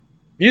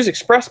Views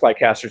expressed by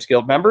Casters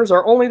Guild members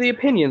are only the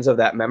opinions of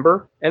that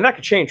member, and that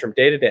could change from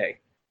day to day.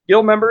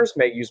 Guild members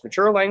may use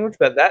mature language,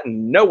 but that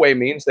in no way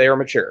means they are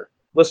mature.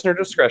 Listener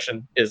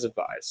discretion is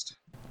advised.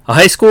 A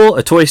high school,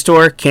 a toy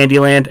store,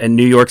 Candyland, and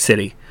New York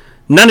City.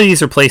 None of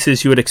these are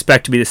places you would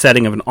expect to be the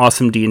setting of an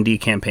awesome D&D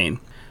campaign.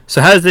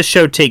 So how does this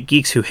show take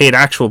geeks who hate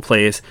actual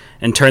plays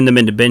and turn them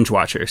into binge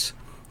watchers?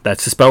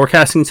 That's the spell we're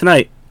casting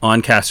tonight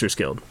on Casters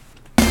Guild.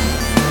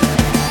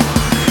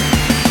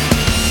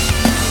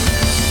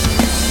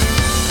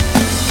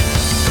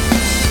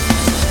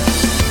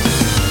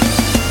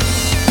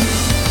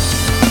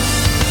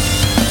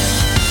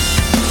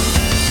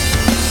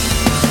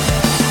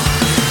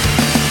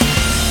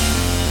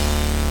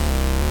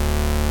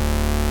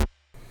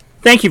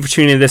 Thank you for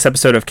tuning in to this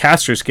episode of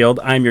Casters Guild.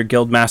 I'm your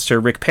guild master,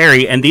 Rick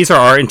Perry, and these are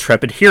our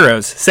intrepid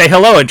heroes. Say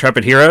hello,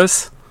 intrepid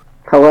heroes.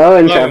 Hello,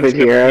 intrepid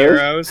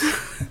heroes.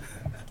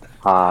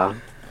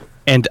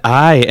 And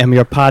I am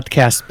your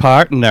podcast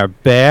partner,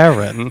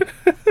 Baron.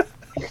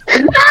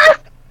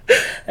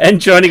 And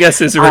joining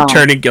us is a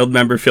returning guild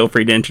member. Feel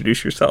free to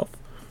introduce yourself.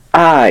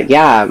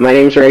 Yeah, my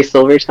name's Ray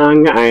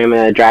Silvertongue. I am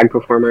a drag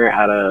performer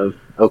out of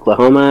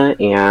Oklahoma,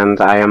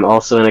 and I am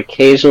also an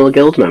occasional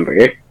guild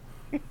member.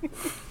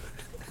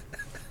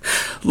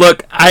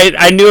 Look,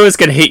 I knew I was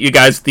going to hit you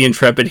guys with the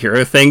intrepid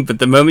hero thing, but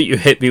the moment you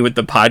hit me with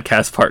the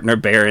podcast partner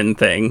Baron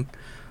thing,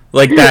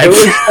 like that, it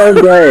was so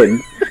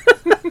good.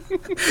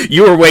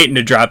 You were waiting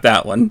to drop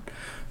that one.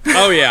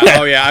 Oh yeah.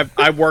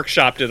 I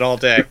workshopped it all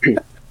day.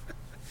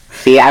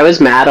 See, I was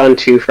mad on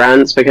two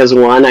fronts, because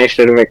one, I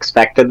should have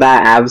expected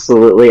that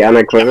absolutely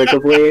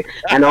unequivocally,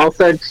 and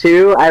also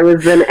two, I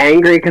was then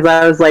angry because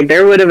I was like,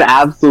 there would have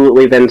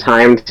absolutely been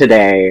time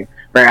today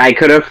where I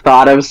could have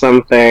thought of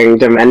something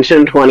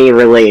Dimension 20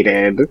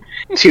 related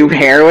to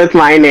pair with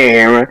my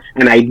name,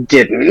 and I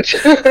didn't.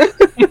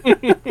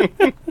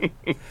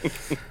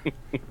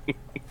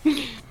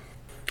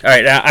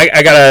 Alright,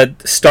 I gotta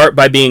start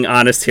by being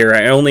honest here.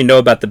 I only know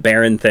about the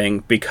Baron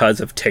thing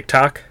because of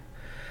TikTok.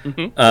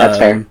 Mm-hmm. That's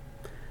fair.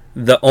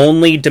 The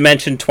only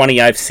Dimension 20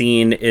 I've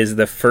seen is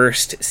the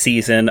first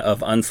season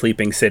of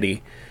Unsleeping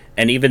City,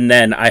 and even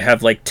then, I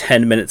have like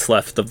 10 minutes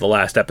left of the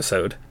last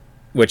episode,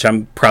 which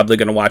I'm probably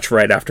going to watch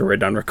right after we're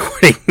done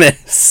recording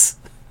this.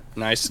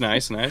 Nice.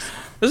 This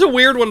is a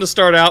weird one to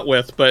start out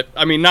with, but,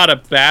 I mean, not a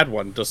bad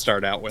one to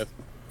start out with.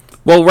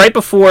 Well, right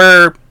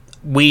before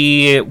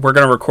we were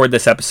going to record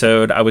this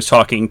episode, I was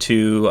talking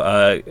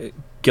to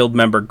guild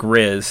member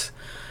Grizz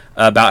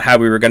about how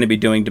we were going to be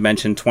doing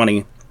Dimension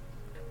 20.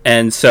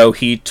 And so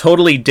he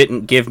totally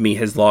didn't give me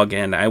his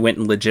login. I went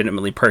and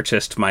legitimately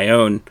purchased my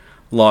own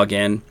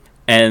login.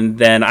 And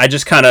then I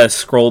just kind of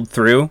scrolled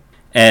through,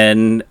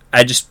 and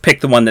I just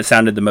picked the one that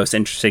sounded the most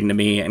interesting to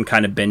me and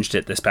kind of binged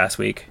it this past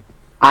week.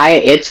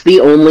 It's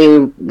the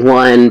only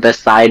one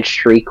besides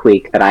Shriek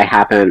Week that I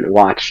haven't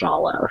watched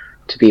all of,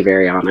 to be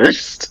very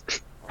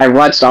honest. I've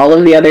watched all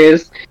of the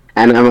others,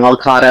 and I'm all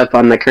caught up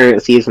on the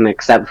current season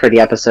except for the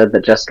episode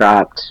that just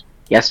dropped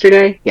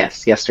yesterday?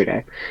 Yes,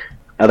 yesterday.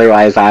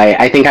 Otherwise,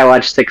 I think I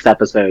watched 6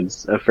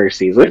 episodes of first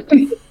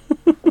season.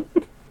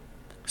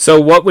 So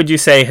what would you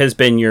say has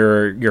been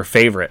your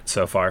favorite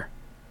so far?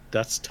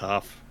 That's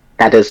tough.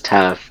 That is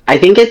tough. I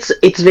think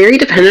it's very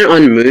dependent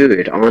on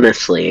mood,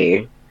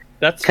 honestly.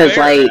 That's fair,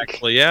 like,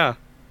 actually, yeah.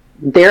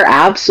 They're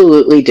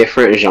absolutely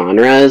different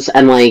genres,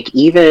 and like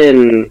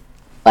even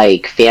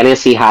like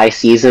Fantasy High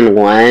Season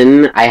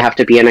 1, I have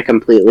to be in a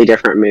completely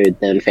different mood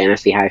than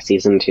Fantasy High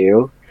Season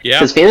 2. Yeah.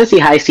 Because Fantasy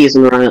High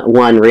Season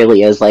 1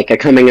 really is like a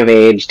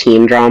coming-of-age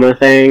teen drama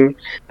thing,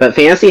 but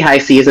Fantasy High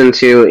Season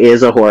 2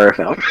 is a horror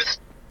film.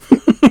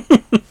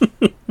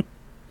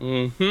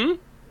 Mm-hmm.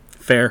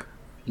 Fair.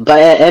 But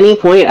at any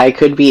point, I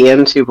could be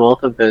into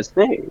both of those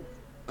things.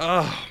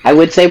 Oh. I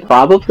would say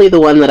probably the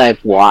one that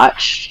I've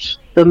watched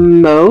the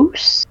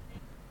most.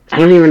 I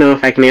don't even know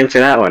if I can answer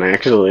that one,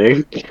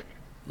 actually.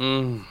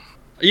 You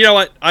know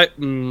what?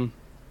 I'm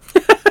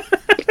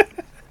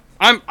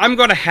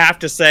going to have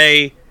to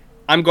say,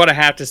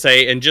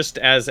 and just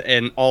as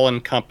an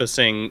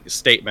all-encompassing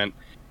statement,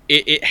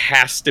 it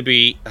has to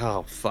be.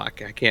 Oh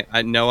fuck! I can't.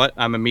 I know it.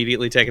 I'm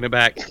immediately taking it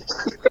back.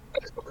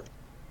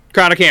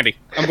 Crown of Candy.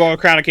 I'm going with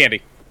Crown of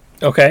Candy.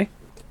 Okay.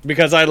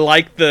 Because I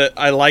like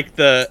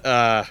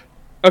the.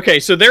 Okay,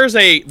 so there's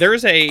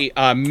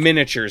a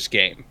miniatures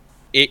game.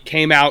 It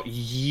came out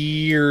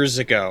years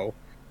ago,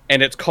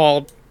 and it's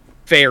called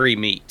Fairy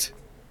Meat.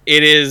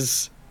 It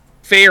is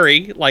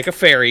fairy, like a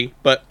fairy,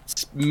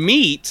 but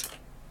meat,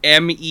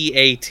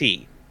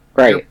 M-E-A-T.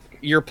 Right.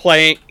 You're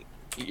playing,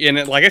 in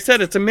it, like I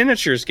said, it's a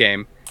miniatures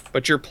game,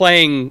 but you're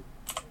playing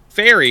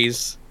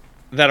fairies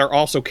that are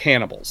also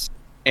cannibals.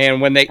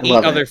 And when they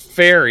eat other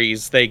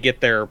fairies, they get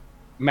their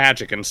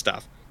magic and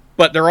stuff.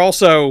 But they're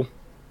also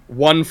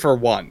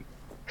 1-for-1.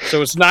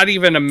 So it's not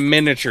even a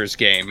miniatures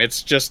game.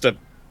 It's just a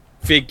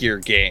figure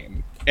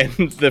game.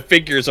 And the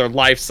figures are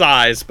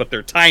life-size, but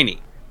they're tiny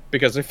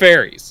because they're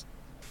fairies.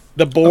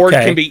 The board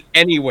can be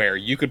anywhere.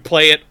 You could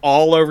play it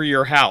all over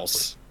your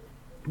house.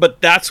 But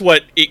that's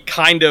what it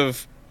kind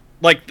of...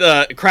 Like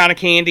the Crown of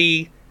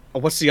Candy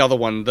what's the other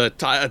one? The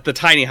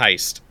Tiny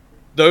Heist.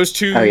 Those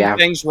two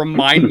things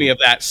remind me of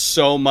that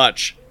so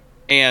much.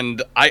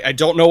 And I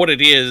don't know what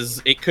it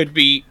is. It could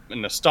be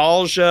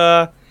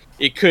nostalgia.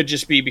 It could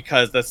just be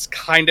because that's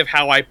kind of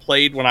how I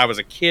played when I was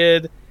a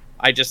kid.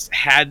 I just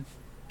had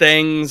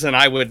things, and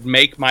I would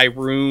make my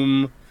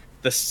room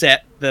the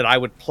set that I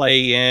would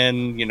play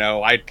in. You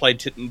know, I'd played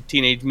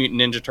Teenage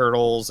Mutant Ninja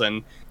Turtles,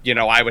 and, you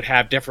know, I would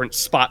have different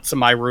spots in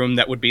my room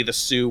that would be the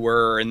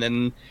sewer, and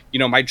then, you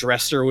know, my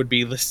dresser would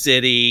be the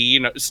city,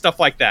 you know, stuff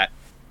like that.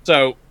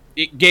 So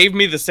it gave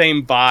me the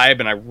same vibe,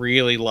 and I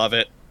really love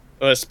it,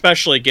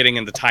 especially getting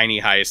into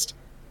Tiny Heist.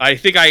 I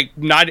think I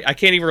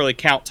can't even really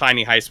count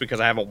Tiny Heist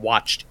because I haven't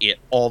watched it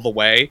all the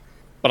way,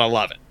 but I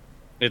love it.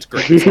 It's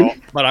great.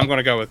 But I'm going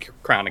to go with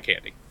Crown of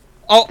Candy.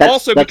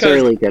 That's a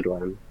really good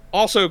one.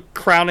 Also,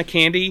 Crown of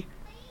Candy,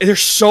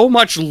 there's so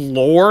much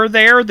lore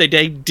there that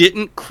they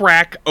didn't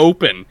crack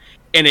open,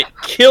 and it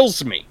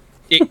kills me.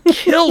 It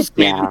kills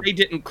me that they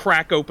didn't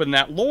crack open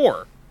that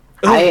lore.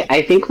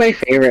 I think my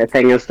favorite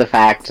thing is the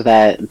fact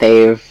that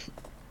they've,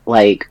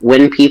 like,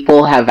 when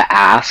people have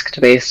asked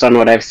based on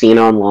what I've seen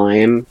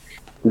online,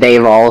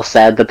 they've all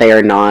said that they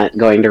are not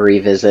going to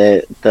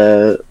revisit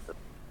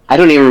I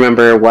don't even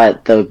remember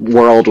what the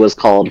world was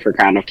called for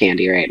Crown of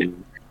Candy right now.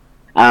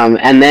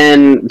 And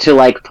then to,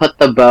 like, put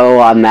the bow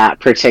on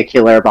that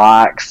particular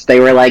box, they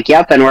were like,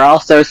 yep, and we're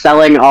also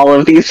selling all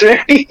of these.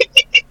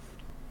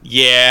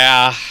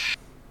 Yeah.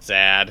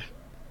 Sad.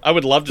 I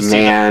would love to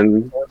see a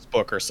sports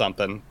book or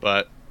something,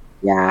 but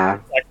yeah,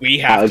 like, we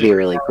have that would to be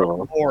really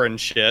cool. And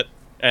shit,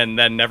 and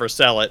then never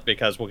sell it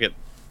because we'll get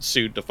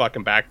sued to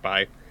fucking back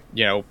by,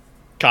 you know,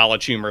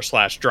 College Humor /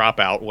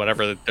 Dropout,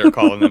 whatever they're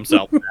calling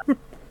themselves.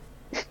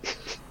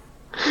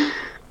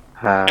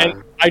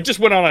 And I just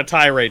went on a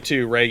tirade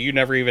too, Ray. You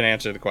never even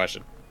answered the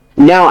question.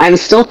 No, I'm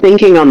still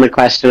thinking on the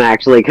question,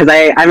 actually, because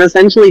I'm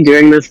essentially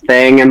doing this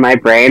thing in my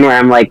brain where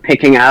I'm, like,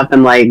 picking up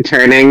and, like,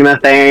 turning the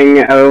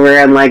thing over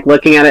and, like,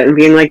 looking at it and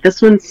being like,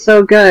 this one's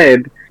so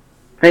good.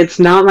 It's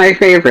not my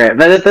favorite.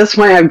 But at this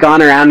point, I've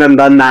gone around and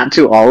done that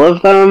to all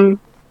of them.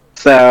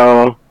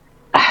 So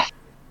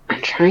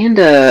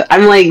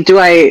I'm like,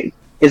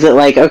 is it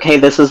like, okay,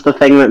 this is the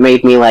thing that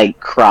made me, like,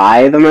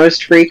 cry the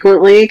most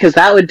frequently? Because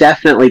that would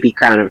definitely be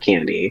Crown of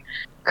Candy.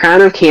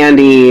 Crown of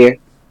Candy,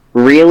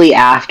 really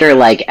after,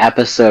 like,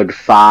 episode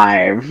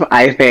 5,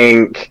 I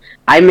think,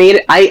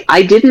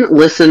 I didn't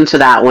listen to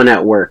that one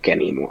at work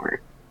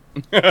anymore.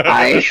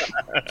 I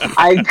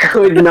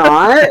could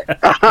not.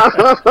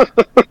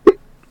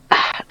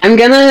 I'm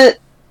gonna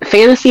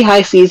Fantasy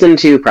High Season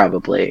 2,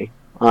 probably,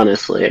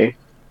 honestly.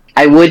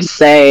 I would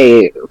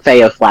say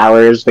Fae of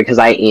Flowers, because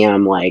I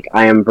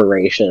am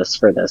voracious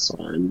for this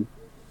one.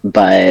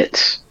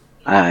 But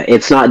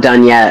it's not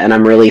done yet, and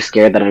I'm really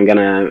scared that I'm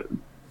gonna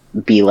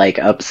be, like,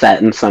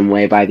 upset in some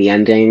way by the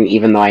ending,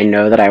 even though I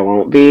know that I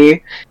won't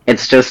be.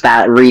 It's just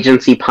that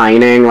Regency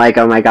pining, like,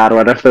 oh my god,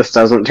 what if this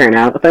doesn't turn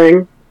out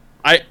thing?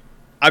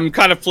 I'm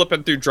kind of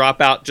flipping through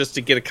Dropout just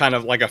to get a kind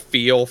of, like, a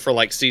feel for,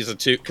 like, Season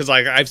 2, because,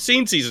 like, I've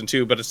seen Season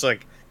 2, but it's,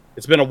 like,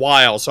 it's been a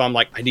while, so I'm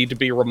like, I need to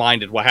be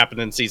reminded what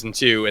happened in Season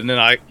 2, and then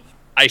I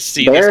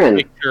see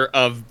this picture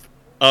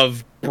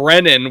of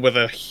Brennan with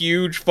a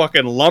huge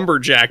fucking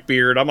lumberjack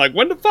beard. I'm like,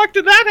 when the fuck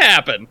did that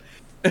happen?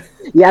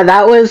 Yeah,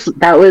 that was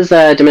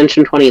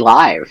Dimension 20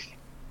 Live.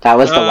 That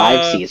was the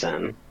live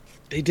season.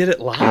 They did it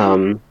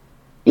live?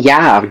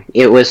 Yeah,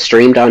 it was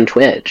streamed on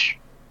Twitch.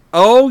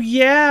 Oh,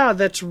 yeah,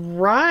 that's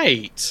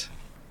right.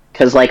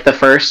 Because, like, the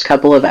first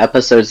couple of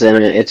episodes in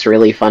it, it's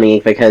really funny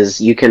because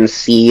you can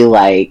see,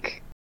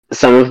 like,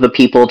 some of the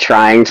people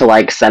trying to,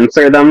 like,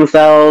 censor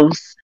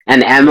themselves,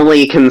 and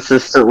Emily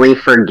consistently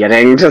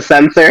forgetting to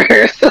censor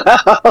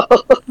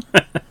herself.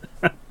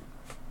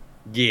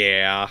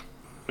 Yeah.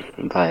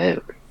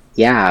 But,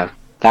 yeah,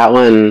 that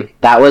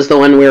was the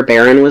one where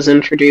Baron was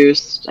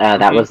introduced.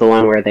 That was the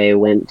one where they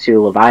went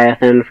to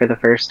Leviathan for the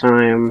first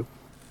time.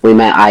 We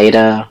met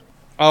Ida.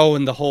 Oh,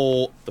 and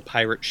the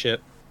pirate ship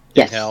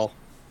in hell.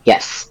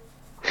 Yes.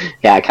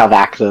 Yeah,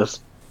 Calvaxis.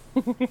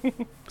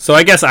 So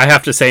I guess I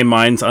have to say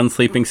mine's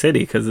Unsleeping City,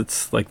 because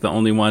it's, like, the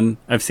only one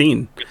I've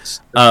seen.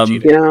 You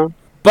know?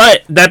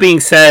 But, that being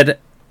said,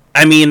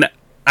 I mean,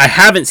 I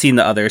haven't seen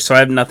the others, so I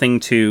have nothing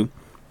to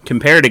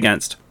compare it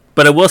against.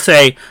 But I will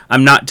say,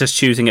 I'm not just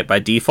choosing it by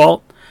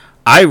default.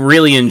 I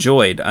really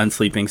enjoyed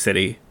Unsleeping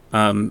City,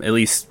 at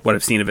least what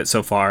I've seen of it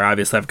so far.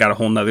 Obviously, I've got a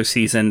whole nother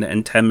season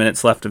and 10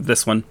 minutes left of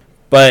this one.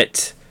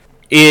 But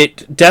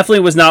it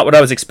definitely was not what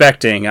I was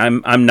expecting.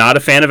 I'm not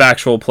a fan of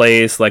actual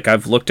plays. Like,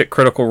 I've looked at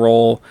Critical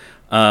Role.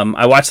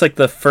 I watched, like,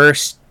 the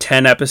first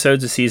 10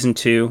 episodes of Season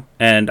 2,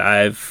 and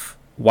I've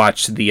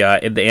watched the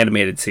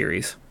animated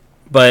series.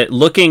 But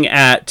looking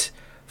at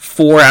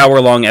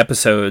 4-hour-long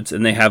episodes,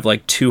 and they have,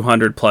 like,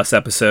 200-plus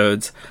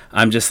episodes,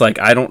 I'm just like,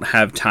 I don't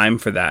have time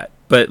for that.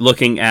 But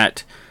looking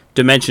at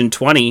Dimension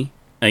 20,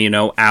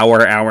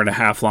 hour and a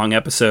half long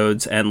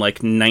episodes, and,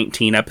 like,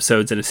 19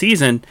 episodes in a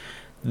season,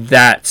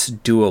 that's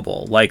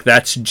doable. Like,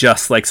 that's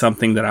just like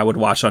something that I would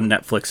watch on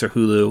Netflix or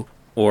Hulu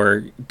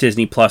or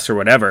Disney Plus or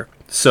whatever.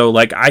 So,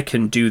 like, I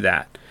can do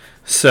that.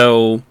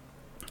 So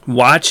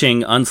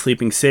watching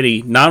Unsleeping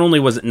City, not only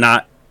was it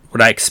not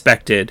what I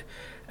expected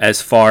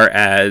as far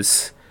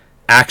as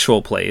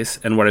actual plays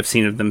and what I've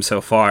seen of them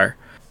so far,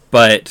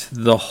 but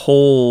the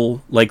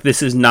whole, like,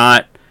 this is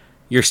not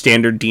your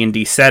standard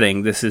D&D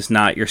setting. This is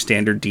not your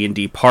standard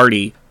D&D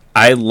party.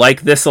 I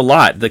like this a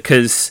lot,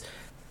 because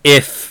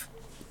if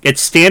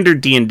it's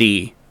standard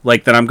D&D,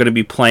 like, that I'm going to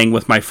be playing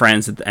with my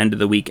friends at the end of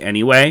the week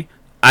anyway,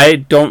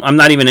 I'm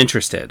not even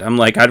interested. I'm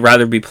like, I'd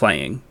rather be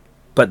playing.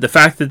 But the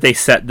fact that they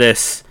set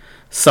this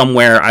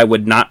somewhere I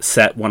would not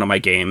set one of my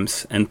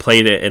games and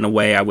played it in a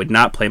way I would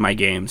not play my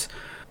games,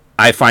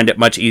 I find it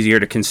much easier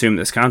to consume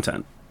this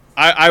content.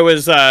 I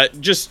was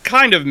just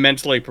kind of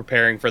mentally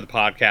preparing for the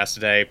podcast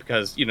today,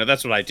 because, you know,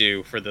 that's what I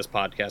do for this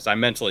podcast. I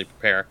mentally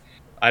prepare.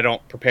 I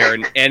don't prepare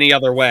in any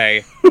other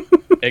way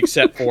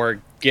except for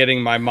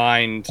getting my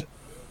mind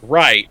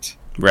right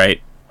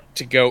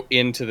to go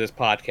into this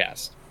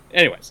podcast.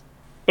 Anyways,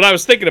 but I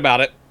was thinking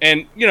about it,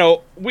 and, you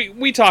know,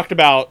 we talked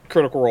about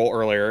Critical Role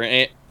earlier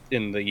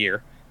in the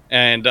year,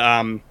 and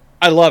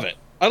I love it.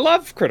 I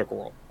love Critical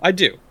Role. I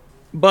do.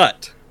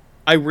 But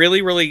I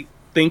really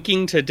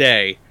thinking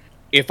today,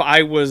 if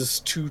I was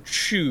to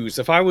choose,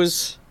 if I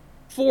was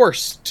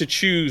forced to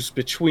choose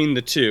between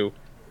the two,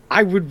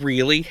 I would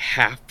really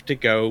have to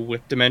go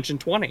with Dimension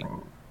 20.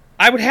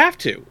 I would have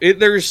to.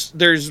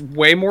 There's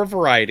way more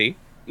variety.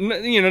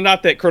 You know,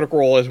 not that Critical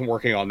Role isn't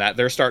working on that.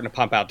 They're starting to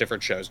pump out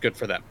different shows. Good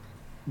for them.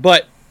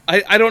 But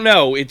I don't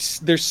know.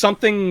 There's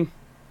something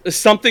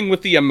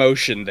with the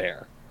emotion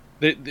there.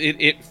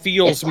 It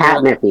feels it's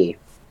more.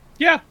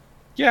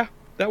 Yeah,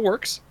 that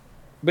works.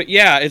 But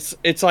yeah,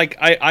 it's like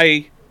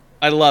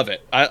I love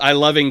it. I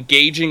love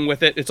engaging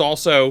with it. It's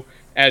also,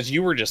 as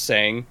you were just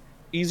saying,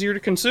 easier to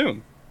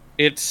consume.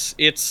 It's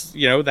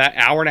you know, that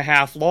hour and a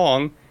half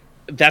long.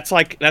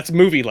 That's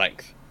movie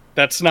length.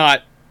 That's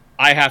not,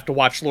 I have to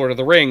watch Lord of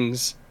the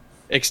Rings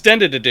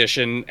extended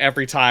edition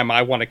every time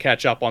I want to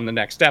catch up on the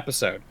next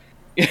episode.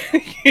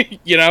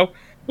 You know,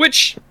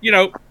 which, you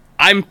know,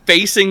 I'm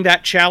facing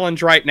that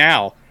challenge right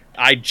now.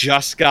 I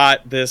just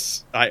got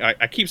this.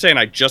 I keep saying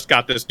I just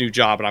got this new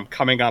job, and I'm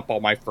coming up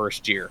on my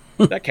first year.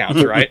 That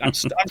counts, right? I'm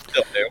still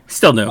new.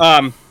 Still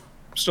new.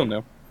 Still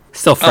new.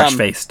 Still fresh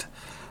faced.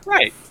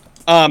 Right.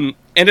 And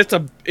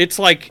it's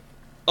like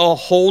a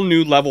whole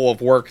new level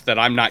of work that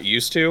I'm not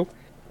used to.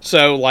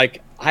 So,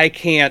 like, I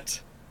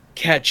can't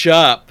catch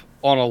up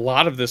on a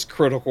lot of this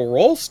Critical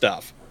Role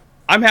stuff.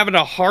 I'm having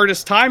the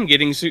hardest time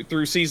getting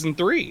through season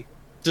 3,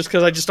 just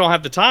because I just don't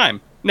have the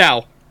time.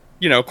 Now,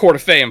 you know, Court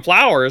of Fey and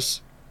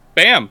Flowers,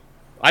 bam,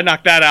 I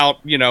knocked that out,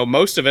 you know,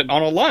 most of it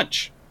on a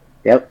lunch.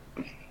 Yep.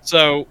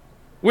 So,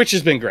 which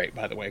has been great,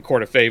 by the way,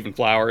 Court of Fey and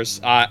Flowers.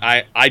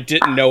 I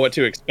didn't know what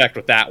to expect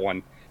with that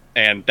one,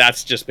 and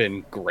that's just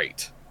been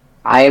great.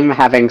 I'm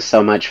having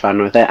so much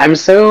fun with it. I'm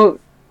so,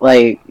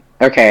 like,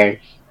 okay,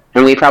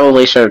 and we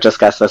probably should have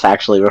discussed this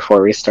actually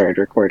before we started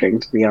recording,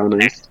 to be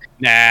honest.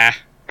 Nah.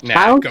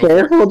 How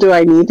careful do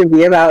I need to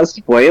be about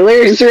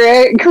spoilers,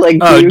 Rick? Like,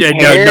 no,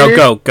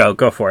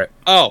 go for it.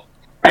 Oh,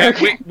 yeah,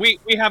 Okay. we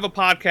have a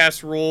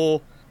podcast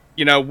rule.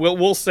 You know,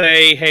 we'll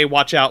say, hey,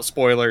 watch out,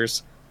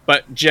 spoilers.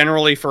 But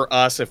generally for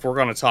us, if we're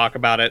going to talk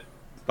about it,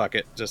 fuck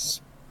it,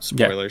 just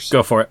spoilers. Yeah,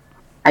 go for it.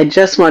 I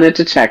just wanted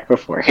to check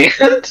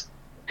beforehand.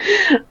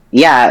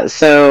 Yeah,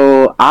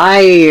 so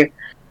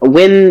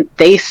when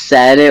they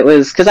said it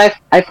was, because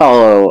I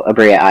follow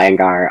Abria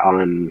Iyengar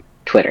on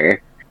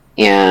Twitter,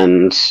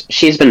 and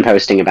she's been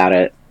posting about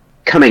it,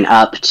 coming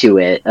up to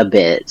it a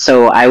bit.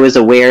 So I was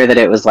aware that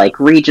it was like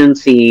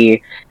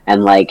Regency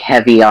and like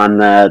heavy on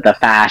the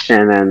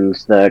fashion and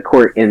the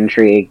court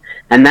intrigue,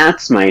 and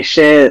that's my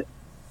shit.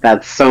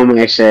 That's so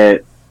my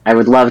shit. I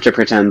would love to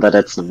pretend that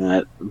it's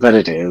not, but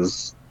it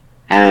is.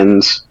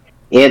 And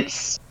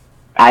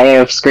I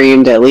have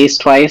screamed at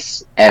least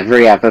twice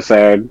every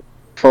episode,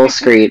 full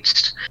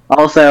screeched.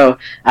 Also,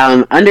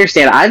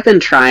 understand, I've been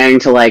trying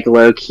to, like,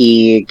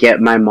 low-key get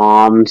my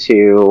mom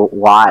to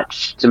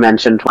watch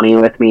Dimension 20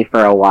 with me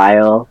for a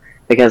while,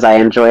 because I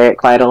enjoy it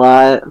quite a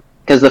lot.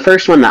 Because the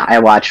first one that I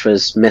watched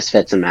was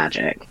Misfits and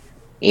Magic.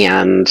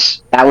 And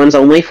that one's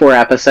only 4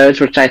 episodes,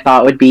 which I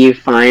thought would be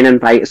fine and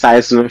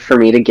bite-sized enough for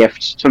me to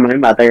gift to my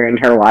mother and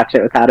her watch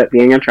it without it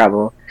being a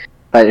trouble.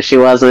 But she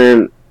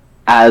wasn't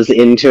as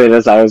into it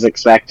as I was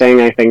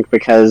expecting, I think,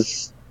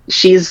 because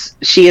she is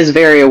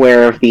very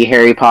aware of the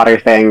Harry Potter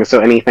thing,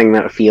 so anything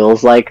that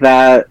feels like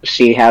that,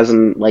 she has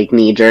an, like,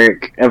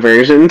 knee-jerk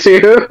aversion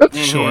to.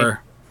 Sure.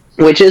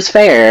 Which is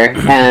fair,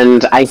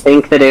 and I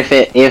think that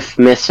if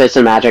Misfits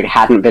and Magic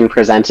hadn't been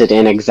presented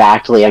in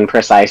exactly and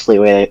precisely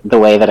the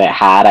way that it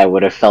had, I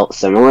would have felt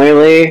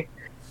similarly,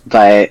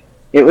 but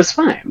it was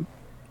fine.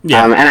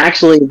 Yeah. And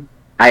actually,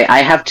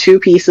 I have 2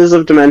 pieces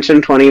of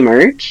Dimension 20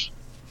 merch,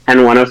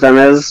 and one of them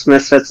is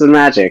Misfits and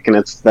Magic, and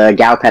it's the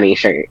Gal Penny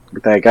shirt,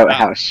 the Goat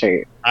House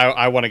shirt.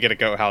 I want to get a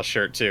Goat House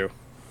shirt, too.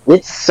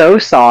 It's so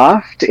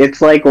soft.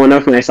 It's like one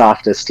of my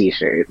softest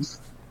t-shirts.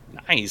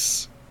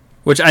 Nice.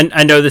 Which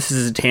I know this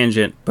is a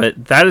tangent,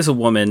 but that is a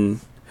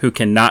woman who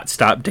cannot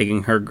stop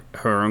digging her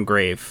own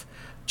grave.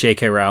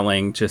 J.K.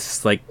 Rowling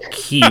just like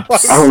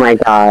keeps. Oh my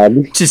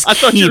god! Just I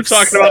thought you were keeps.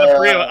 talking about the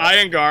Priya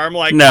Iyengar. I'm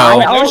like, No.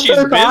 I know I she's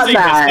also thought busy.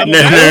 that.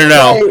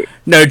 But still,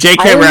 No.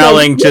 J.K. I was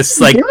Rowling like, just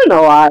she's like doing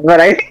a lot,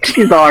 but I think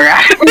she's all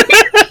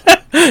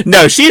right.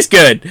 no, she's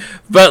good,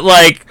 but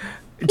like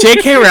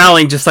J.K.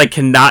 Rowling just like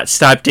cannot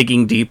stop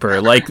digging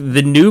deeper. Like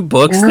the new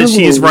books that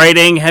she's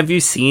writing. Have you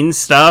seen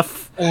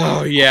stuff?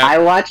 Oh yeah. I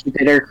watched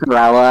Bitter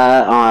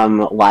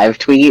Corella live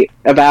tweet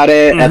about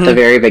it at the Mhm.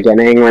 very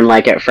beginning when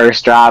like it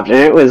first dropped, and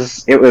it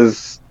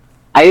was.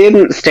 I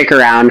didn't stick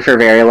around for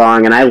very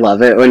long, and I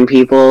love it when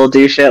people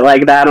do shit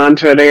like that on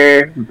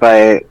Twitter,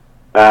 but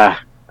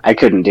I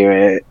couldn't do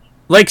it.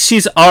 Like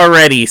she's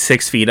already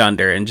 6 feet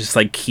under and just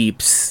like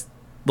keeps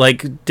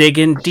like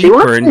digging She deeper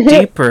wants and to hit-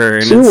 deeper.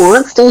 And She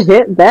wants to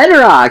hit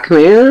bedrock,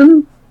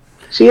 man.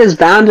 She is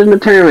bound and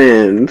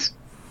determined.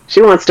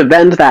 She wants to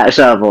bend that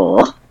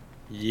shovel.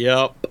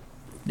 Yep.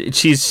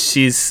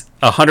 she's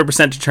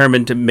 100%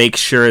 determined to make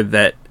sure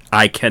that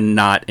I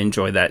cannot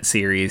enjoy that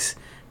series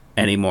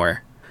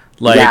anymore.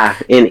 Like, Yeah,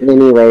 in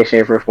any way,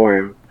 shape, or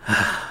form.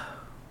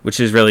 which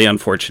is really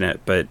unfortunate,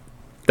 but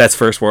that's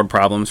first world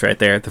problems right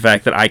there. The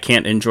fact that I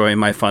can't enjoy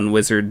my Fun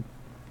Wizard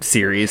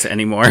series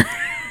anymore.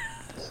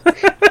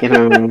 You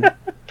know,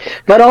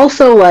 but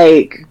also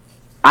like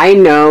I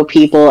know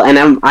people, and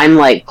I'm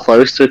like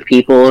close with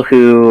people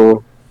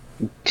who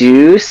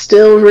do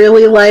still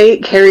really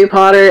like Harry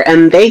Potter,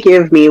 and they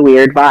give me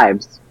weird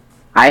vibes.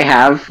 I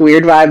have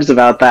weird vibes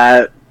about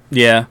that.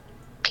 Yeah.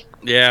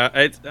 Yeah.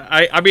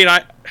 I mean,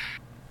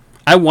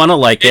 I want to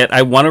like it.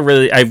 I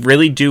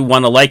really do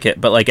want to like it,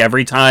 but like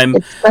every time,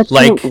 It's such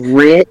like, a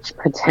rich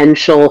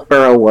potential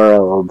for a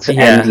world,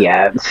 Yeah. and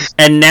yet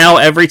and now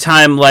every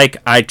time like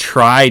I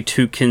try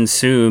to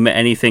consume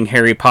anything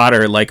Harry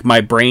Potter, like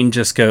my brain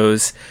just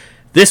goes,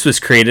 this was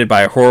created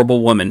by a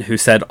horrible woman who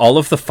said all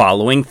of the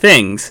following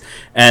things,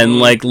 and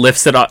like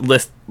lists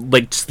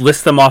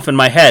them off in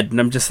my head, and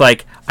I'm just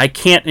like, I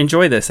can't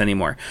enjoy this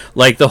anymore.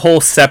 Like the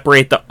whole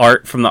separate the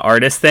art from the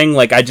artist thing,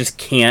 like I just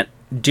can't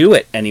do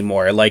it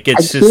anymore. Like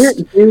it's I just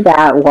can't do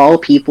that while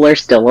people are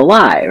still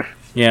alive.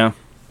 yeah,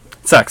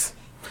 it sucks.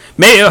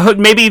 Maybe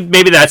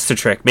that's the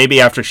trick.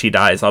 Maybe after she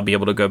dies, I'll be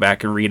able to go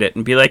back and read it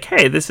and be like,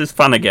 hey, this is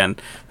fun again.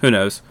 Who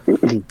knows?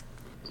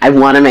 I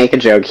want to make a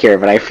joke here,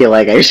 but I feel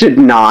like I should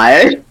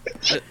not.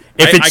 If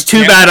it's I too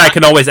can't- bad, I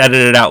can always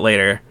edit it out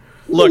later.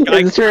 look,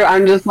 It's true.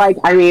 I'm just like,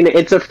 I mean,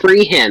 it's a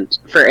free hint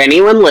for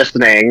anyone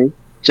listening.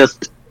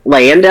 Just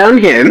laying down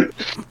hints.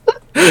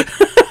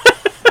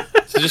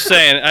 just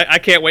saying, I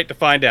can't wait to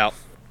find out.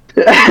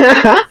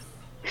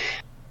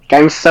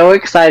 I'm so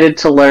excited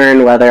to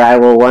learn whether I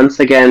will once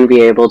again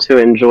be able to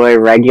enjoy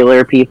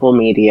regular people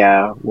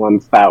media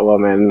once that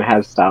woman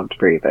has stopped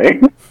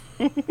breathing.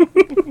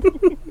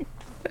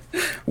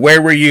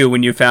 Where were you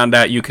when you found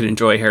out you could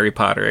enjoy Harry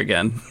Potter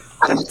again?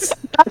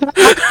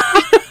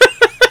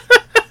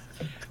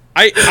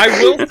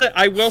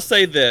 I will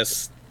say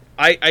this.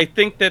 I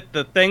think that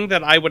the thing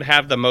that I would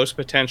have the most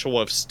potential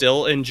of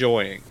still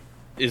enjoying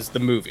is the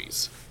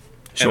movies.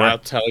 Sure. And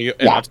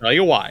I'll tell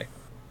you why.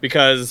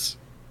 Because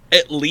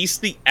at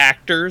least the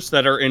actors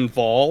that are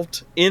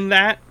involved in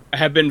that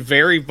have been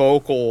very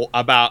vocal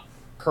about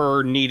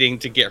her needing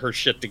to get her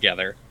shit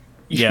together.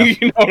 Yeah.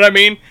 You know what I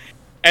mean?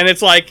 And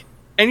it's like,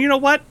 and you know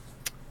what?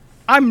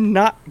 I'm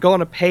not going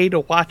to pay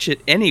to watch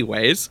it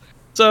anyways.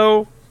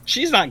 So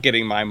she's not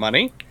getting my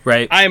money.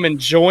 Right. I am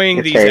enjoying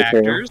It's these very true.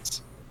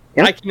 actors.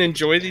 Yep. I can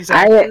enjoy these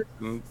actors.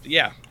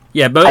 Yeah.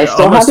 Yeah, but I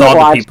still almost haven't all the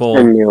watched people,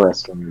 the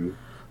newest one.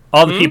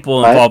 all the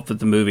people What? involved with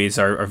the movies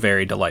are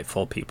very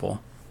delightful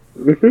people.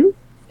 Mm-hmm.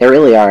 They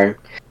really are.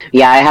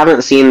 Yeah, I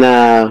haven't seen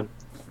the.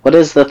 What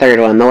is the third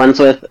one? The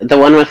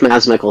one with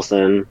Mads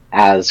Mikkelsen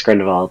as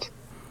Grindelwald.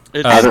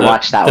 It's I haven't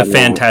watched that the one yet.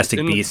 Fantastic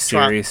Didn't Beasts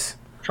try- series.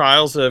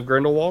 Trials of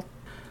Grindelwald.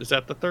 Is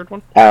that the third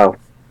one? Oh,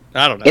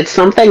 I don't know. it's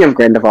something of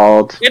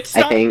Grindelwald. It's I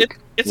not. think.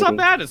 It's not maybe.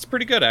 bad. It's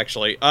pretty good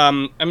actually.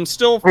 I'm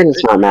still. I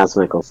just want Mads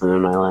Mikkelsen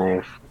in my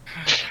life.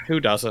 Who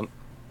doesn't?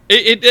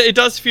 It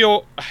does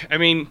feel. I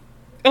mean,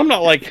 I'm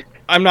not like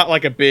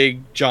a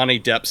big Johnny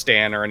Depp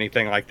stan or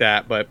anything like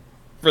that. But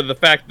for the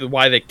fact that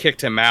why they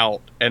kicked him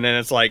out, and then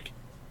it's like,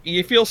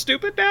 you feel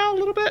stupid now a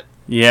little bit.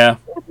 Yeah.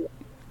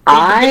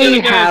 I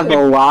again, have it's a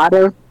lot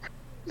of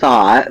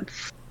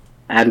thoughts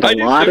and I a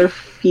do lot too. of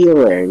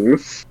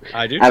feelings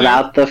I do too.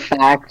 about the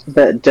fact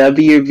that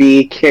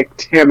WB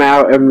kicked him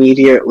out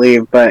immediately,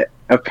 but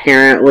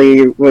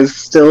apparently was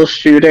still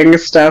shooting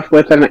stuff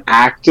with an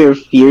active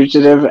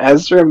fugitive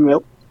Ezra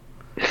Miller.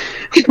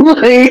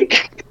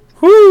 Like,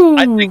 Woo!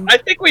 I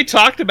think we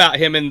talked about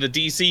him in the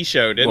DC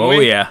show, didn't we? Oh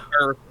yeah.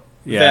 Or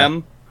Yeah.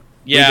 them.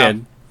 We Yeah.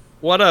 did.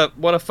 What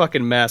a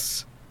fucking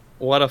mess.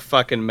 What a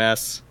fucking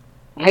mess.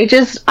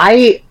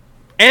 I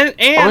And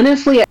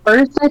honestly, at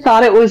first I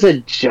thought it was a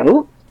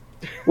joke.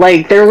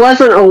 Like, there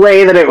wasn't a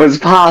way that it was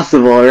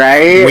possible,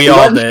 right? We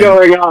all What's did.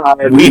 going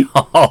on? We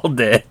all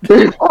did.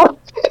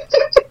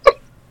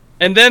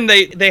 And then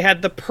they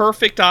had the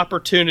perfect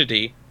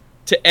opportunity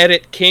to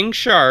edit King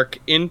Shark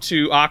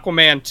into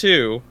Aquaman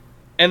 2,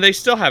 and they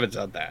still haven't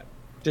done that.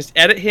 Just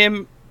edit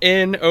him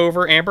in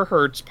over Amber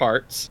Heard's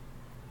parts.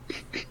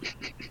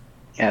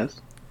 Yes.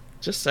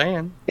 Just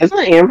saying. Isn't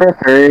Amber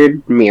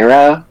Heard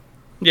Mira?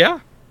 Yeah.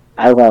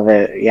 I love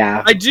it.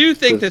 Yeah. I do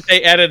think that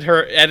they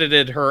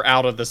edited her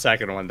out of the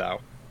second one,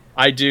 though.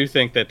 I do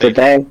think that Did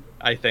they?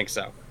 I think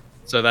so.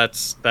 So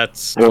that's. I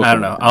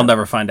don't know. I'll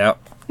never find out.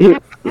 Who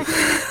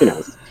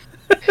knows?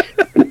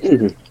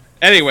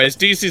 Anyways,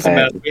 DC's a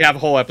mess. We have a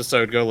whole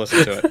episode. Go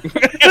listen to it.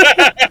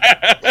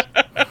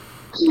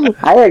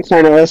 I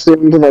kind of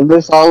assumed that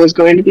this all was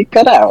going to be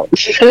cut out.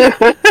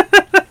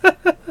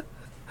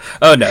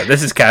 Oh no,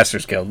 this is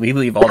Casters Guild. We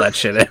leave all that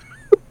shit in.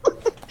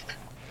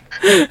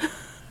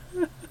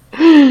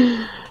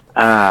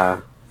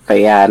 But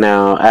yeah,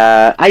 no.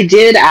 I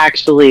did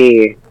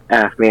actually.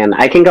 Man,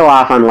 I can go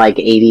off on like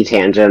 80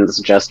 tangents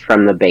just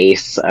from the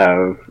base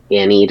of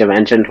any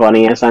Dimension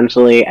 20,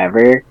 essentially,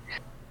 ever.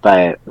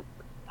 But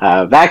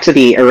back to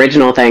the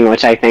original thing,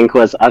 which I think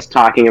was us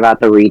talking about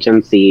the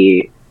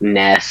Regency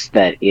nest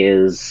that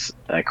is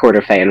Court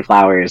of Fae and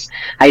Flowers.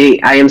 I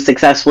am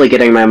successfully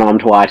getting my mom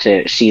to watch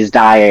it. She's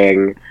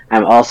dying.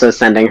 I'm also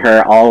sending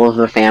her all of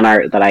the fan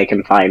art that I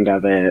can find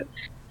of it.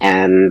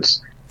 And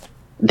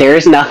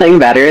there's nothing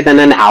better than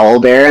an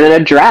owlbear in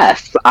a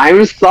dress.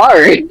 I'm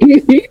sorry.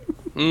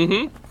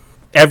 Mm-hmm.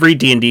 Every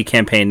D&D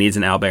campaign needs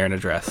an owlbear in a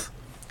dress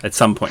at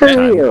some point in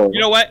time. You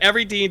know what?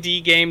 Every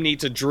D&D game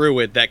needs a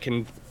druid that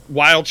can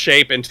wild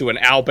shape into an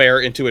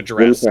owlbear into a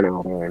dress.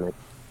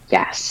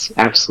 Yes,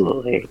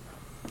 absolutely.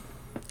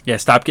 Yeah,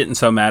 stop getting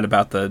so mad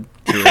about the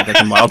druid that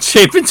can wild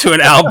shape into an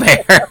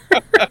owlbear.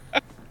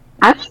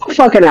 I'm not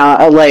fucking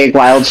like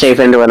wild shape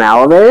into an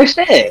owlbear.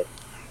 Shit.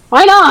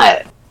 Why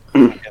not?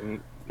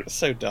 And it's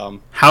so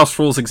dumb. House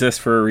rules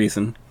exist for a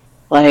reason.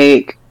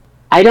 Like,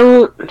 I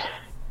don't...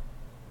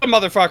 A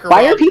motherfucker.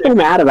 Why are people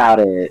mad about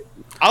it?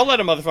 I'll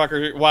let a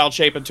motherfucker wild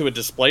shape into a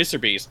displacer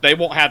beast. They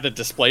won't have the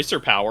displacer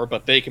power,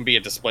 but they can be a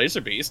displacer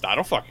beast. I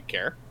don't fucking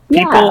care.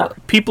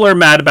 People are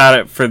mad about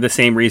it for the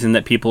same reason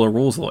that people are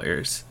rules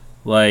lawyers.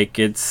 Like,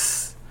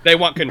 it's... They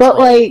want control. But,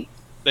 like...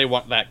 They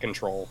want that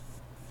control.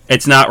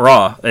 It's not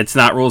raw. It's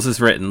not rules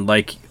as written.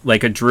 Like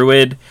a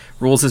druid,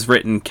 rules as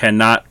written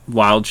cannot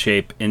wild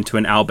shape into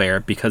an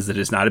owlbear because it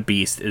is not a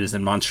beast. It is a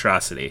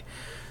monstrosity.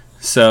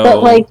 So,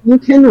 But, like, you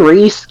can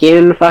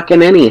reskin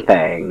fucking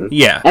anything.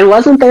 Yeah. And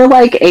wasn't there,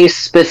 like, a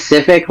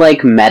specific,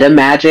 like, meta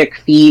magic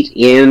feat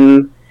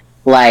in,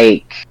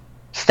 like,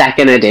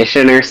 2nd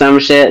edition or some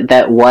shit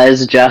that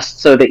was just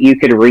so that you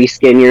could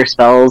reskin your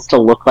spells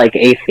to look like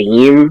a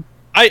theme?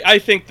 I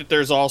think that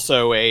there's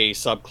also a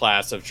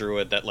subclass of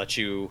druid that lets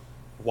you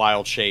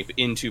wild shape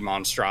into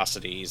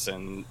monstrosities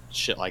and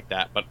shit like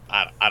that, but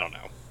I don't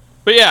know.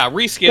 But yeah,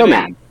 reskinning. So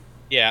mad.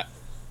 Yeah.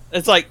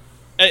 It's like,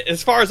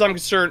 as far as I'm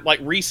concerned, like,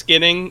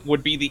 reskinning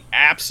would be the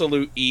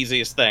absolute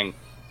easiest thing.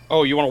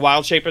 Oh, you want to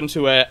wild shape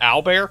into an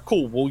owlbear?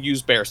 Cool, we'll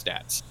use bear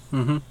stats.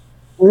 Mm-hmm.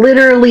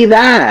 Literally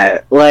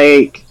that.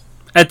 Like...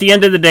 At the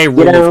end of the day,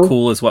 rule of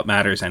cool is what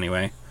matters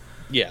anyway.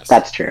 Yes.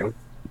 That's true.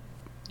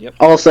 Yep.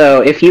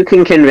 Also, if you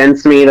can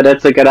convince me that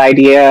it's a good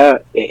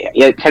idea,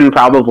 it can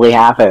probably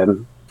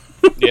happen.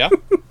 Yeah.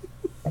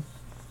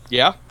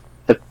 Yeah.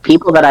 The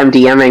people that I'm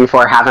DMing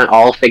for haven't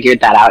all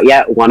figured that out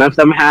yet. One of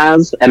them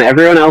has, and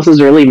everyone else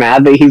is really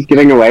mad that he's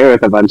getting away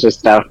with a bunch of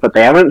stuff, but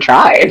they haven't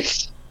tried.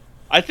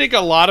 I think a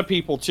lot of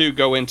people, too,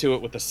 go into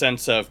it with a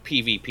sense of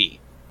PvP.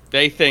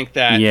 They think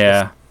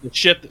that the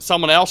shit that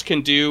someone else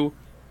can do,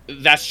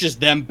 that's just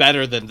them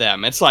better than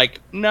them. It's like,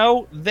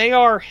 no, they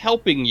are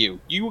helping you.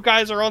 You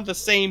guys are on the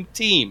same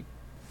team.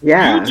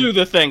 Yeah. You do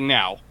the thing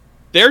now.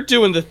 They're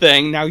doing the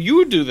thing, now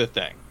you do the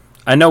thing.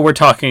 I know we're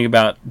talking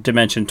about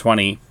Dimension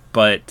 20,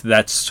 but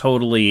that's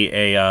totally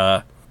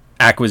a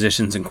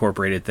Acquisitions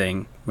Incorporated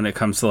thing when it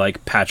comes to,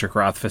 like, Patrick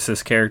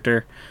Rothfuss's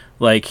character.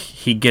 Like,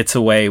 he gets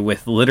away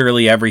with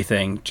literally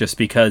everything just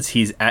because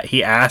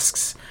he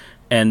asks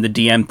and the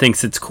DM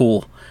thinks it's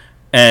cool.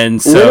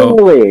 And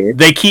so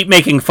they keep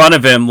making fun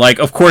of him. Like,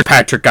 of course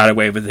Patrick got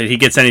away with it. He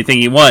gets anything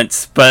he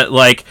wants. But,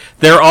 like,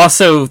 they're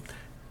also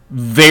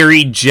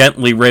very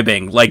gently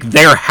ribbing. Like,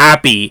 they're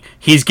happy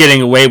he's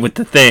getting away with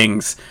the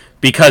things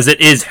because it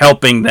is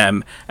helping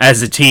them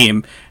as a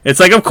team. It's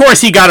like, of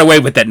course he got away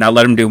with it. Now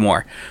let him do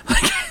more.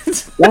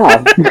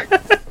 Yeah.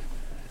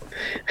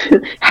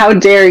 How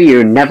dare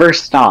you? Never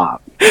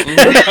stop.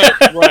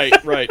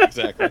 Right,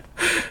 exactly.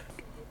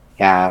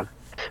 Yeah.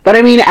 But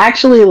I mean,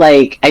 actually,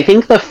 like, I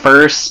think the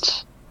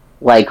first,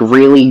 like,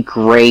 really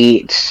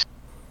great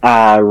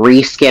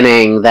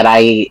reskinning that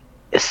I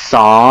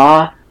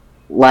saw,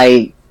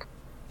 like,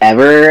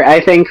 ever, I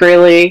think,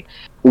 really,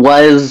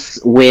 was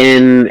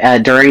when,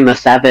 during the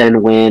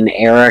 7, when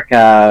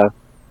Erica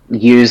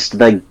used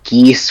the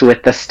geese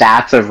with the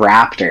stats of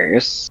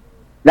raptors.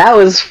 That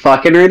was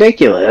fucking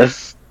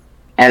ridiculous.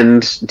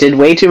 And did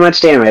way too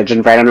much damage,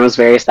 and Brennan was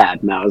very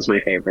sad, and that was my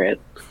favorite.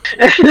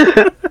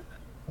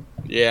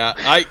 Yeah,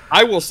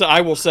 I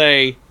will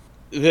say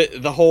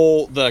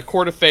the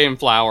Court of Fae and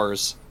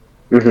Flowers,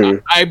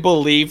 I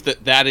believe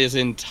that is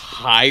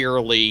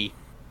entirely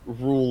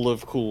rule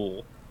of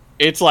cool.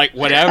 It's like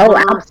whatever.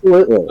 Oh,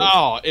 absolutely.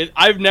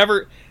 I've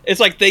never.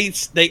 It's like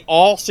they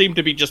all seem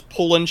to be just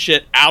pulling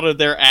shit out of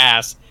their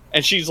ass,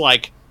 and she's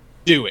like,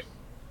 "Do it,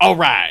 all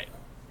right,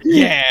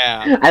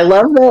 yeah." I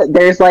love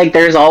that.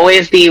 There's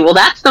always well,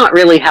 that's not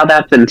really how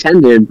that's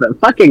intended, but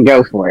fucking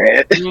go for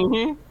it.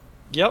 Mm-hmm.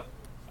 Yep.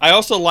 I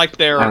also like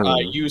their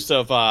use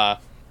of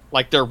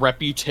like their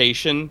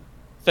reputation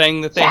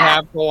thing that they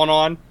have going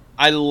on.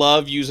 I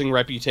love using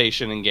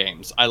reputation in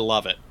games. I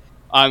love it.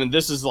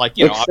 This is like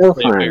it's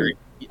obviously so fun.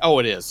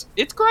 it is.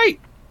 It's great.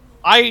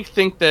 I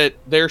think that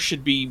there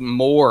should be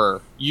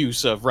more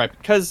use of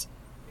because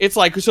it's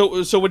like so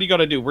what are you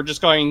gonna do? We're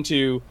just going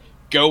to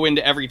go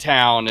into every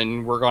town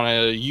and we're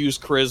gonna use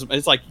charisma.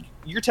 It's like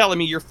you're telling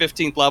me you're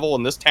 15th level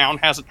and this town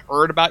hasn't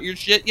heard about your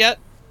shit yet?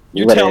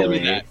 You're telling me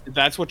that.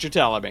 That's what you're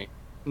telling me.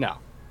 No.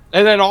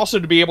 And then also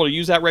to be able to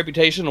use that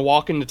reputation to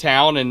walk into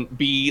town and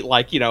be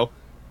like, you're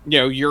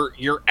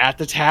at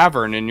the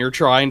tavern and you're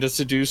trying to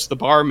seduce the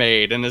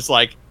barmaid, and it's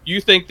like, you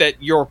think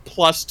that your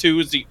 +2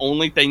 is the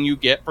only thing you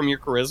get from your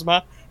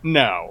charisma?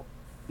 No.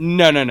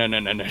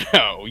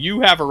 No.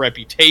 You have a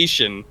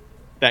reputation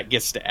that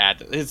gets to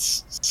add.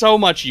 It's so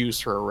much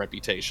use for a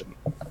reputation.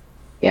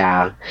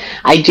 Yeah.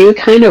 I do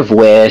kind of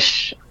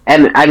wish,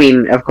 and I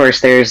mean, of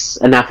course, there's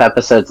enough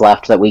episodes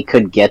left that we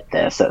could get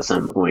this at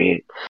some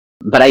point,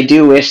 but I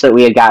do wish that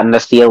we had gotten to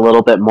see a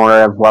little bit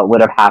more of what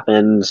would have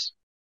happened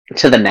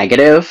to the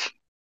negative.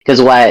 Because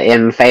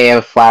in Fae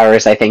of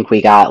Flowers, I think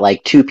we got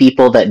like 2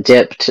 people that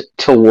dipped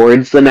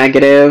towards the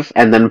negative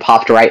and then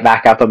popped right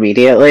back up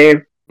immediately.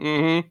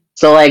 Mm-hmm.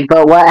 So like,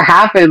 but what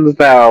happens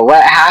though?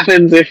 What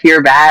happens if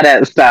you're bad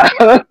at stuff?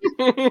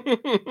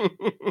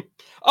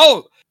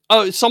 Oh,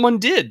 someone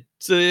did.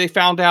 So they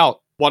found out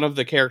one of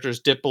the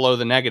characters dipped below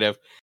the negative.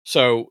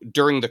 So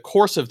during the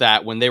course of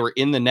that, when they were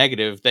in the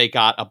negative, they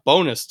got a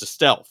bonus to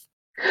stealth.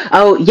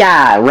 Oh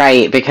yeah,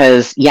 right.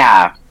 Because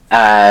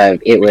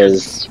it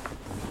was.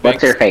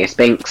 What's her face?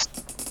 Binks.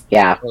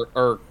 Yeah.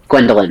 Or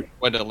Gwendolyn.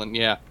 Gwendolyn,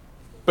 yeah.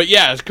 But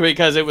yeah, it's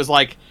because it was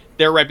like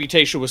their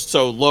reputation was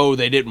so low,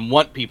 they didn't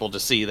want people to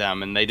see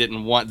them, and they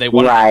wanted to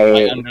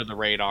play under the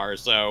radar.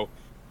 So,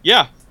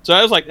 yeah. So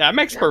I was like, that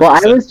makes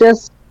perfect sense.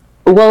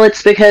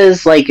 It's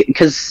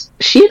because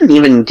she didn't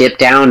even dip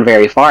down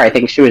very far. I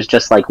think she was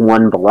just like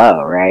 1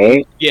 below,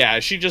 right? Yeah,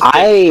 she just.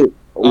 I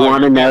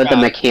want to know the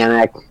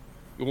mechanic.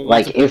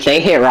 Like, if they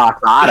hit rock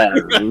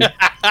bottom,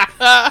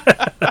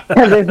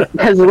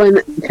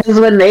 because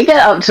when they get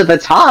up to the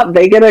top,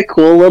 they get a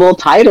cool little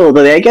title.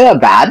 Do they get a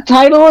bad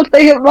title if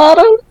they hit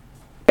bottom?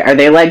 Are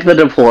they like the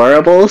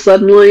deplorable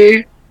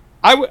suddenly?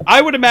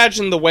 I would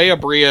imagine the way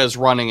Abria is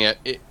running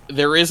it,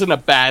 there isn't a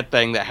bad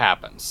thing that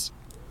happens.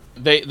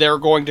 They're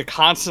going to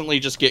constantly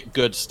just get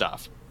good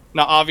stuff.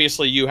 Now,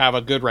 obviously, you have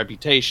a good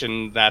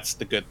reputation. That's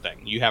the good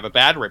thing. You have a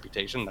bad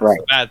reputation. That's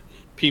the bad.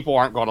 People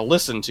aren't going to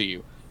listen to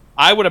you.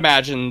 I would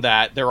imagine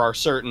that there are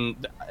certain...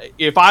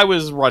 If I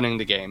was running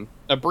the game,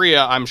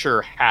 Abria, I'm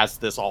sure, has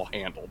this all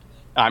handled.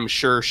 I'm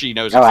sure she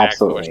knows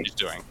exactly what she's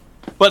doing.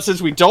 But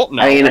since we don't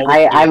know... I mean,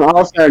 I'm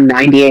also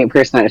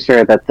 98%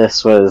 sure that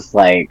this was,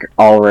 like,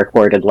 all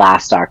recorded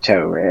last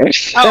October.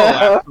 Oh,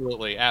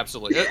 absolutely.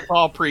 It's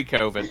all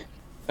pre-COVID.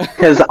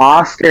 Because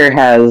Oscar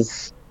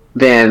has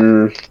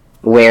been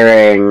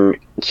wearing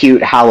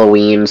cute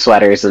Halloween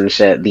sweaters and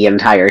shit the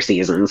entire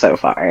season so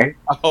far.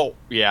 Oh,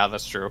 yeah,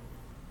 that's true.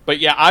 But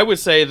yeah, I would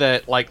say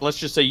that, like, let's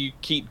just say you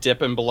keep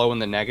dipping below in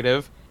the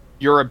negative,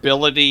 your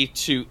ability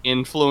to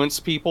influence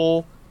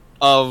people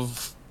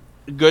of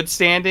good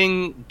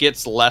standing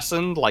gets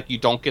lessened. Like, you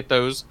don't get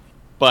those.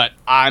 But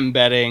I'm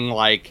betting,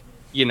 like,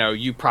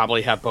 you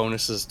probably have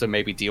bonuses to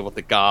maybe deal with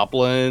the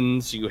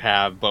goblins. You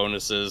have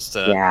bonuses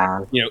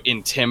to,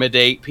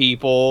 intimidate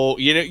people.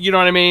 You know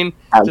what I mean?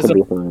 That would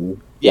be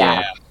fun.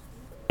 Yeah.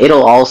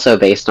 It'll also,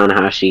 based on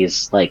how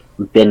she's like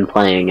been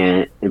playing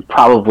it,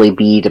 probably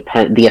be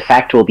the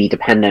effect will be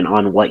dependent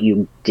on what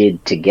you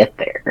did to get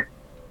there.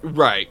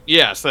 Right.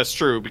 Yes, that's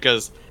true,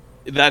 because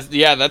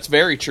that's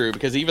very true,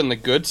 because even the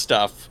good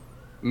stuff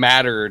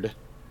mattered.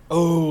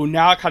 Oh,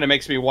 now it kind of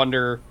makes me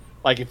wonder,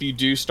 like, if you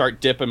do start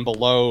dipping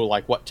below,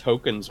 like, what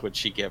tokens would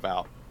she give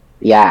out?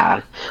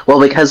 Yeah. Well,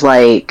 because,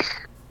 like,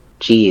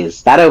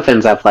 geez, that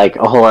opens up, like,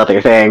 a whole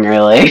other thing,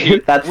 really.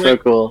 That's so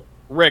cool.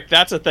 Rick,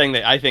 that's a thing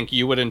that I think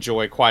you would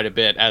enjoy quite a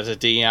bit as a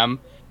DM.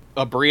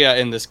 Abria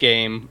in this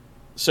game,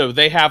 so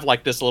they have,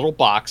 like, this little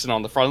box, and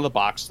on the front of the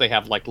box, they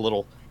have, like,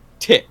 little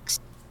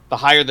ticks. The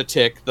higher the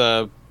tick,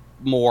 the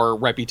more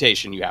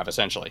reputation you have,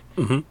 essentially.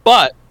 Mm-hmm.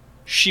 But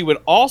she would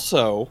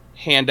also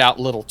hand out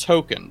little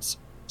tokens.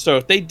 So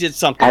if they did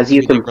something... As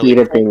you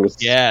completed things.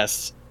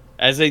 Yes.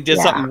 As they did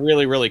something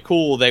really, really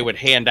cool, they would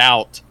hand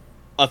out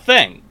a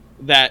thing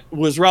that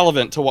was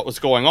relevant to what was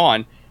going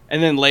on.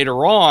 And then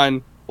later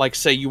on, like,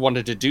 say you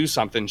wanted to do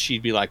something,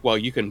 she'd be like, well,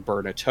 you can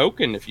burn a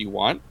token if you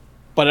want.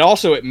 But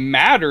it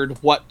mattered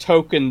what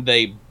token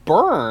they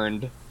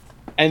burned.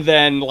 And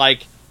then,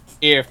 like,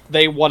 if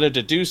they wanted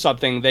to do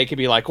something, they could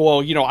be like, well,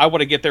 I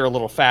want to get there a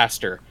little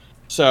faster.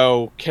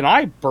 So can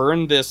I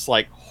burn this,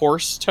 like,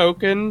 horse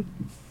token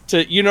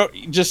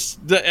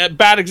just the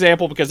bad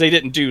example because they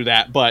didn't do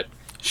that, but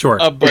Sure.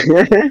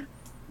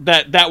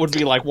 but that would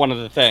be like one of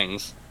the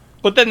things.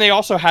 But then they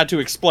also had to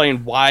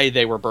explain why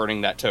they were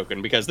burning that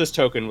token, because this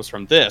token was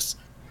from this,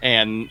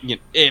 and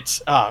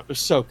it was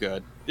so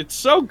good. It's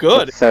so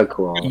good. It's so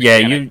cool. Yeah,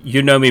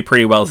 you know me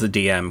pretty well as a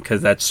DM,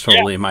 because that's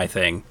totally my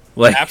thing.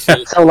 Like,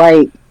 Absolutely. So,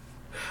 like,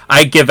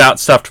 I give out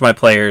stuff to my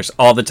players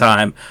all the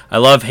time. I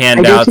love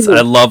handouts.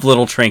 I love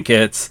little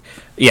trinkets.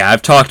 Yeah,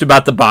 I've talked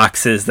about the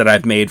boxes that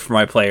I've made for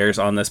my players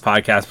on this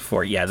podcast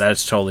before. Yeah,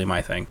 that's totally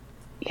my thing.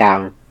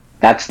 yeah,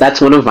 that's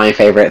one of my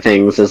favorite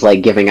things is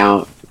like giving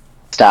out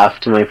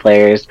stuff to my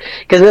players,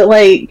 because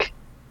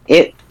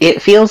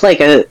it feels like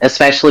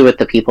especially with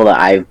the people that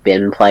I've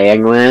been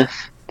playing with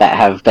that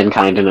have been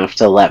kind enough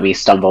to let me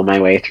stumble my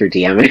way through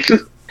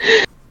DMing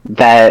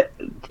that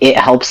it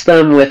helps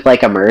them with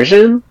like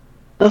immersion,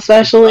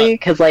 especially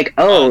because like,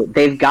 oh,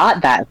 they've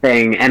got that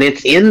thing and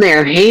it's in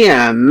their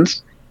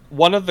hand.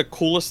 One of the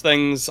coolest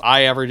things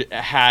I ever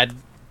had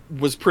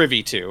was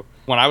privy to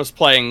when I was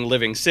playing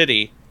Living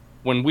City.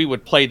 When we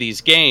would play these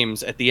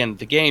games, at the end of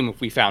the game, if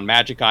we found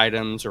magic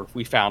items or if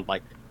we found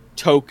like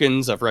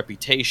tokens of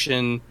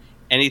reputation,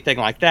 anything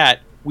like that,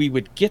 we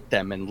would get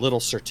them in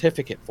little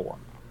certificate form.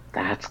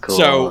 That's cool.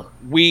 So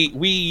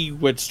we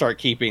would start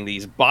keeping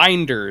these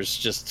binders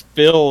just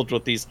filled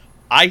with these.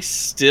 I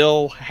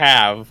still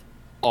have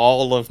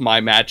all of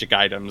my magic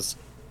items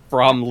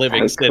from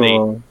Living That's City.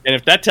 cool. And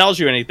if that tells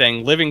you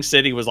anything, Living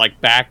City was like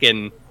back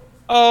in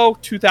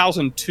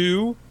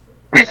 2002.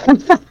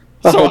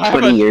 So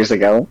 20 years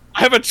ago.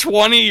 I have a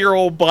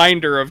 20-year-old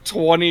binder of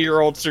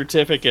 20-year-old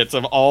certificates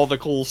of all the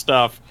cool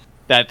stuff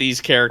that these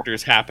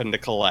characters happen to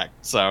collect.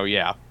 So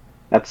yeah.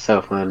 That's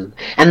so fun.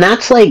 And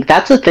that's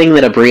a thing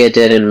that Abria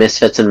did in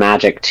Misfits and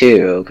Magic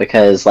too,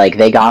 because like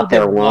they got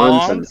their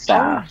wands and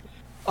stuff.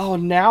 Oh,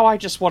 now I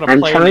just want to I'm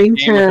play trying the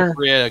game to-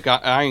 with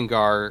Abria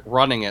Iyengar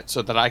running it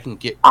so that I can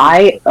get.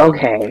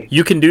 Okay.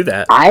 You can do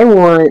that.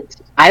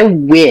 I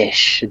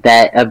wish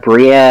that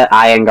Abria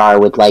Iyengar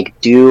would like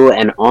do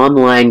an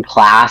online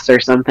class or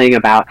something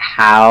about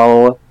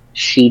how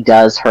she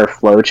does her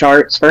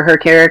flowcharts for her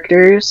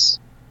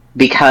characters,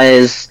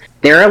 because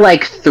there are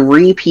like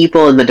 3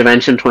 people in the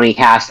Dimension 20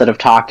 cast that have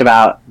talked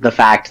about the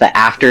fact that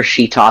after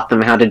she taught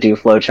them how to do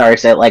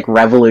flowcharts, it like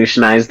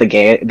revolutionized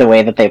the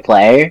way that they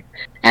play,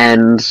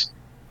 and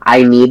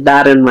I need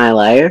that in my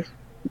life.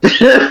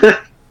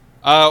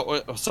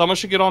 Someone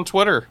should get on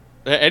Twitter.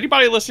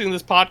 Anybody listening to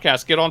this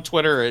podcast, get on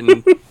Twitter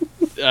and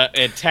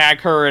tag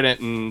her in it,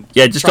 and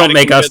Yeah, just try don't to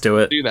make us convince do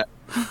her it. to do that.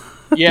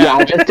 Yeah,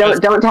 Yeah,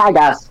 just don't tag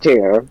us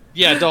too.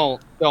 yeah,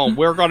 don't.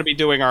 We're going to be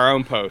doing our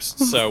own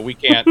posts, so we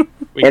can't.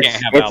 We can't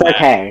have It's all that.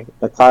 okay.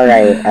 It's all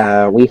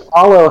right. We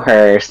follow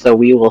her, so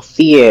we will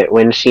see it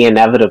when she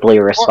inevitably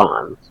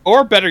responds.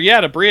 Or better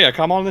yet, Abria,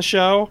 come on the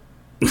show.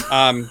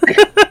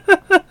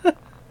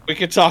 We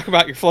could talk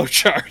about your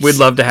flowcharts. We'd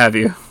love to have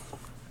you.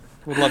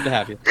 We'd love to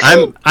have you.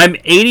 I'm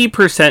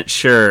 80%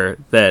 sure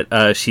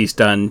that she's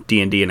done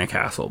D&D in a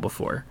castle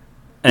before.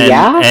 And,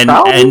 Yeah,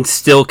 probably. and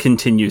still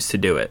continues to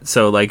do it.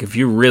 So like if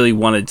you really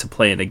wanted to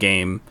play in a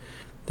game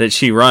that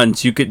she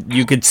runs, you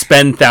could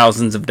spend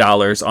thousands of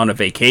dollars on a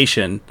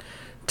vacation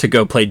to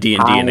go play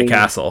D&D in a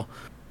castle.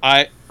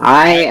 I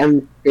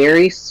am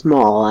very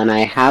small and I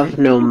have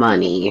no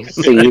money,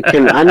 so you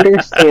can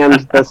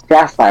understand the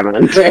stress I'm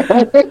under.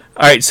 All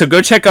right, so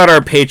go check out our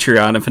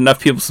Patreon. If enough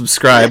people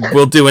subscribe,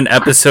 we'll do an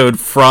episode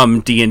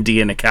from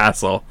D&D in a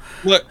castle.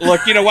 look.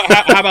 You know what?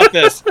 How about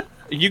this?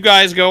 You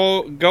guys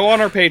go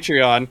on our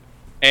Patreon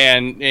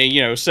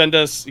and send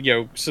us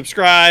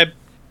subscribe,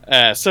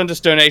 send us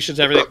donations,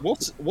 everything.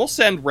 We'll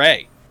send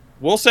Ray.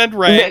 We'll send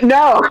Ray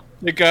No!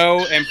 to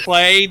go and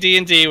play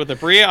D&D with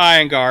Abria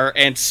Iyengar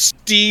and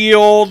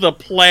steal the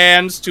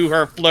plans to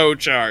her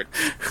flowchart.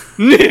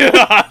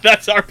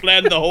 That's our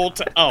plan the whole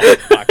time. Oh,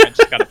 fuck. I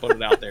just gotta put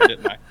it out there,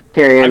 didn't I?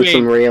 Carrying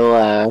some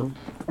real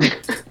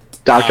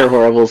Dr.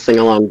 Horrible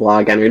sing-along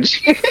blog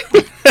energy.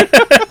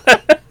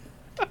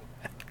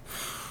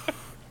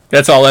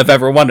 That's all I've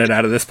ever wanted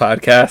out of this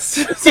podcast.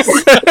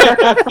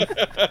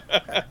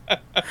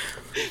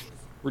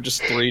 We're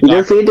just 3 You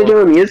just need to do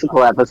a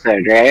musical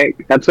episode, right?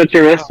 That's what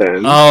you're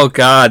missing. Oh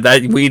God,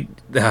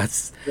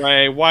 that's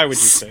Ray, why would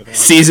you say that?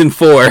 season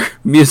 4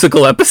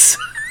 musical episode.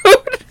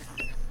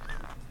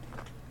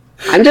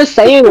 I'm just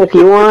saying, if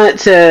you want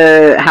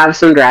to have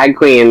some drag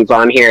queens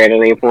on here at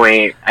any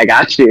point, I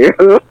got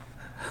you.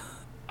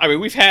 I mean,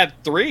 we've had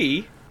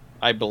 3,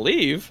 I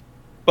believe,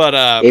 but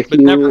If but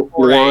never you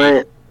for a.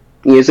 want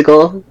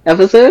musical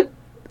episode,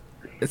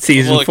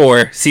 Season Look.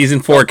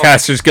 4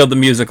 Casters Guild the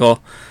musical.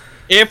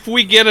 If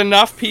we get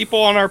enough people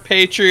on our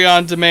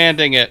Patreon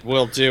demanding it,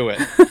 we'll do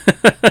it.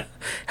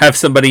 Have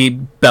somebody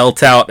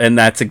belt out, and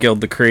that's a guild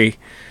decree.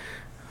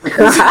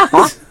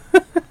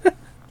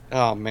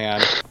 Oh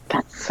man!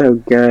 that's so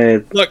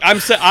good. Look,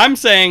 I'm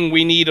saying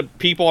we need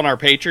people on our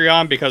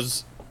Patreon,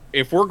 because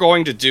if we're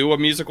going to do a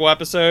musical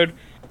episode,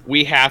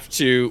 we have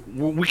to.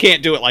 We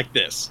can't do it like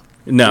this.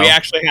 No, We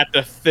actually have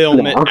to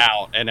film it No.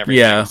 out and everything.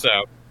 Yeah.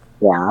 So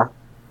Yeah.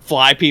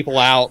 fly people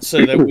out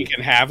so that we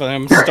can have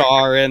them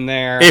star in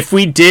there. If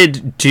we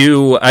did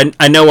do,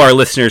 I know our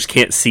listeners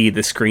can't see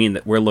the screen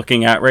that we're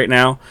looking at right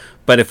now,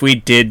 but if we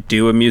did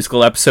do a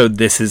musical episode,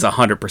 this is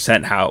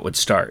 100% how it would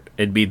start.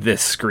 It'd be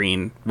this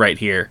screen right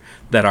here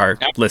that our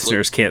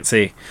listeners can't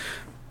see.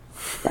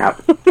 Yeah.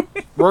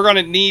 We're going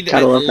to need at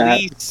Gotta love that.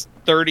 least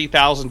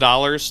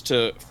 $30,000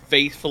 to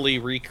faithfully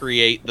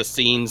recreate the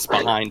scenes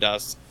behind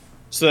us,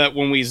 so that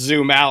when we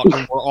zoom out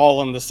and we're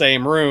all in the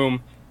same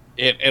room,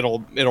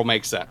 it'll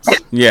make sense.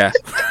 Yeah.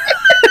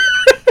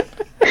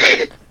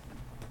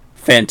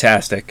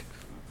 Fantastic.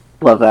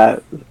 Love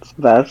that. It's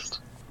the best.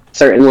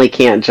 Certainly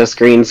can't just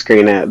green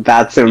screen it.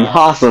 That's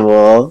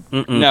impossible.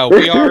 Mm-mm. No,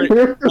 we are.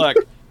 Look,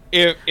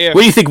 if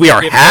What do you think we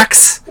are,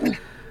 hacks?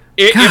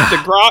 if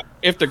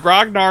the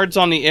grognards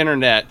on the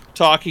internet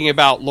talking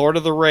about Lord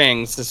of the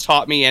Rings has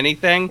taught me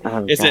anything,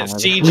 Oh, is that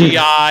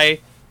God.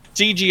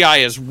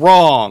 CGI is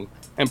wrong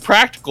and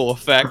practical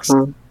effects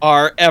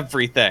are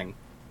everything.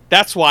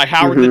 That's why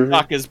Howard the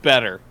Duck is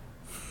better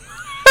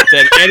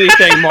than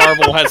anything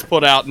Marvel has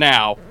put out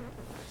now,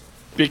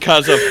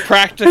 because of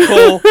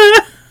practical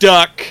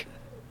duck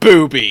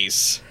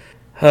boobies.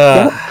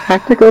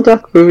 Practical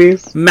duck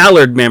movies.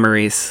 Mallard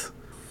memories.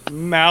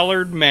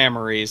 Mallard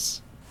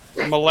memories.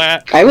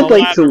 I would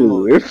like to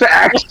leave.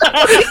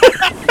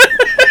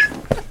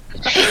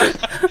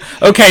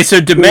 Okay, so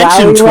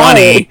Dimension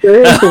 20.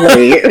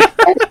 Seriously.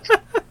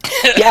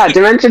 Yeah,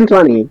 Dimension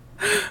 20.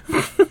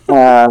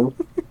 Oh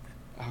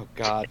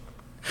God.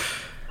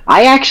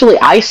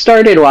 I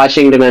started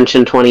watching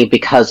Dimension 20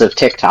 because of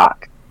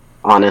TikTok,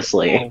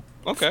 honestly.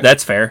 Oh, okay.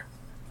 That's fair.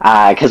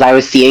 Because I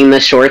was seeing the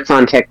shorts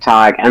on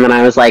TikTok, and then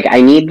I was like,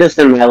 I need this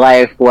in my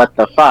life, what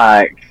the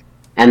fuck?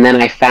 And then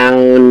I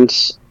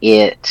found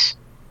it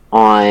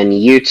on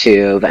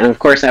YouTube, and of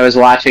course I was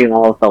watching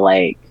all of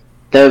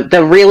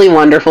the really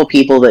wonderful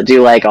people that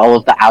do all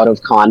of the out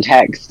of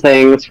context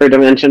things for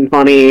Dimension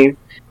 20.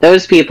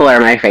 Those people are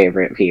my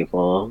favorite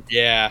people.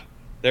 Yeah,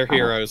 they're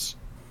heroes.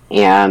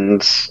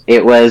 And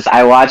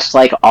I watched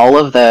all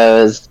of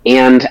those,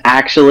 and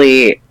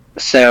actually,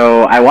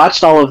 so I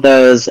watched all of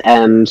those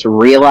and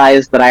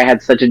realized that I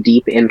had such a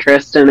deep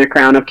interest in A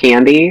Crown of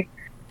Candy,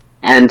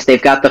 and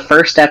they've got the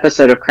first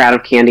episode of Crown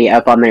of Candy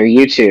up on their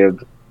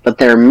YouTube, but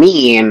they're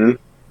mean,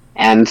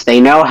 and they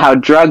know how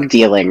drug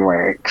dealing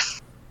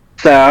works.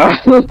 So,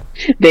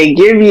 they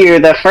give you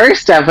the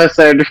first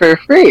episode for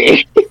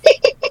free.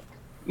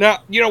 Now,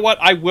 you know what?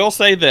 I will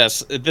say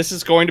this. This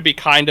is going to be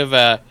kind of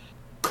a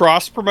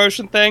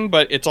cross-promotion thing,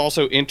 but it's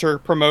also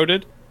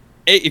inter-promoted.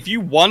 If you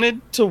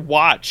wanted to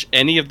watch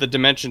any of the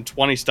Dimension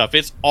 20 stuff,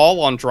 it's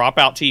all on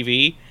Dropout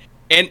TV,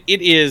 and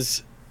it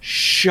is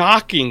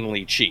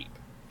shockingly cheap.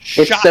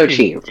 It's so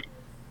cheap.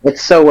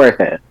 It's so worth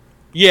it.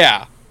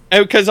 Yeah.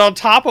 Because on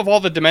top of all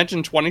the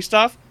Dimension 20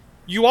 stuff,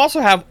 you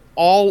also have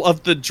all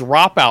of the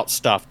Dropout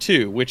stuff,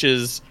 too, which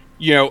is,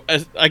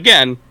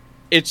 again,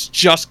 it's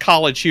just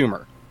college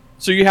humor.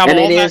 So you have And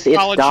all it's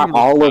college got humor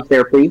all stuff. of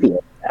their previous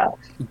stuff.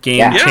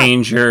 Game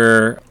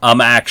Changer.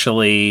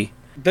 Actually,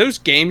 Those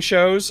game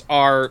shows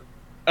are,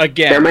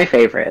 again, They're my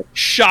favorite.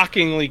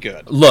 shockingly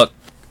good. look,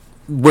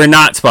 we're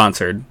not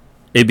sponsored.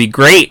 It'd be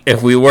great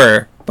if we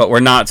were, but we're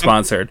not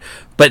sponsored.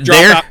 But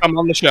Dropout, come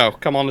on the show.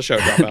 Come on the show,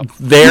 Dropout.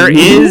 there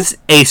is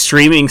a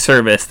streaming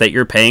service that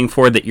you're paying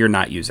for that you're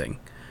not using.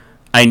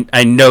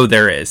 I know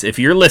there is. If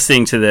you're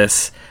listening to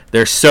this,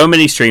 there's so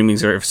many streaming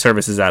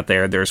services out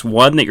there. There's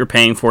one that you're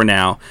paying for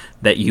now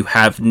that you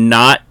have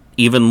not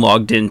even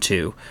logged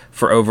into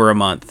for over a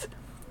month.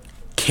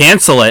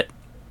 Cancel it.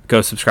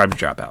 Go subscribe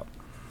to Dropout.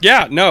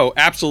 Yeah, no,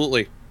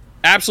 absolutely.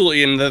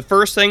 Absolutely. And the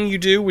first thing you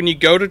do when you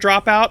go to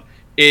Dropout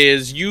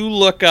is you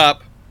look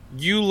up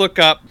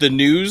the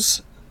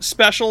news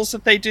specials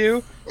that they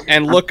do,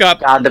 and look up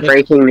God, the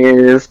breaking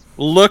news.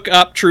 look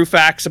up true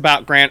facts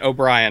about Grant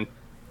O'Brien.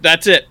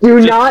 That's it. Do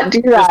Just- not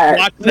do just that.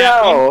 watch that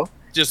No. one.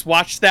 Just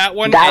watch that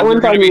one. That and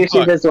one's you're on gonna be YouTube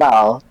hooked. as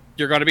well.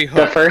 You're going to be The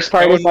hooked. first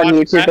part Go is and on watch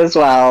YouTube that. as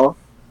well.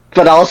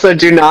 But also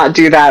do not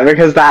do that,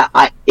 because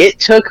it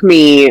took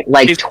me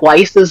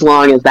twice as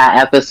long as that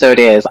episode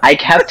is. I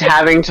kept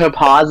having to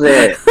pause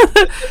it.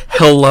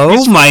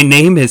 Hello, my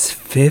name is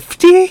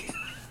 50?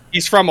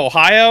 He's from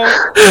Ohio.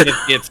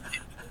 It's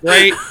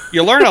great.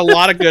 You learn a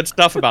lot of good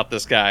stuff about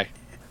this guy.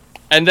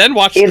 And then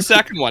watch the It's-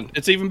 second one.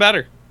 It's even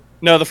better.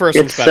 No, the first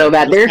one's It's better. so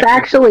bad. The There's second-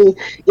 actually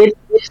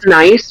it's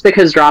nice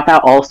because Dropout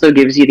also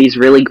gives you these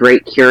really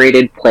great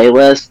curated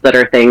playlists that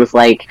are things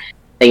like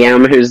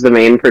Sam, who's the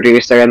main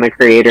producer and the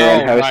creator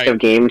and host right. of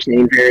Game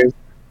Changers,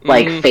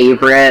 Mhm.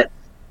 favorites.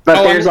 But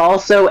Oh, there's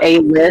also a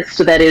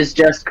list that is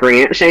just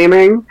Grant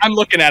shaming. I'm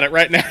looking at it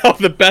right now.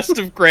 The best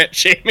of Grant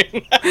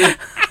shaming.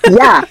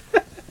 Yeah.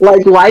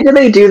 Why do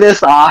they do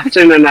this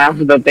often enough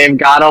that they've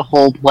got a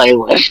whole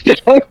playlist?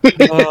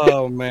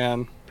 Oh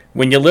man.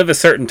 When you live a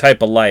certain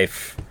type of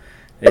life,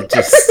 it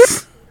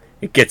just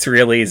it gets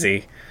real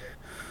easy.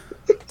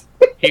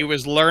 He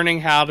was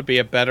learning how to be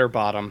a better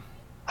bottom.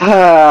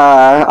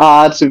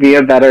 To be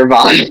a better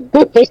bond.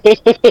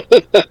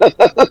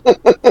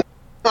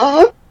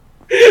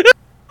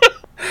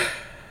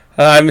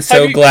 I'm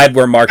so glad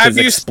we're marked as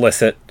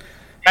explicit.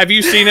 Have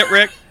you seen it,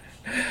 Rick?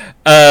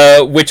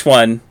 Which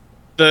one?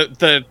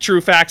 The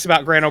true facts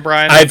about Grant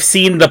O'Brien? I've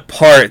seen the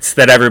parts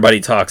that everybody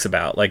talks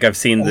about. Like, I've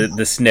seen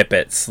the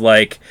snippets.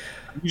 Like,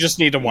 you just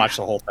need to watch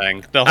the whole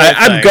thing.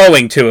 I'm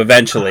going to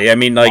eventually. I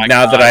mean, like,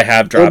 now that I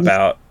have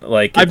Dropout,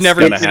 like, I've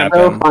never seen it.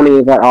 So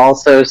funny, but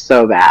also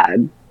so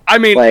bad. I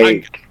mean,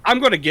 like, I'm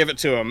going to give it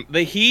to him.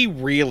 He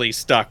really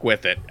stuck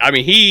with it. I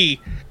mean, he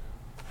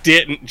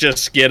didn't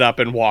just get up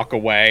and walk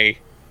away.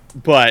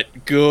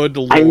 But good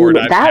lord,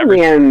 that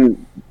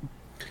man.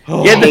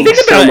 Yeah, the thing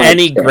about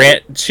any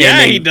Grant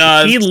Channing, yeah, he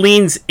does. He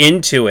leans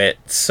into it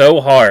so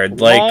hard,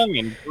 long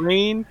and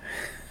green.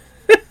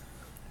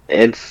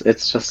 It's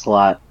just a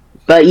lot.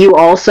 But you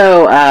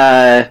also,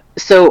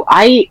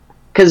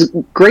 because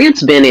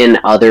Grant's been in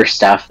other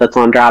stuff that's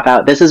on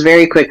Dropout. This is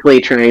very quickly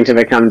trying to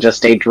become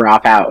just a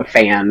Dropout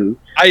fan.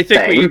 I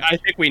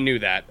think we knew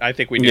that. I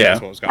think we knew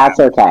that's what was going on. That's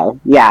okay.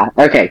 Yeah.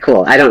 Okay.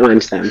 Cool. I don't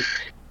mind them,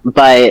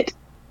 but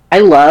I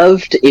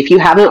loved. If you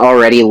haven't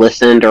already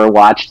listened or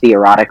watched the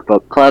Erotic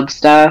Book Club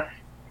stuff,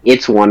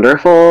 it's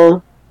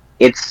wonderful.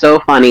 It's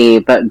so funny.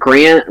 But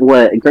Grant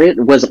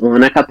was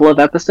on a couple of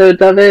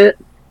episodes of it,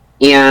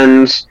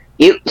 and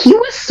he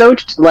was so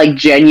like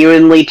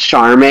genuinely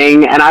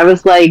charming, and I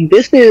was like,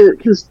 this is.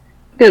 Cause,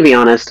 I'm gonna be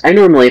honest, I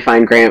normally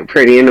find Grant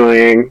pretty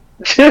annoying.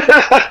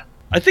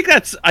 I think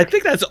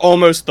that's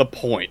almost the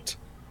point.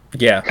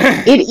 Yeah,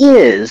 it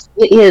is.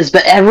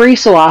 But every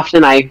so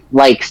often, I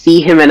like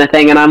see him in a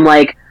thing, and I'm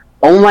like,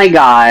 oh my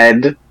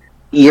god,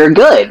 you're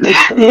good.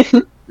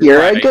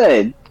 You're a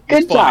good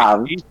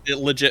job. He's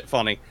legit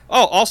funny.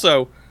 Oh,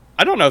 also,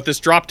 I don't know if this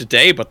dropped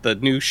today, but the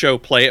new show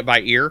Play It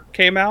By Ear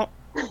came out.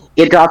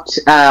 It dropped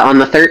on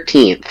the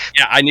 13th.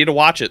 Yeah, I need to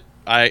watch it.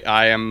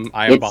 I am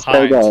it's behind.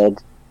 So good.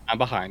 I'm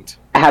behind.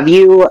 Have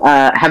you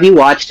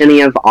watched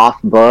any of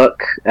Off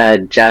Book,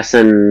 Jess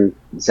and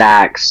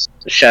Zach's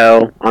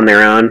show on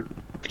their own?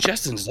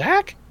 Jess and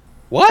Zach?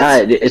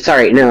 What?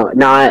 Sorry, no,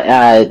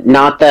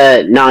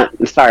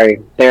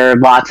 sorry. There are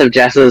lots of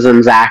Jesses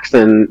and Zachs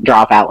in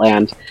Dropout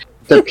Land.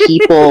 The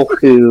people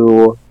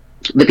who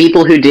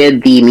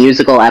did the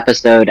musical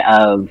episode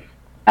of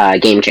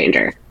Game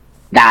Changer.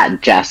 That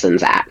Jess and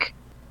Zach.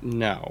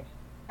 No.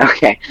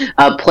 Okay.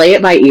 Play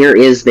It By Ear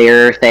is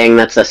their thing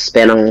that's a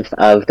spin-off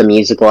of the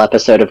musical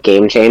episode of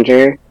Game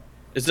Changer.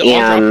 Is it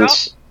on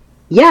Dropout?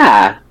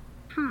 Yeah.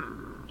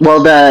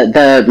 Well,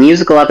 the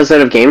musical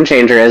episode of Game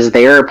Changer is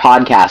their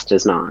podcast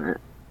is not.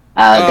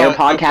 Their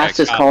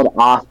podcast is called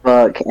Off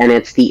Book, and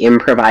it's the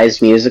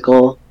improvised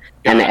musical.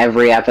 And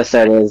every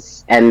episode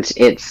is, and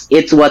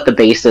it's what the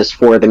basis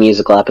for the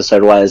musical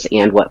episode was,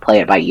 and what Play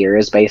It By Ear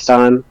is based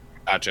on.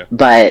 Gotcha.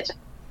 But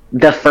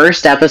the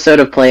first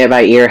episode of Play It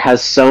By Ear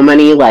has so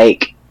many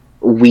like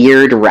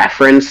weird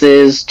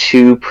references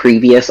to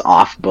previous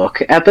Off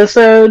Book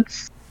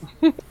episodes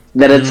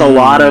that it's a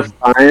lot of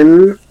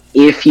fun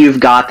if you've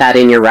got that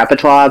in your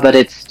repertoire, but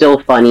it's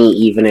still funny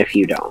even if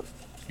you don't.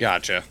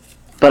 Gotcha.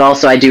 But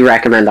also, I do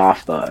recommend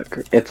Off Book.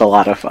 It's a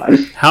lot of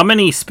fun. How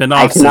many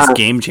spin-offs is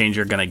Game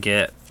Changer gonna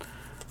get?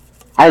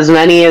 As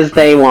many as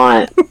they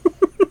want.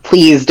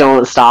 Please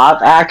don't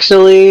stop,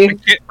 actually.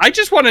 I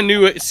just want a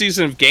new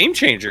season of Game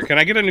Changer. Can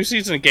I get a new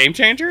season of Game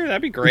Changer?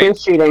 That'd be great. They're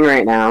shooting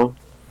right now.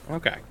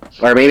 Okay.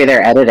 Or maybe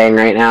they're editing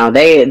right now.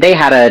 They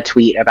had a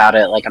tweet about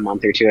it like a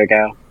month or two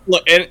ago.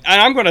 Look, and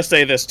I'm going to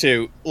say this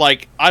too.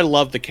 Like, I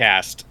love the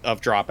cast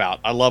of Dropout.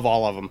 I love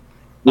all of them.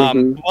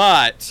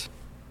 But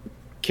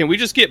can we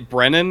just get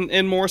Brennan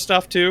in more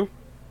stuff too?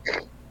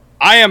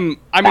 I am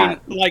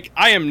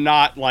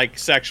not like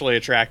sexually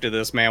attracted to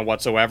this man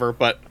whatsoever,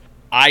 but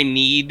I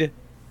need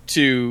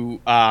to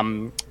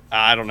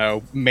I don't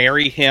know,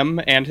 marry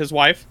him and his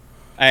wife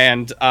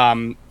and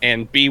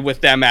be with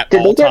them at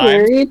all times. Did they get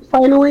married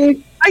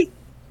finally? I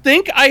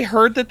think I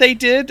heard that they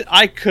did.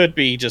 I could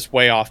be just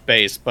way off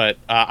base, but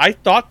I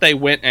thought they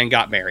went and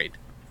got married.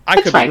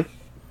 That's fine.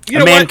 You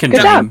know what? You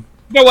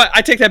know what?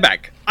 I take that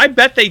back. I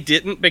bet they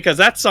didn't, because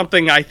that's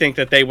something I think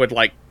that they would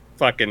like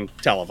fucking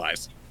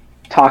televise.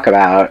 Talk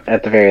about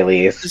at the very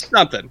least. Just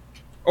something.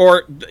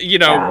 Or, you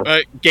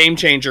know, Game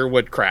Changer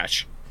would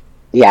crash.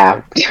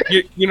 Yeah.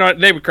 You know,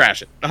 they would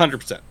crash it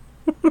 100%.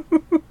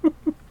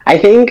 I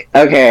think,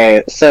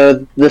 okay,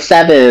 so the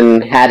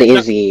 7 had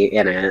Izzy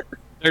in it.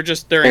 They're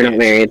engaged. Not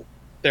married.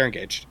 They're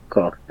engaged.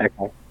 Cool.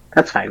 Okay.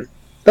 That's fine.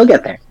 They'll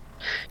get there.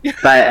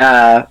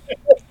 But,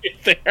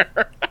 get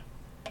there.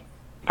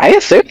 I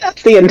assume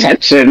that's the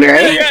intention,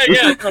 right?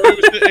 Yeah. No,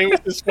 it was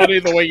just funny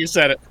the way you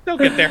said it. They'll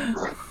get there.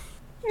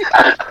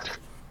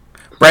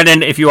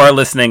 Brennan, if you are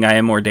listening, I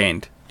am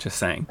ordained. Just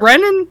saying.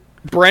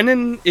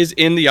 Brennan is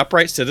in the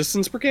Upright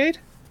Citizens Brigade?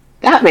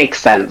 That makes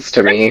sense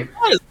to me.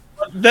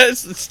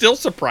 That's still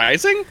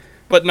surprising,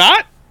 but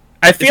not.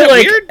 I feel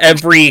like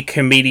every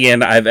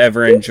comedian I've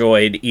ever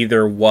enjoyed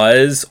either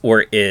was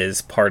or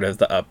is part of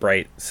the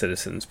Upright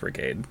Citizens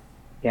Brigade.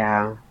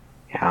 Yeah.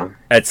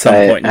 At some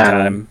point in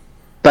time.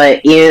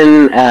 But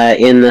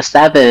in the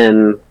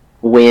 7,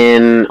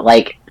 when,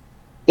 like,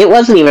 it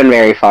wasn't even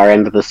very far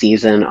into the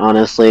season,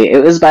 honestly.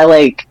 It was by,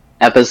 like,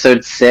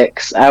 episode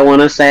 6, I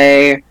want to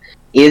say,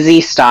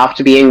 Izzy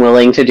stopped being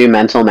willing to do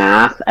mental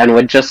math and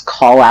would just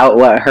call out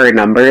what her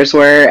numbers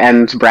were,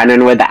 and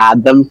Brennan would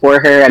add them for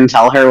her and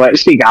tell her what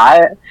she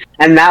got.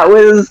 And that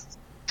was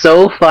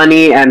so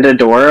funny and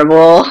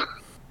adorable.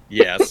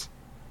 Yes.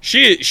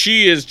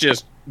 She is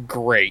just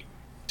great,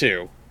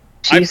 too.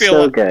 She's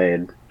so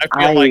good. I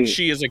feel like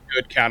she is a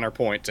good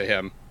counterpoint to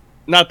him.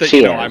 Not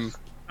that,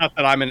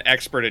 I'm an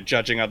expert at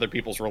judging other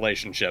people's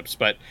relationships,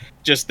 but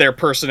just their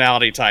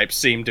personality types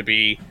seem to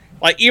be,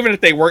 like, even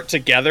if they work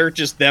together,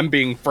 just them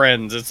being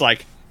friends, it's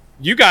like,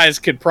 you guys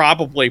could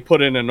probably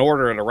put in an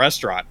order at a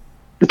restaurant.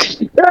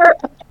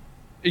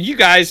 You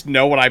guys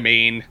know what I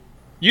mean.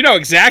 You know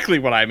exactly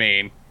what I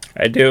mean.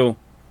 I do.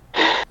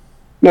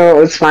 No, it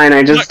was fine.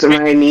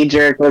 My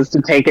knee-jerk was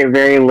to take it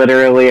very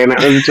literally, and it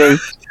was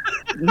just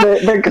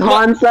the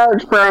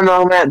concept for a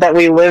moment that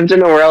we lived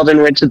in a world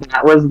in which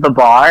that was the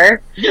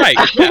bar. Right,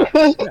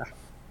 yeah.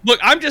 Look,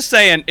 I'm just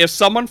saying, if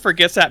someone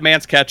forgets that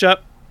man's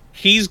ketchup,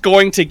 he's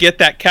going to get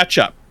that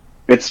ketchup.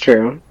 It's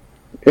true.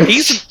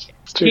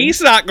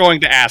 He's not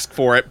going to ask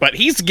for it, but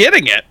he's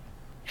getting it.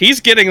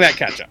 He's getting that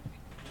ketchup.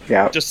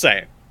 Yeah. Just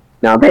saying.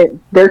 No,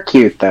 they're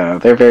cute, though.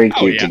 They're very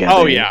cute together.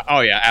 Oh,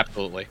 yeah,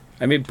 absolutely.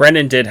 I mean,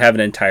 Brendan did have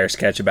an entire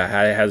sketch about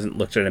how he hasn't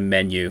looked at a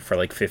menu for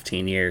like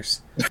 15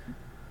 years.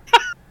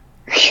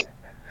 He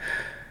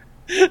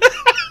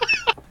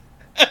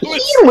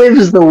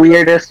lives the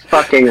weirdest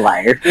fucking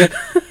life.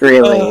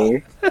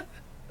 Really.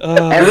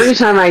 Every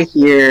time I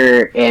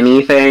hear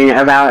anything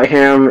about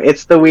him,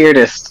 it's the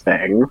weirdest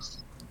thing.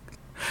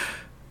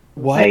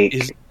 What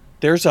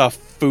there's a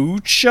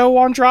food show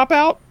on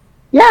Dropout?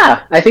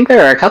 Yeah, I think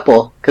there are a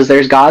couple, because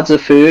there's Gods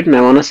of Food, and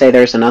I want to say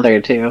there's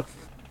another, too.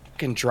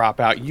 Fucking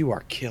Dropout, you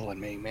are killing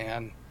me,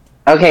 man.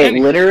 Okay,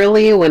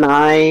 literally,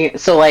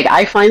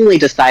 I finally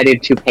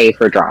decided to pay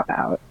for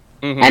Dropout,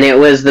 and it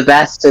was the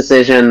best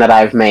decision that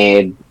I've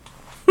made,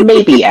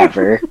 maybe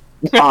ever,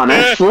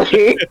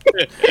 honestly.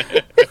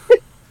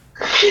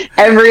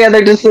 Every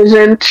other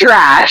decision,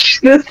 trash.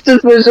 This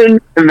decision,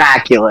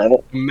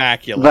 immaculate.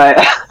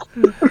 But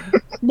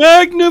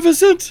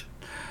magnificent!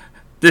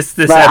 This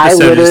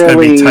episode is going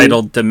to be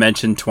titled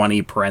Dimension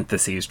 20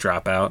 parentheses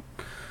Dropout.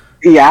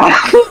 Yeah,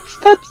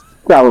 that's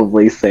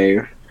probably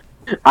safe.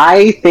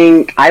 I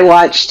think I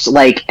watched,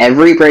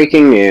 every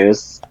breaking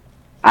news.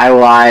 I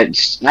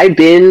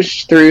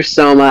binged through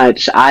so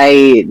much,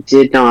 I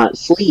did not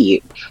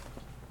sleep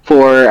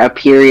for a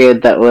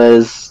period that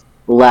was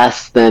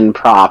less than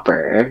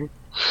proper.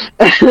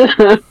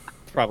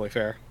 Probably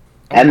fair.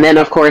 And then,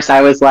 of course, I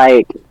was,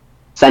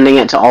 sending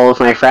it to all of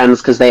my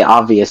friends because they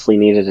obviously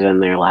needed it in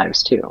their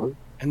lives too.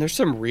 And there's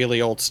some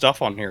really old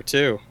stuff on here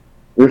too.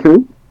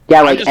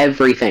 Yeah,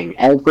 everything.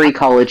 Every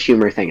College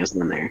Humor thing is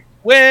in there.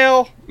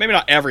 Well, maybe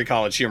not every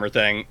College Humor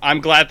thing.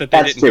 I'm glad that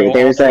they didn't go all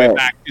the way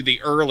back to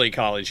the early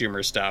College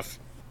Humor stuff.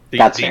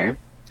 Fair.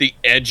 The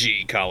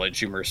edgy College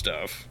Humor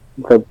stuff.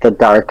 The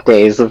dark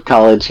days of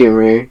College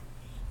Humor.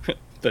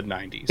 The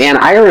 90s. Man,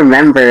 I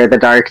remember the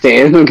dark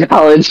days of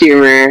College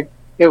Humor.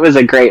 It was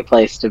a great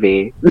place to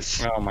be.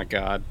 Oh my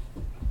god.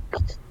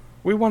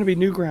 We want to be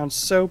Newgrounds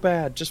so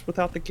bad, just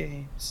without the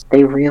games.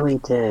 They really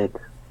did.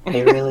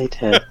 They really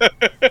did.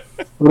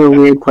 What a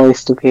weird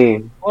place to be.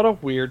 What a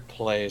weird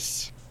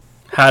place.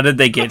 How did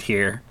they get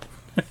here?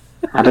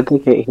 How did they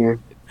get here?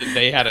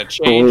 They had a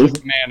change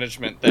of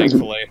management,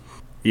 thankfully.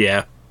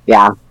 Yeah.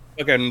 Yeah.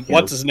 Look,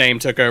 what's his name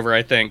took over,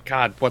 I think.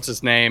 God, what's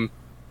his name?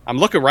 I'm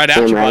looking right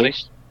at you, buddy.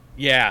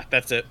 Yeah,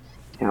 that's it.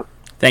 Yep.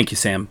 Thank you,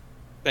 Sam.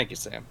 Thank you,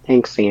 Sam.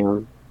 Thanks,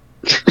 Sam.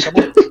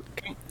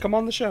 Come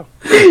on the show.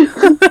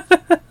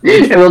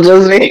 It will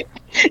just be,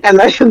 and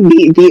that's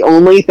the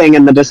only thing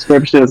in the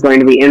description is going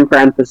to be in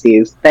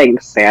parentheses.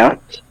 Thanks, Sam.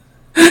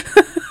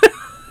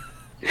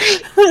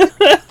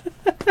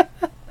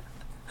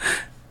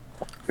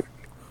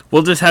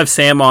 We'll just have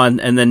Sam on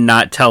and then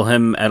not tell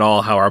him at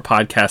all how our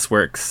podcast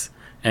works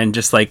and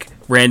just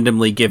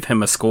randomly give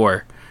him a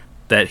score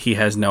that he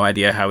has no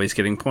idea how he's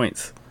getting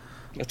points.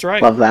 That's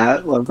right. Love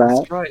that.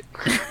 That's right.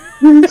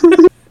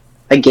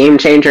 The Game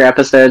Changer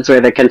episodes where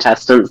the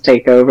contestants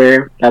take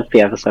over. That's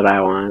the episode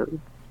I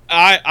want.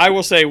 I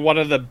will say one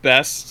of the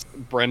best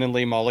Brendan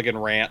Lee Mulligan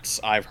rants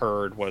I've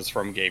heard was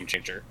from Game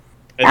Changer.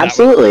 And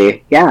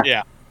absolutely.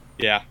 Yeah.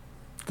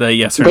 The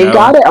yes or no. no. They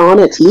got it on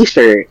a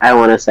t-shirt, I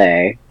want to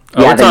say.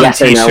 Oh, yeah, it's on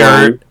yes a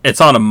t-shirt. No,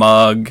 it's on a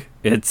mug.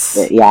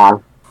 Yeah.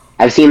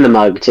 I've seen the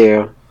mug,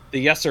 too.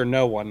 The yes or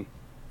no one.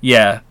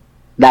 Yeah.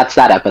 That's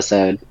that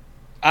episode.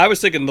 I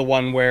was thinking the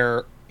one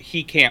where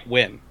he can't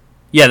win.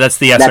 Yeah, that's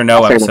the yes or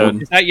no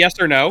episode. Is that yes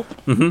or no?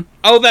 Mm-hmm.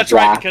 Oh, that's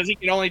right, because he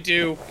can only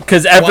do...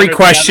 Because every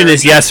question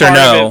is yes or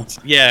no.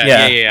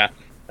 Yeah.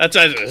 That's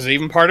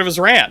even part of his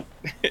rant.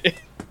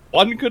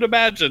 One could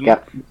imagine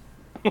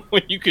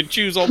when you could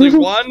choose only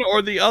one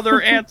or the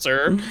other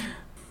answer.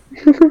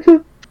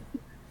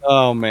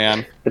 Oh,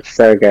 man. It's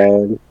so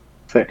good.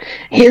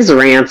 His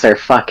rants are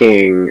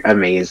fucking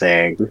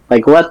amazing.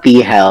 What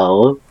the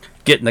hell?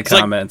 Get in the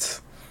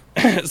comments.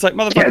 It's like,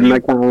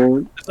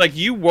 motherfucker, it's like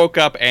you woke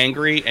up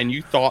angry and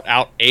you thought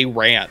out a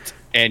rant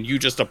and you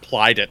just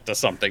applied it to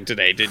something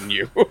today, didn't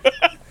you?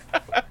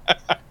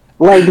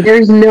 Like,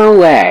 there's no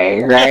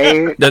way,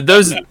 right?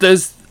 Those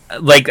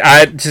like,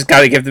 I just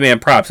got to give the man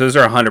props. Those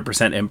are 100%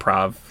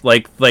 improv.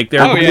 Like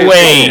they're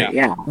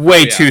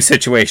way too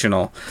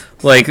situational.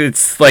 Like,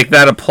 it's like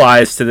that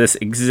applies to this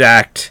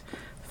exact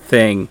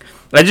thing.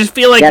 I just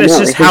feel like that's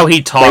just how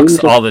he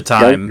talks all the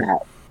time.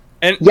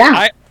 And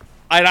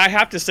I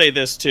have to say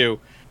this too.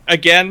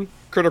 Again,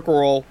 Critical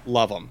Role,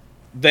 love them.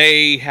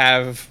 They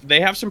have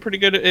some pretty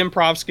good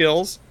improv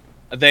skills.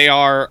 They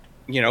are,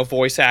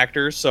 voice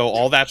actors, so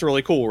all that's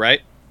really cool,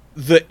 right?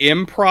 The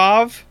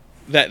improv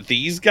that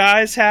these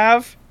guys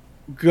have,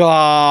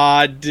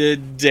 god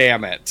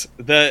damn it.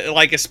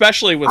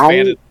 Especially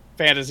with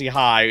Fantasy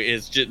High,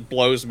 just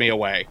blows me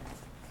away.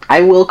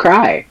 I will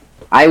cry.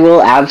 I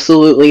will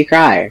absolutely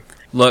cry.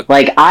 Look,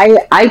 like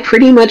I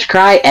pretty much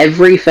cry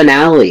every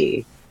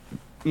finale.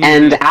 Mm-hmm.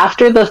 And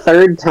after the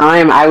third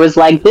time, I was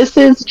like, this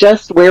is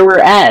just where we're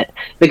at.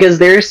 Because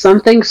there's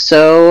something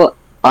so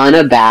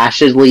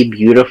unabashedly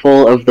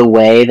beautiful of the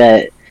way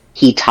that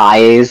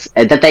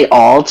that they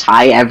all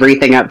tie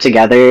everything up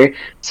together.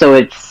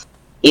 So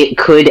it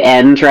could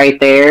end right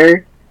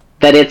there.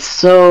 That it's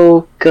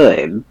so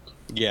good.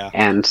 Yeah.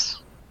 And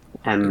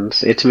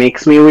it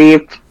makes me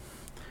weep.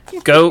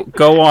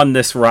 Go on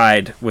this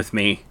ride with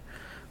me.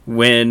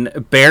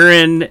 When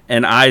Baron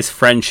and I's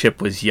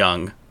friendship was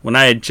young, when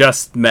I had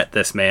just met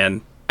this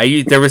man,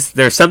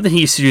 there's something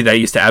he used to do that I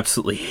used to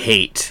absolutely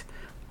hate,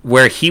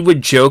 where he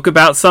would joke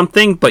about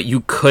something, but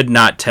you could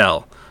not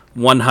tell.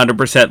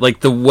 100%. Like,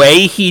 the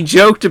way he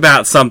joked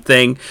about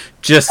something,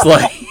 just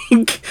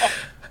like,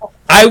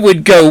 I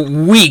would go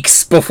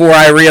weeks before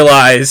I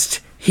realized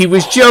he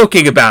was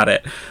joking about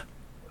it.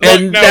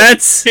 And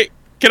that's...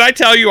 Can I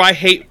tell you I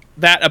hate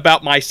that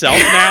about myself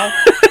now?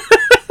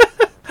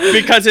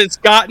 Because it's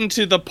gotten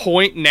to the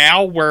point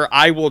now where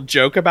I will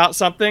joke about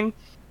something,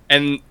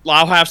 and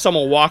I'll have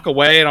someone walk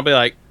away, and I'll be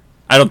like,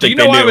 I don't think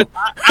they knew.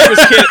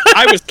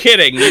 I was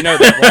kidding, you know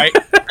that, right?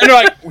 And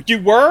they're like,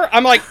 you were?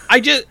 I'm like,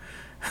 I just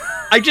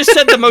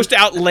said the most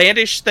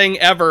outlandish thing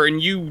ever, and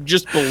you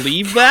just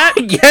believe that?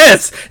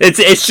 Yes, it's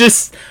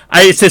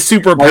a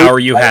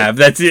superpower you have.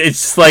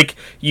 It's like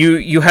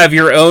you have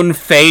your own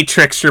fey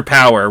trickster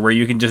power where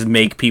you can just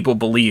make people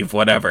believe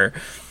whatever.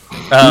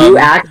 You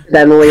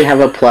accidentally have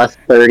a plus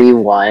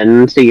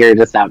 31 to your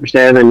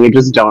deception, and you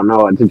just don't know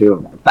what to do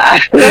about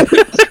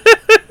that.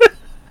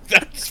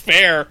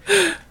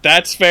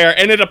 That's fair,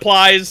 and it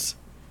applies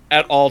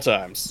at all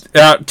times.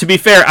 To be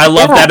fair, I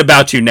love that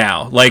about you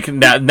now. Like,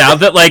 now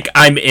that, like,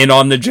 I'm in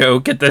on the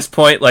joke at this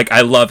point, like, I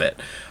love it.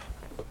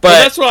 But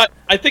that's what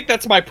I think.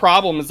 That's my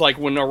problem. Is like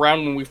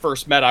when we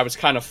first met, I was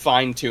kind of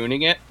fine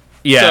tuning it.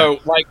 Yeah. So,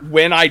 like,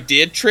 when I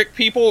did trick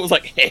people, it was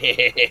like,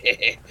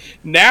 hey.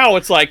 Now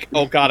it's like,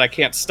 oh god, I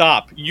can't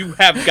stop. You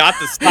have got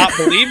to stop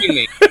believing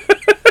me.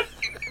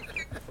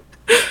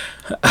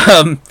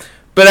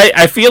 But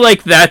I feel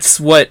like that's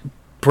what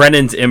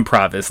Brennan's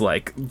improv is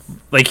like.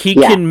 Like, he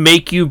can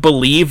make you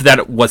believe that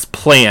it was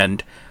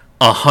planned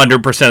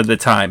 100% of the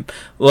time.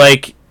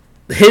 Like,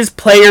 his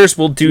players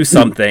will do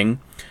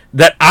something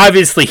that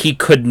obviously he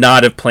could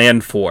not have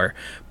planned for,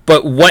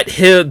 but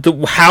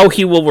how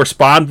he will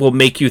respond will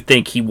make you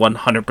think he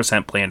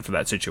 100% planned for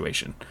that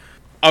situation.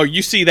 Oh,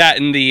 you see that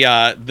in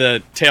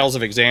the Tales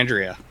of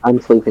Exandria.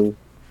 I'm sleeping.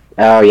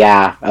 Oh,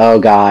 yeah. Oh,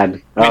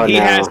 God. When he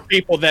has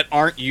people that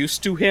aren't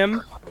used to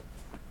him,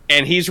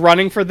 and he's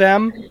running for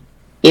them.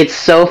 It's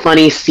so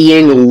funny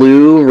seeing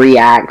Lou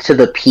react to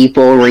the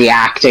people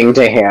reacting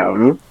to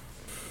him.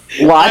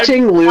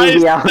 Watching Lou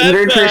be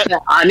 100%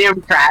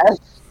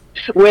 unimpressed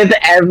with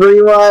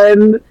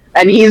everyone,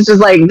 and he's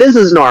just like, this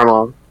is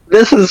normal.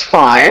 This is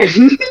fine.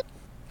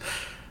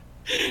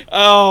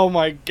 Oh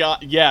my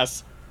god,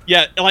 yes.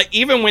 Yeah, like,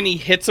 even when he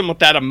hits him with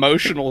that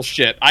emotional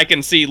shit, I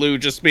can see Lou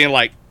just being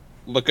like,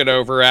 looking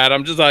over at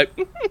him, just like...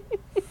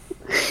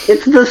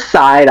 It's the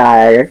side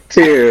eye,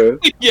 too.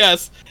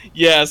 Yes.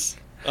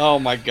 Oh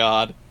my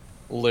god.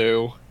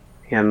 Lou.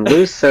 And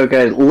Lou's so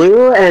good.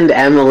 Lou and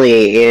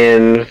Emily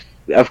in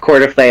Of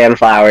Court of Fey and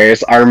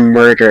Flowers are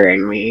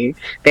murdering me.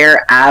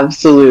 They're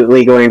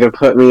absolutely going to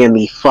put me in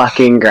the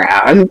fucking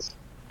ground.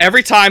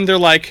 Every time they're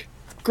like,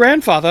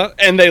 grandfather,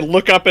 and they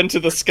look up into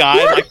the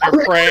sky like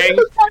they're praying.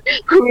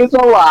 Who's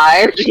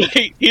alive?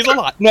 He's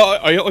alive.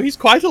 No, he's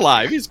quite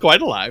alive. He's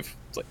quite alive.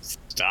 It's like,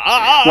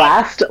 stop!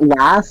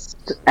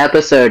 Last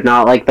episode,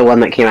 not like the one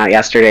that came out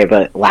yesterday,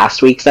 but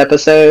last week's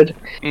episode,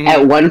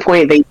 at one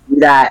point they do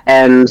that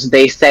and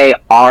they say,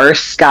 "Our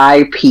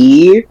Sky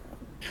P."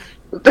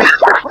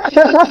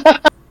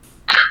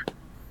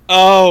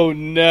 Oh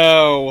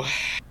no.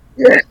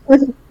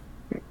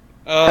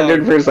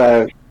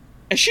 100%.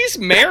 And she's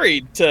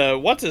married to,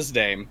 what's his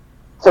name?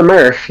 To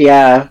Murph,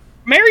 yeah.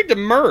 Married to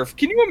Murph.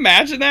 Can you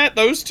imagine that?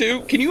 Those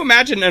two? Can you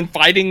imagine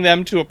inviting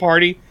them to a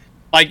party?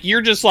 Like,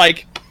 you're just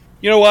like,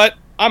 you know what?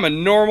 I'm a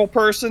normal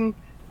person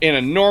in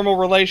a normal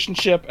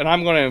relationship, and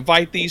I'm going to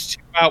invite these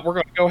two out. We're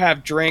going to go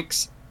have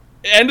drinks.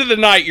 End of the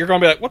night, you're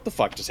going to be like, what the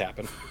fuck just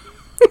happened?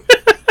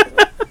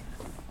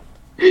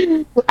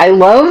 I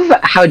love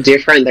how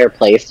different their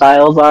play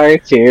styles are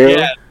too.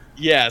 Yeah.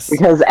 Yes.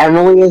 Because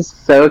Emily is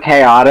so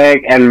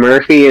chaotic and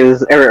Murph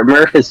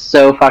is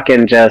so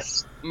fucking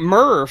just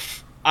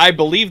Murph, I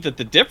believe that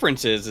the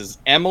difference is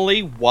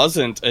Emily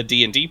wasn't a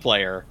D&D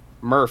player.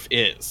 Murph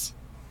is.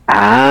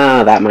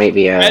 That might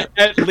be it.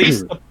 At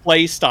least the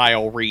play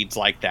style reads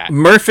like that.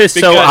 Murph is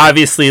so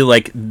obviously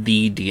like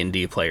the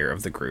D&D player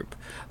of the group.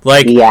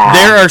 Like, Yeah.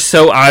 there are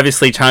so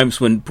obviously times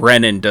when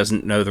Brennan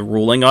doesn't know the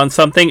ruling on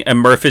something, and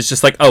Murph is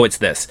just like, oh, it's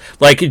this.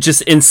 Like,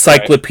 just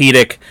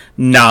encyclopedic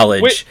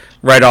knowledge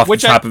right off the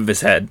top of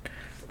his head.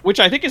 Which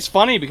I think is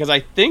funny, because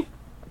I think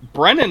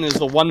Brennan is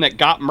the one that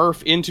got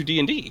Murph into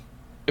D&D,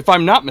 if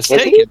I'm not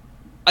mistaken.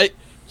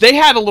 They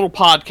had a little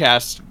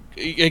podcast.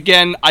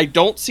 Again, I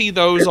don't see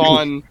those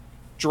on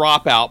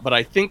Dropout, but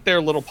I think their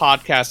little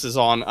podcast is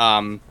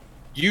on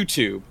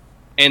YouTube,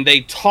 and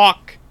they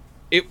talk...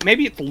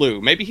 maybe it's Lou.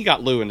 Maybe he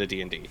got Lou into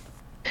D&D.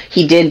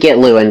 He did get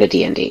Lou into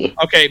D&D.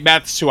 Okay,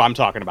 that's who I'm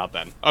talking about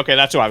then. Okay,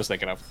 that's who I was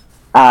thinking of.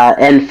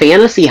 And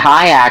Fantasy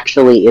High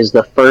actually is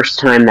the first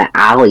time that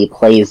Allie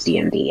plays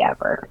D&D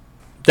ever.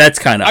 That's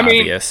kind of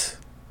obvious.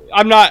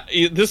 I'm not...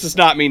 This is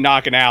not me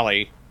knocking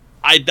Allie.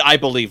 I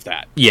believe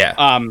that.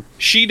 Yeah.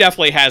 She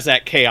definitely has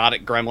that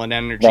chaotic gremlin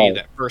energy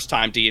that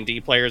first-time D&D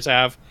players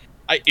have.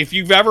 If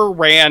you've ever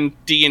ran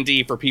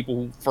D&D for people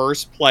who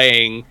first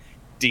playing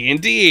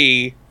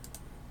D&D...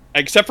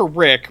 Except for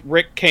Rick.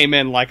 Rick came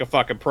in like a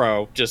fucking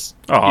pro. Just,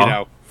 you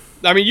know.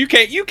 I mean, you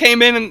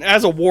came in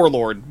as a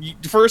warlord.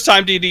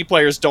 First-time D&D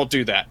players don't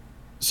do that.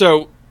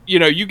 So, you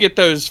know, you get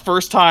those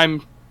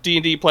first-time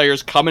D&D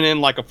players coming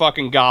in like a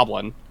fucking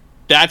goblin.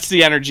 That's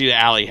the energy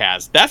that Allie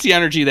has. That's the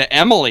energy that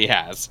Emily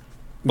has.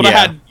 But I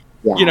had,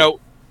 you know,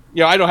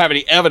 I don't have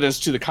any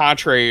evidence to the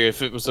contrary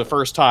if it was the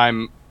first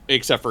time,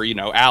 except for, you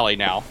know, Allie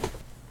now.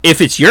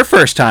 If it's your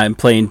first time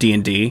playing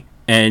D&D...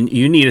 and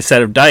you need a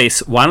set of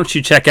dice, why don't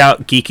you check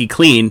out Geeky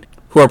Clean,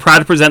 who are proud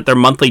to present their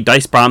monthly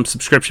Dice Bomb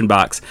subscription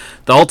box,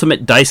 the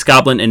ultimate Dice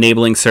Goblin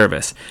enabling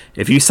service.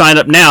 If you sign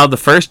up now, the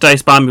first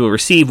Dice Bomb you will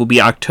receive will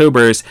be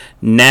October's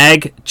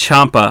Nag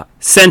Champa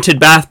scented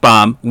bath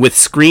bomb with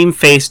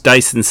scream-faced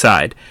dice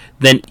inside.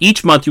 Then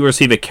each month you will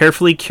receive a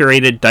carefully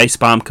curated Dice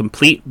Bomb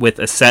complete with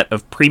a set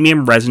of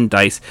premium resin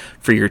dice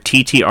for your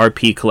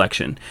TTRP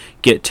collection.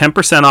 Get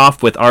 10%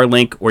 off with our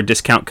link or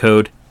discount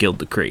code Guild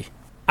Decree.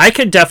 I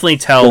could definitely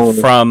tell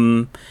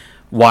from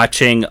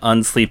watching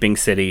Unsleeping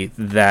City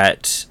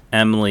that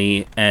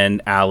Emily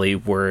and Allie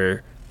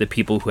were the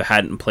people who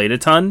hadn't played a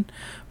ton,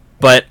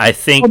 but I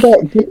think...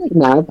 didn't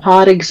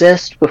NADPOD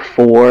exist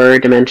before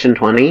Dimension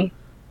 20?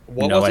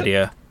 No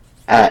idea.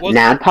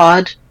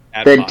 NADPOD?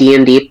 The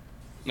D&D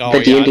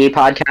D&D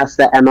podcast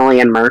that Emily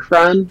and Murph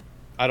run?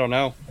 I don't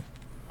know.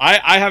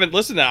 I haven't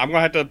listened to that. I'm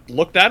going to have to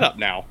look that up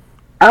now.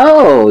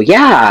 Oh,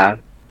 yeah.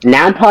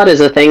 NADPOD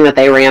is a thing that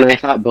they ran, I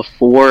thought,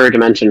 before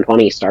Dimension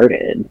 20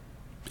 started.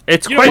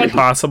 It's quite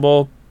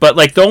possible, but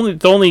like the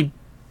only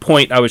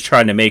point I was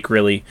trying to make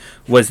really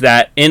was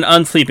that in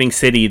Unsleeping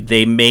City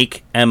they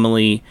make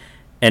Emily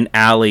and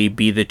Allie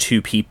be the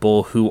two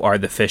people who are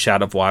the fish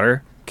out of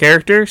water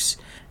characters,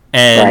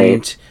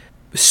 and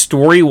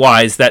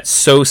story-wise that's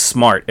so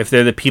smart if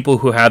they're the people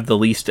who have the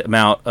least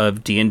amount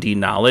of D&D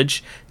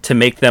knowledge to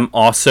make them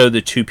also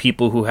the two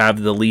people who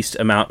have the least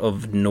amount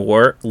of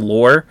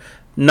lore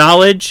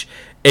knowledge.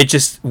 It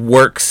just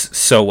works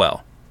so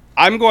well.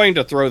 I'm going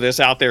to throw this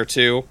out there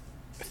too.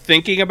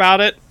 Thinking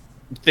about it,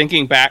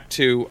 thinking back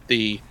to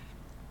the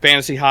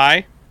Fantasy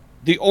High,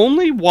 the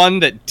only one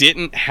that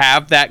didn't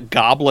have that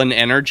goblin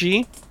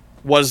energy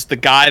was the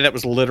guy that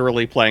was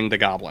literally playing the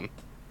goblin.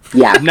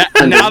 Yeah.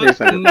 Now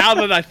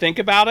that I think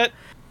about it,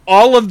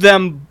 all of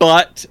them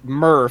but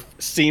Murph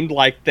seemed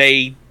like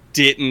they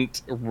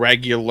didn't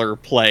regular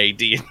play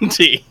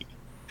D&D.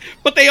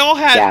 But they all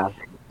had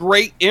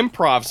great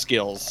improv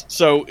skills.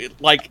 So,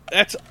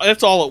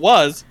 that's all it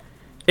was.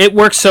 It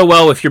works so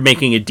well if you're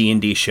making a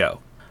D&D show.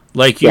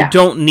 Like, you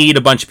don't need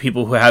a bunch of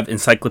people who have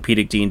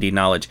encyclopedic D&D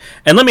knowledge.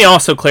 And let me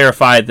also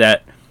clarify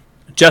that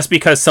just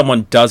because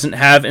someone doesn't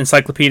have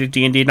encyclopedic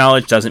D&D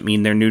knowledge doesn't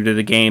mean they're new to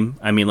the game.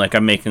 I mean, like,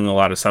 I'm making a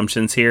lot of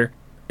assumptions here.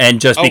 And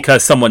just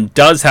because someone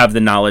does have the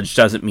knowledge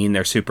doesn't mean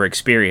they're super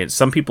experienced.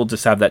 Some people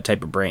just have that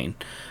type of brain.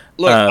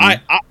 Look,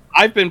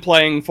 I've been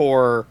playing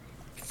for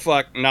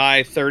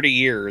nigh 30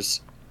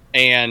 years,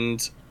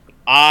 and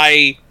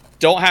I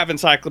don't have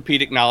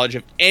encyclopedic knowledge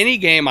of any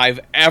game I've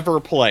ever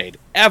played,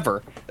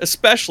 ever,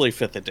 especially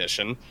 5th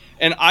edition,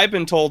 and I've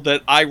been told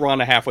that I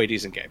run a halfway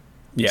decent game.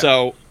 Yeah.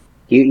 So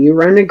you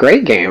run a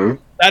great game.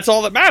 That's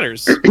all that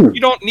matters. You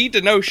don't need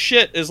to know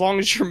shit as long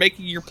as you're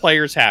making your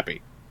players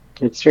happy.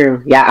 It's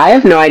true. Yeah, I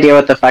have no idea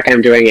what the fuck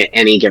I'm doing at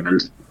any given...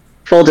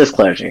 Full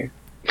disclosure.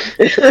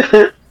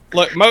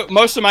 Look,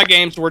 most of my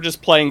games, we're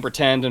just playing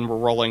pretend and we're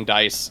rolling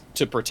dice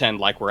to pretend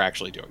like we're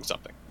actually doing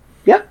something.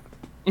 Yep.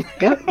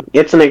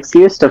 It's an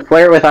excuse to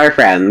flirt with our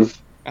friends.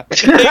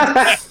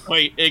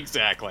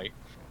 Exactly.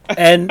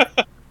 And,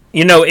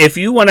 you know, if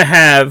you want to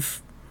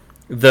have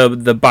the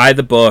by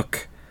the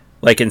book,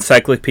 like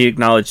encyclopedic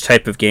knowledge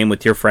type of game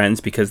with your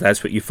friends, because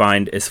that's what you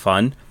find is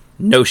fun,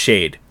 no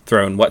shade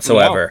thrown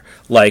whatsoever.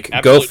 No, like,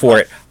 go for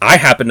it. I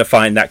happen to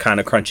find that kind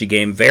of crunchy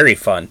game very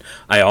fun.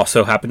 I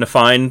also happen to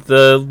find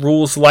the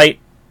rules light,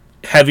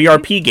 heavy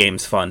RP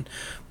games fun.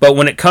 But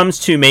when it comes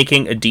to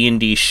making a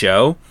D&D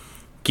show,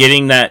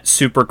 getting that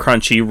super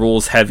crunchy,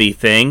 rules heavy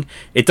thing,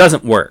 it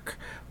doesn't work.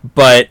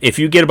 But if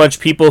you get a bunch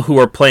of people who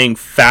are playing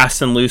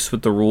fast and loose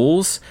with the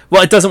rules,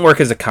 well, it doesn't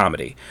work as a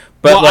comedy.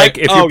 But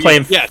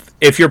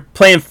if you're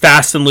playing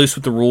fast and loose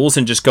with the rules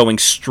and just going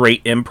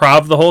straight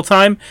improv the whole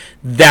time,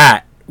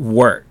 that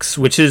works,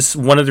 which is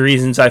one of the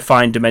reasons I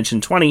find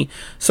Dimension 20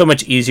 so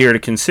much easier to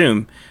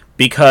consume.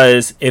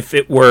 Because if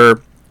it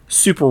were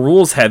super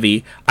rules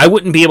heavy, I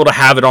wouldn't be able to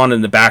have it on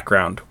in the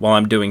background while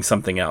I'm doing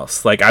something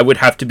else. Like, I would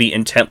have to be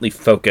intently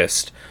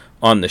focused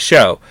on the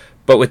show.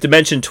 But with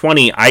Dimension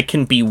 20, I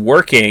can be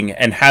working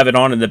and have it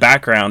on in the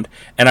background,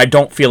 and I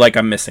don't feel like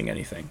I'm missing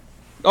anything.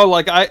 Oh,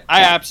 like I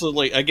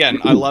absolutely, again,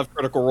 I love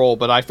Critical Role,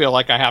 but I feel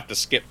like I have to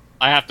skip.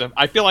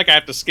 I feel like I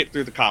have to skip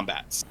through the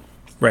combats.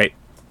 Right.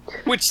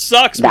 Which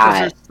sucks because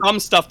there's some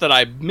stuff that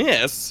I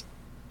miss,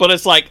 but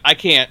it's like I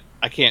can't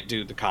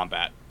do the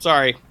combat.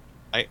 Sorry.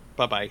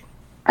 Bye-bye.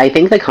 I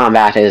think the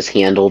combat is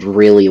handled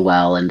really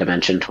well in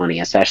Dimension 20,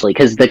 especially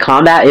because the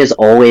combat is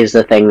always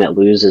the thing that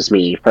loses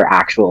me for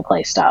actual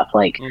play stuff.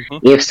 Like,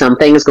 if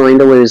something's going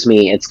to lose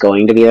me, it's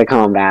going to be the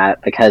combat,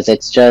 because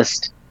it's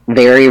just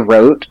very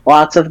rote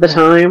lots of the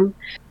time.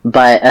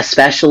 But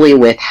especially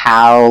with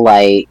how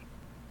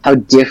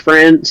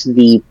different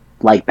the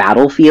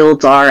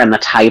battlefields are and the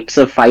types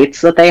of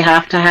fights that they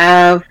have to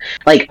have.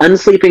 Like,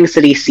 Unsleeping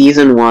City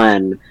Season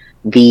 1,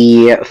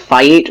 the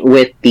fight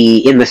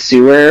in the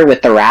sewer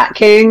with the Rat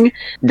King,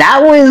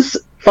 that was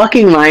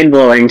fucking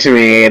mind-blowing to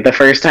me the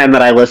first time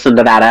that I listened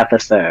to that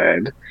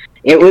episode.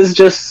 It was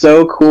just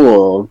so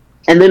cool.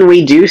 And then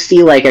we do see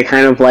a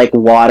kind of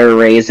water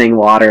raising,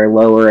 water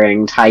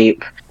lowering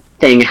type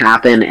thing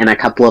happen in a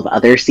couple of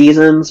other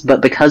seasons,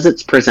 but because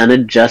it's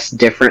presented just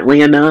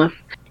differently enough,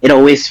 it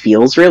always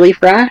feels really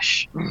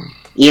fresh.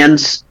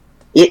 And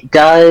it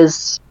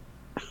does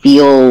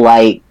feel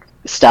like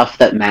stuff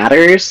that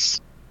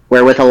matters.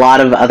 Where with a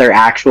lot of other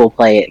actual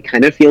play, it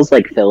kind of feels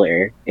like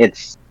filler.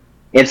 It's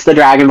the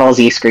Dragon Ball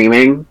Z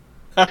screaming.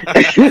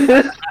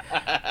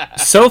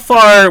 So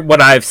far,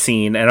 what I've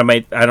seen, and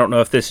I don't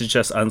know if this is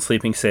just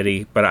Unsleeping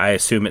City, but I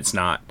assume it's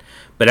not.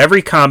 But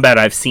every combat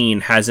I've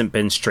seen hasn't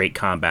been straight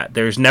combat.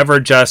 There's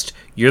never just,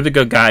 you're the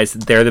good guys,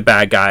 they're the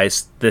bad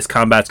guys, this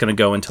combat's going to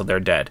go until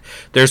they're dead.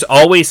 There's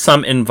always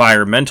some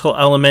environmental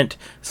element,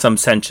 some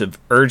sense of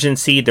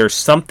urgency. There's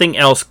something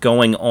else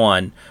going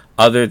on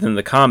other than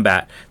the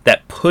combat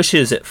that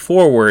pushes it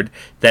forward,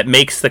 that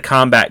makes the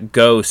combat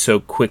go so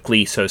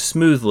quickly, so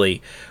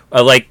smoothly.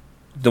 Like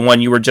the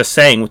one you were just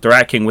saying with the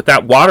Rat King, with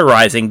that water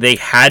rising, they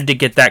had to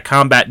get that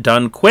combat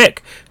done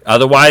quick.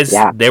 Otherwise,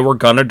 they were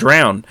gonna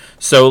drown.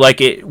 So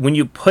when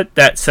you put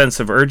that sense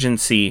of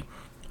urgency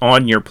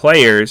on your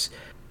players,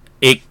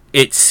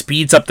 it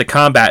speeds up the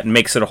combat and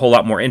makes it a whole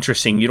lot more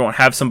interesting. You don't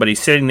have somebody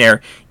sitting there,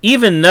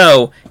 even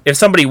though if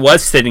somebody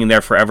was sitting there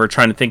forever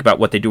trying to think about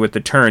what they do with the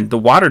turn, the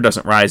water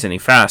doesn't rise any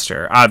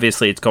faster.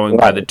 Obviously, it's going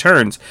by the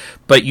turns,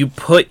 but you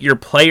put your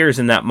players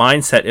in that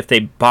mindset. If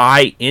they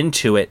buy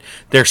into it,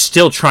 they're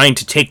still trying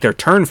to take their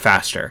turn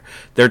faster.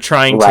 They're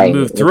trying to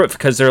move through it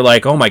because they're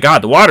like, oh my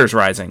god, the water's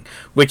rising,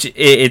 which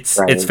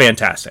it's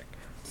fantastic.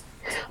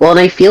 Well, and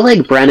I feel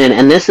like Brennan,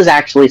 and this is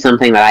actually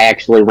something that I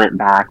actually went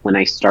back when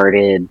I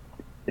started...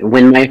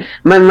 When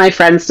my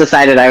friends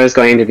decided I was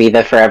going to be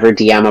the forever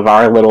DM of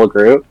our little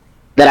group,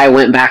 that I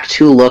went back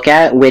to look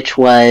at, which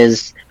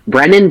was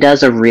Brennan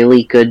does a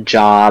really good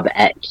job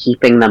at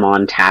keeping them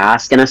on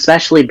task, and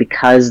especially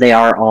because they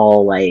are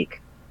all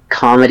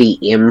comedy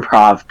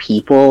improv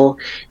people,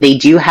 they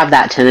do have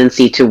that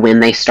tendency to, when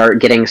they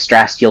start getting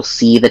stressed, you'll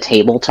see the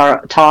table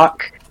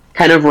talk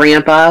kind of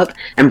ramp up,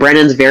 and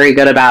Brennan's very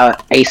good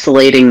about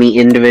isolating the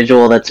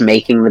individual that's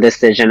making the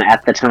decision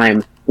at the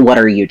time. What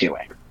are you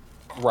doing?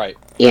 Right.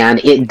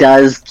 And it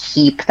does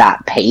keep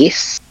that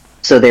pace,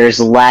 so there's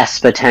less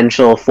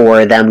potential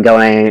for them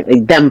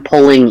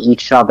pulling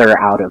each other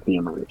out of the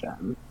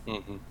immersion.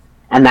 Mm-hmm.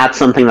 And that's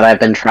something that I've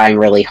been trying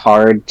really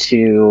hard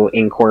to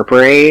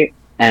incorporate,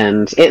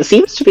 and it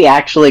seems to be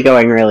actually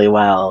going really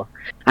well.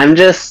 I'm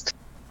just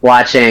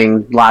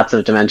watching lots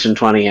of Dimension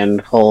 20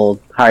 and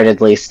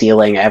wholeheartedly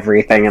stealing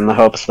everything in the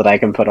hopes that I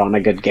can put on a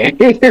good game.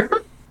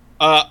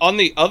 On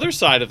the other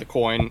side of the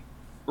coin,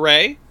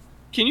 Ray,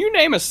 can you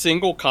name a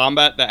single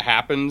combat that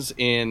happens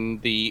in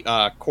the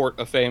Court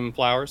of Fame and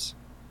Flowers?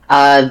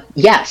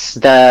 Yes.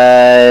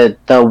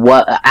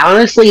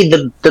 Honestly,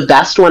 the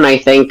best one I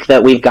think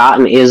that we've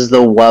gotten is the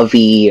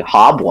Wovey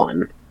Hob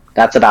one.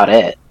 That's about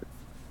it.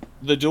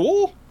 The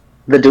duel?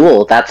 The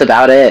duel. That's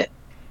about it.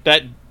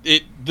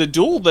 The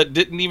duel that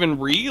didn't even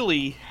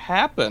really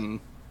happen.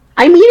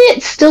 I mean,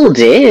 it still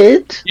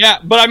did. Yeah,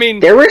 but I mean,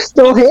 there were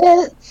still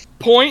hits.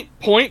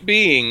 Point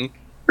being,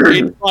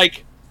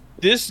 it's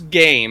this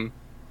game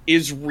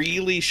is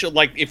really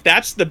if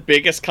that's the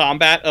biggest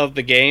combat of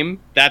the game,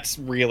 that's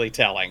really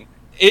telling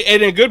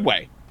in a good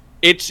way.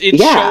 It's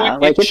yeah,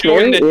 showing, it's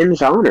showing very that, in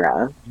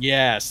genre.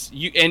 yes,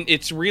 and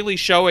it's really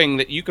showing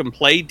that you can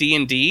play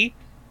D&D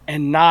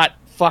and not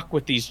fuck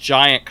with these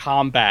giant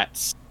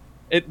combats.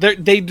 They're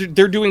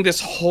doing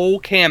this whole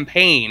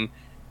campaign,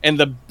 and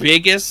the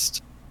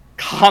biggest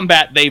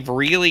combat they've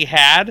really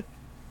had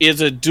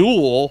is a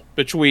duel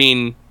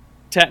between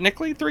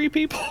technically 3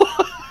 people,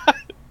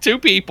 2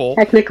 people,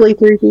 Technically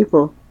 3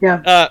 people.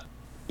 Yeah.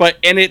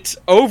 and it's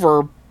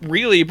over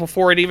really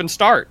before it even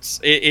starts.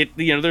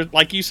 There's,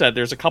 like you said,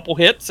 there's a couple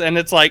hits, and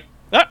it's like,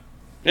 yeah,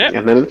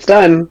 And then it's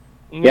done.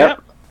 yep.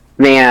 Yep.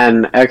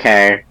 Man,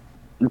 okay.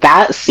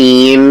 That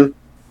scene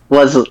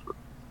was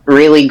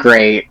really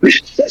great.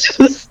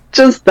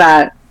 just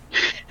that.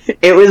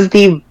 It was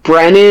the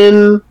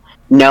Brennan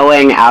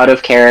knowing out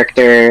of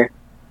character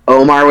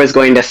Omar was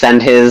going to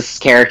send his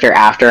character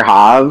after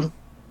Hob,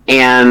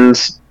 and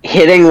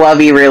hitting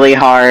Lovey really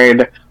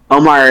hard,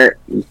 Omar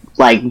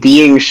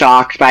being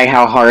shocked by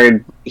how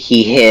hard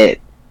he hit,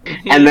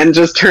 and then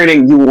just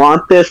turning, "You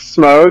want this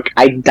smoke?"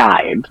 I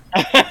died.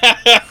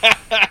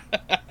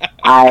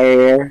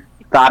 I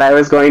thought I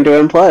was going to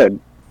implode.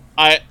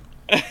 I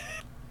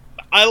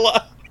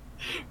love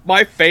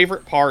my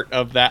favorite part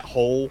of that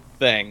whole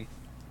thing.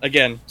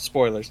 Again,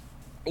 spoilers.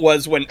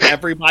 Was when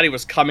everybody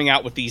was coming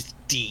out with these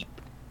deep,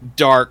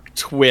 dark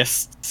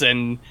twists,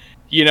 and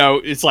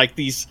it's like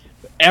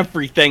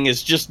everything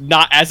is just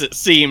not as it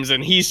seems,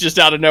 and he's just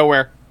out of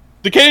nowhere.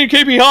 The K and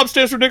KP Hob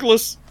stands for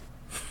Nicholas.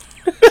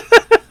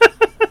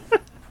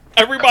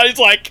 Everybody's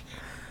like,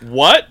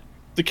 what?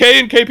 The K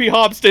and KP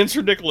Hob stands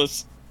for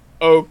Nicholas.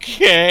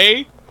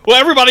 Okay. Well,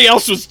 everybody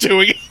else was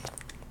doing it.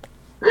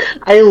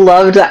 I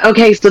loved that.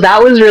 Okay, so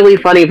that was really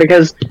funny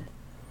because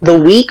the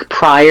week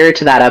prior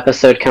to that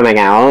episode coming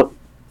out,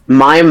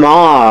 my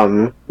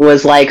mom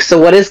was like, "So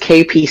what does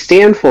KP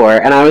stand for?"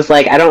 And I was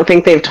like, "I don't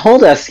think they've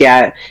told us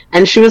yet."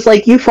 And she was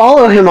like, "You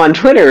follow him on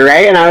Twitter,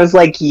 right?" And I was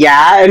like,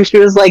 "Yeah." And she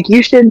was like,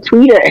 "You should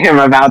tweet at him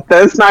about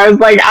this." And I was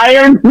like, "I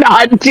am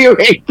not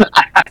doing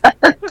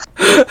that."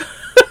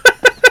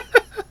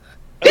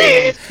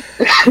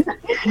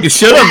 You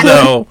should have,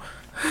 though.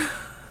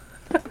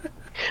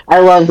 I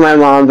love my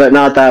mom, but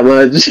not that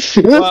much.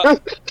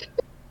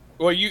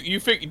 Well, you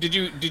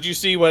did you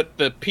see what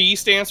the P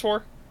stands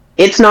for?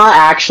 It's not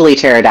actually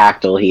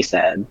pterodactyl, he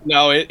said.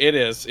 No, it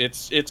is.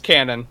 It's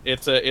canon.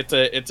 It's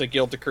a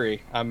guild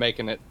decree. I'm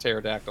making it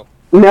pterodactyl.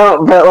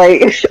 No, but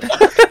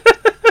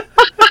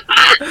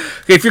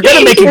If you're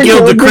gonna make a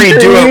guild decree,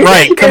 do it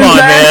right. Come on,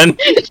 man.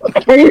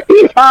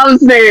 KP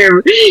Hob's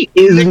name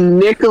is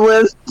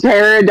Nicholas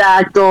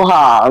Pterodactyl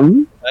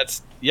Hob.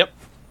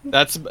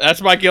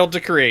 That's my guild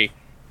decree.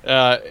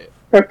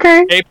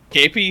 Okay.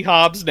 KP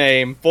Hob's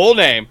name, full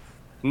name,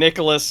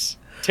 Nicholas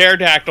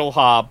Pterodactyl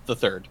Hob the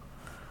Third.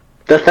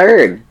 The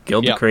third.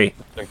 Guild decree.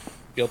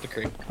 Guild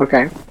decree.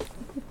 Okay.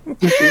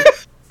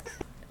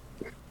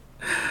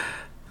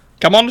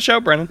 Come on the show,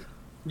 Brennan.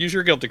 Use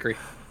your guild decree.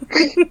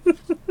 Get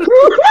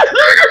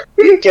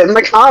in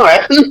the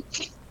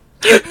comments.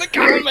 Get in the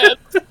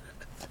comments.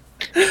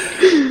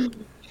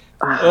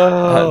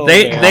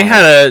 They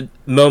had a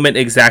moment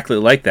exactly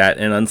like that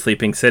in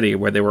Unsleeping City,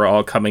 where they were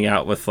all coming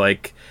out with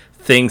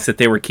things that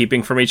they were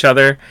keeping from each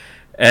other,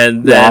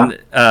 and then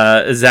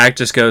Zach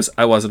just goes,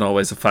 "I wasn't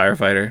always a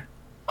firefighter."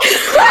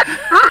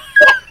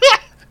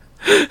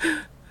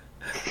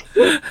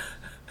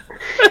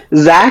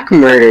 Zach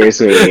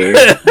murders me.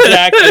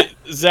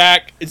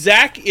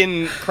 Zach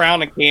in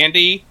Crown of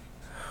Candy.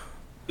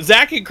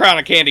 Zach in Crown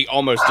of Candy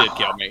almost did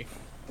kill me.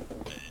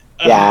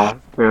 Yeah.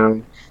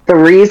 The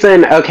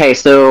reason,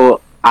 so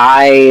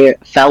I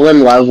fell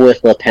in love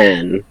with Le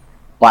Pen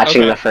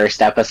watching the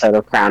first episode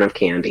of Crown of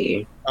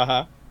Candy.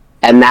 Uh-huh.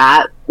 And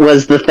that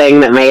was the thing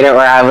that made it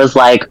where I was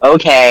like,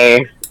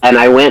 okay. And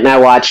I went and I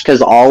watched,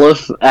 because all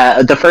of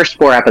the first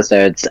 4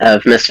 episodes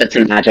of Misfits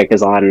and Magic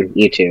is on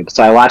YouTube.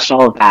 So I watched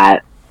all of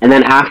that. And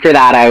then after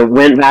that, I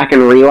went back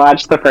and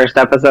rewatched the first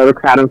episode of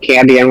Crown of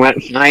Candy and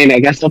went, fine, I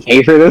guess I'll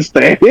pay for this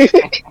thing.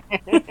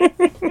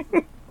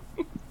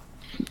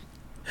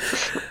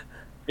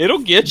 It'll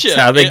get you.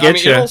 That's how they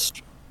get you.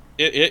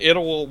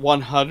 It'll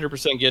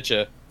 100% get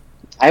you.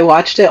 I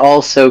watched it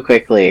all so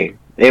quickly.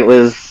 I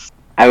was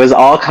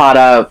all caught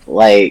up,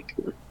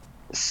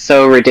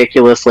 so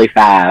ridiculously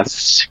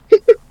fast.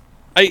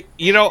 I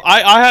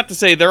have to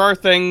say, there are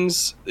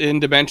things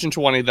in Dimension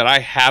 20 that I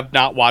have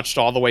not watched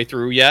all the way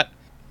through yet,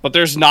 but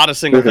there's not a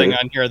single thing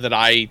on here that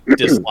I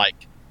dislike.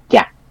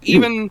 Yeah.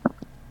 Even,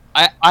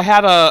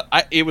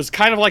 it was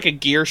kind of like a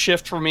gear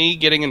shift for me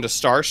getting into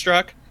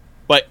Starstruck,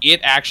 but it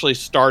actually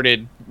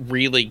started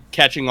really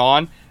catching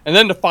on. And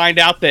then to find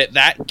out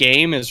that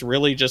game is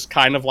really just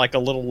kind of like a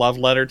little love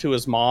letter to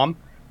his mom,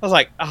 I was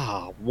like,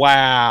 oh,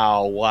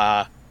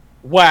 wow.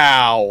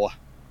 Wow.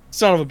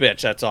 Son of a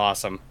bitch, that's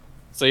awesome.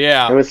 So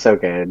yeah. It was so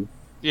good.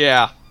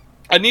 Yeah.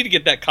 I need to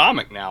get that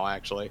comic now,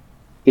 actually.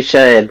 You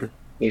should.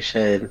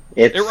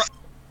 It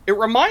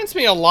reminds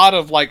me a lot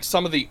of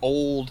some of the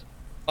old,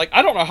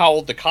 I don't know how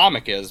old the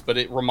comic is, but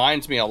it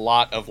reminds me a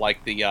lot of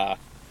the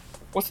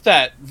what's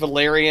that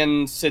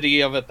Valerian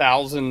City of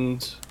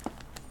 1,000,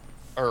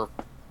 or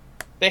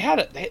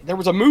there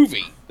was a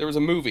movie. There was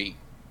a movie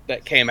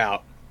that came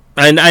out.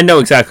 I know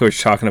exactly what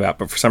you're talking about,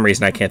 but for some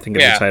reason I can't think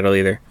of the title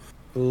either.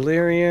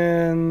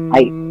 Valerian. I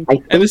think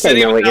I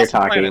know what you're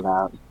talking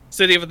about.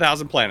 City of a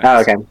Thousand Planets.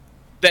 Oh, okay.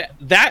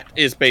 That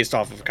is based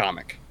off of a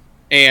comic,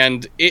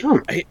 and it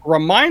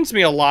reminds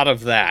me a lot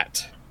of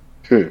that.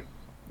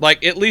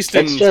 Like, at least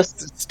in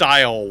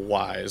style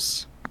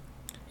wise.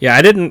 Yeah,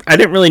 I didn't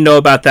really know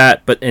about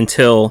that, but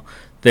until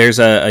there's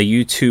a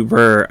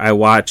YouTuber I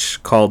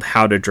watch called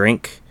How to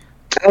Drink.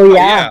 Oh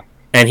yeah.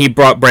 And he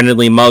brought Brendan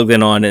Lee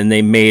Mulligan on, and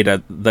they made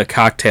the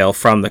cocktail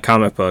from the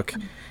comic book,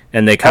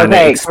 and they kind of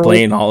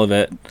explain all of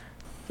it.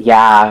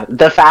 Yeah,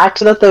 the fact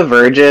that the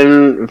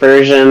virgin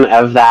version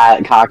of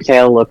that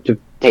cocktail looked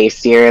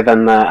tastier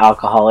than the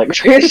alcoholic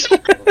version.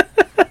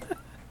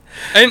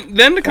 And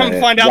then to come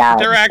find out that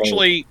they're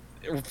actually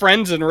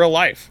friends in real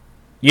life.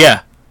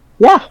 Yeah.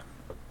 Yeah.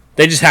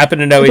 They just happen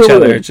to know each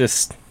other.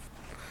 Just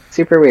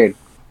super weird.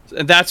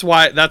 And that's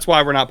why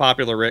we're not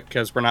popular, Rick,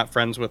 because we're not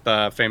friends with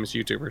famous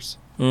YouTubers.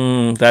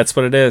 That's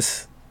what it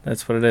is.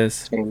 That's what it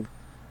is.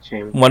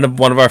 Shame. One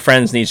of our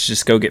friends needs to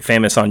just go get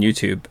famous on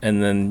YouTube,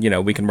 and then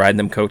we can ride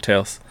them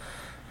coattails.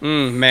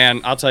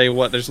 Man, I'll tell you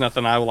what. There's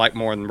nothing I like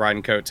more than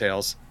riding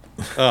coattails.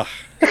 Ugh.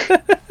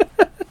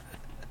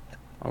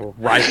 I'll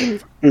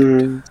ride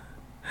them.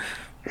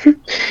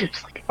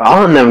 Just like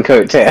on them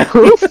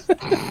coattails.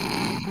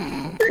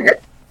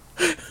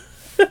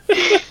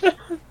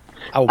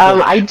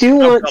 I do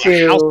want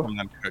to,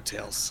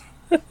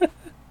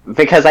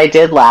 because I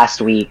did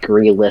last week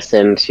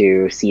re-listen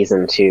to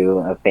season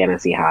 2 of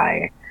Fantasy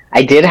High.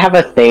 I did have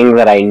a thing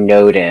that I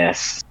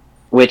noticed,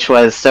 which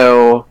was,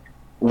 so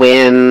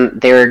when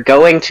they're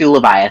going to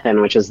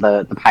Leviathan, which is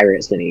the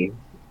pirate city,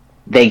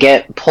 they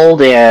get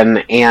pulled in,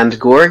 and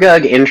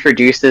Gorgug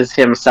introduces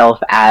himself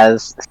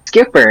as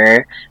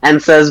Skipper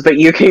and says, "But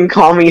you can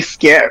call me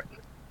Skip."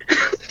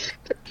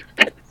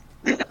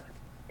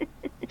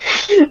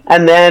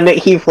 And then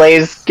he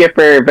plays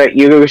Skipper, but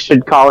you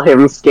should call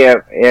him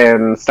Skip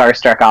in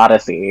Starstruck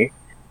Odyssey.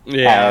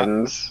 Yeah.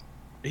 And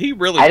he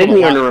really I didn't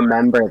even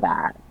remember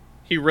that.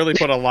 He really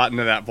put a lot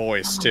into that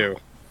voice, too.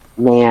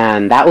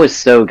 Man, that was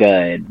so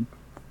good.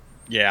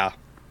 Yeah.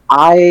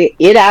 I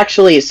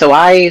started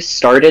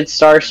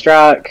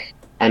Starstruck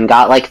and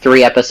got like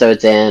 3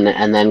 episodes in,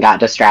 and then got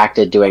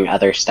distracted doing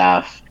other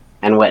stuff,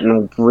 and went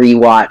and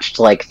rewatched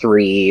like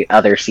 3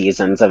 other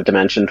seasons of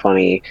Dimension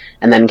 20,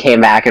 and then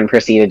came back and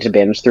proceeded to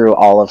binge through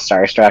all of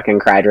Starstruck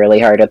and cried really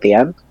hard at the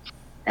end.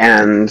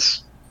 And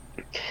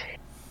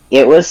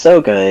it was so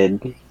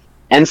good.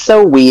 And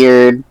so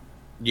weird.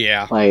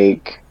 Yeah.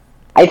 Like,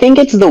 I think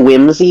it's the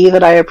whimsy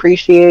that I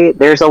appreciate.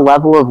 There's a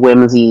level of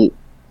whimsy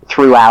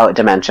throughout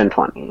Dimension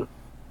 20,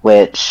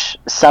 which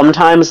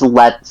sometimes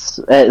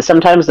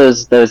sometimes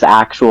those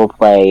actual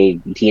play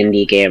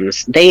D&D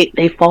games, they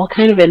fall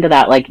kind of into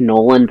that like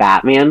Nolan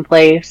Batman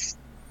place,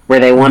 where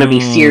they want to be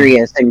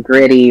serious and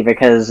gritty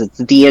because it's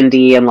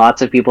D&D and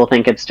lots of people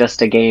think it's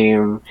just a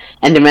game.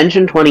 And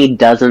Dimension 20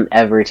 doesn't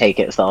ever take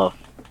itself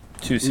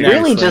too seriously.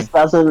 Really just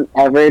doesn't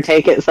ever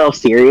take itself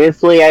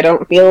seriously, I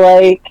don't feel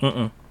like.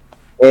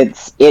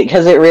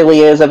 Because it really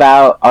is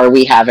about, are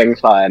we having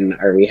fun?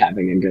 Are we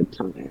having a good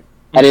time?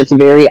 And it's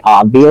very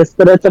obvious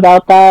that it's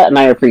about that, and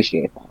I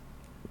appreciate that.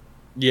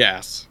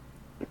 Yes.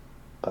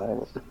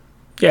 But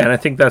yeah, and I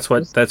think that's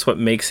what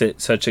makes it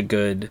such a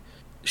good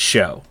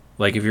show.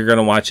 Like, if you're going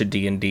to watch a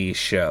D&D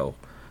show,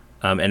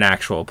 an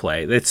actual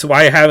play. That's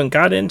why I haven't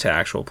got into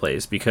actual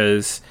plays,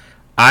 because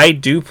I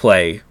do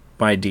play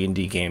my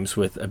D&D games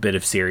with a bit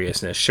of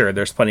seriousness. Sure,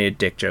 there's plenty of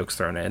dick jokes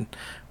thrown in,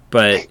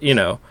 but,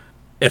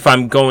 if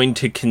I'm going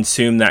to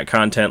consume that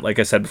content, like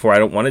I said before, I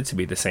don't want it to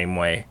be the same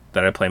way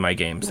that I play my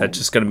games. That's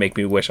just going to make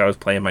me wish I was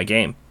playing my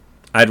game.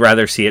 I'd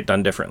rather see it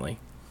done differently.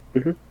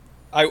 Mm-hmm.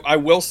 I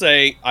will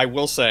say,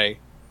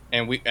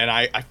 and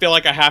I feel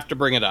like I have to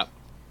bring it up.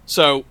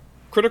 So,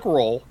 Critical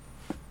Role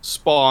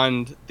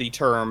spawned the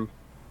term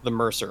the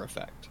Mercer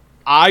effect.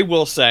 I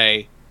will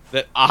say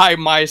that I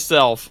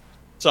myself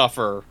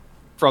suffer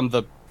from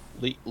the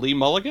Lee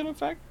Mulligan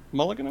effect?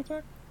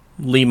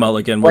 Lee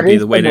Mulligan would be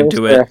the way to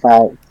do it.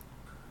 Effect?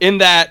 In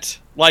that,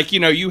 like,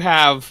 you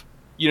have,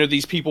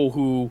 these people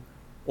who,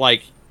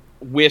 like,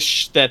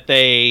 wish that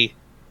they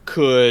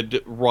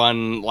could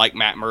run like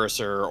Matt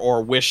Mercer,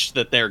 or wish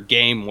that their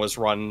game was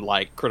run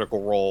like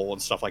Critical Role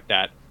and stuff like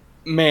that.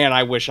 Man,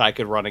 I wish I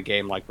could run a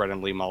game like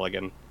Brendan Lee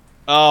Mulligan.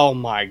 Oh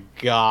my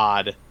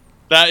god.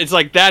 That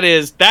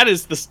is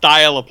the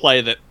style of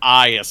play that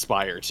I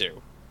aspire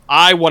to.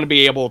 I want to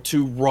be able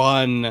to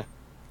run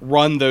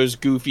those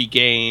goofy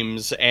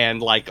games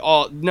and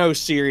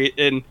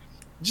and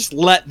just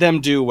let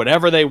them do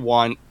whatever they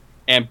want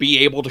and be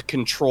able to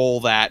control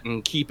that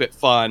and keep it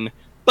fun.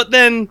 But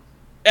then,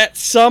 at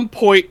some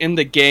point in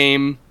the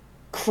game,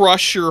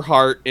 crush your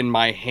heart in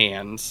my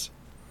hands.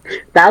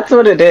 That's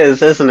what it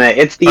is, isn't it?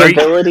 It's the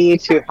ability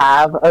to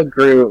have a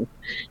group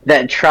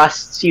that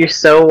trusts you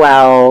so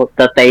well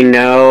that they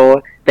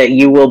know that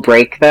you will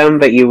break them,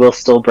 but you will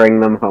still bring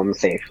them home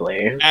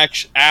safely.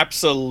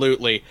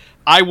 Absolutely.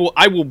 I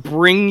will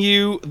bring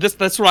you this.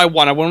 That's what I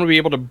want. I want to be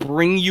able to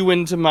bring you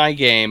into my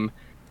game,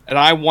 and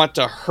I want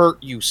to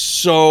hurt you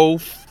so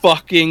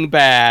fucking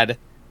bad,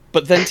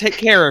 but then take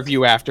care of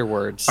you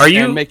afterwards.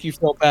 And make you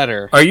feel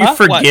better? Are you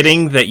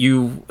forgetting that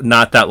you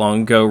not that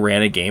long ago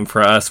ran a game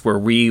for us where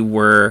we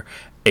were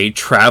a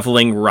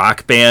traveling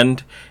rock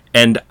band,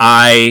 and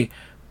I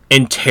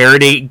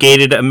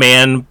interrogated a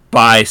man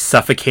by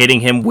suffocating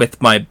him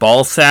with my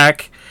ball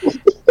sack,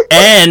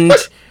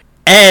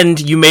 and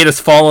you made us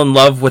fall in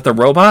love with a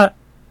robot?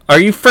 Are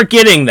you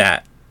forgetting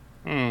that?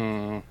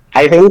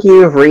 I think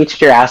you've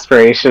reached your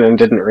aspiration and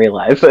didn't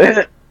realize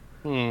it.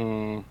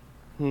 I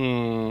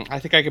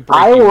think I could break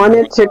I you wanted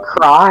more. to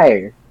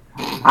cry.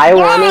 I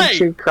wanted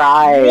to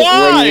cry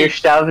when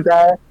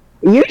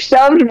you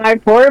shoved my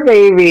poor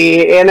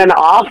baby in an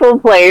awful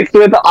place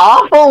with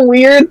awful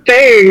weird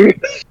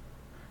things.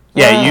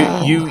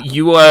 Yeah,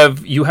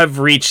 you have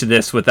reached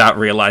this without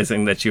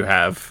realizing that you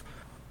have.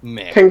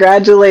 Man,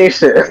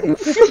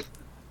 Congratulations.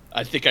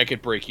 I think I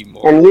could break you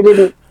more. And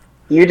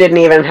you didn't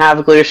even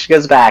have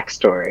Glushka's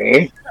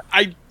backstory.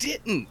 I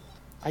didn't.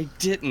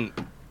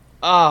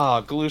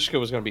 Glushka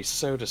was going to be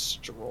so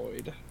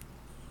destroyed.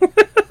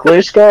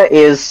 Glushka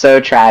is so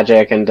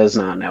tragic and does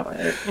not know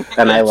it,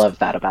 and I love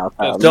that about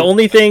them. The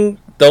only thing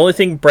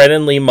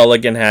Brennan Lee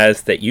Mulligan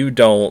has that you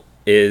don't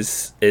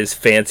is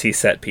fancy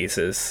set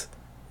pieces,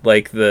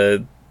 like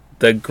the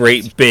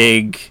great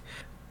big.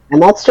 And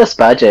that's just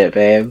budget,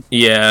 babe.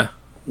 Yeah.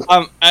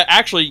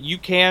 Actually, you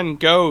can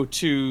go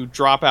to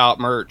Dropout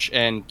merch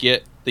and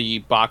get the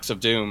Box of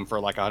Doom for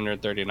like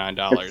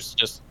 $139.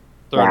 Just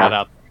throw that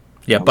out.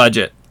 Yeah,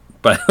 budget.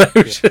 But I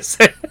was just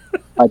saying.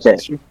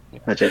 Budget.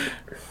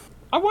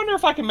 I wonder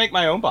if I can make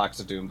my own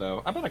Box of Doom,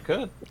 though. I bet I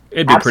could.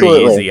 It'd be pretty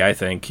easy, I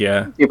think.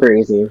 Yeah. Super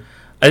easy.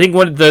 I think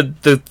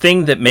the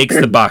thing that makes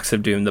the Box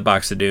of Doom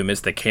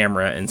is the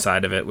camera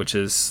inside of it, which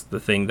is the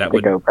thing that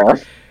would.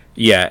 GoPro.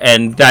 Yeah,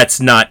 and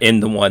that's not in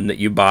the one that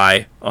you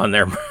buy on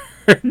their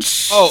merch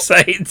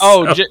site.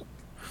 So.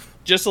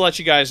 Just to let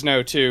you guys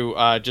know, too,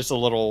 just a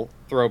little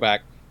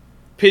throwback.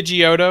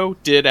 Pidgeotto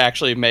did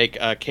actually make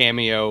a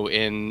cameo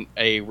in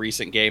a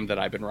recent game that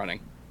I've been running.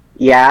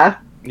 Yeah?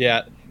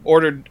 Yeah.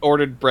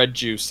 Ordered bread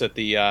juice at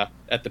the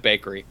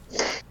bakery.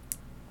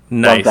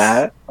 Nice.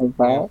 Love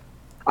that.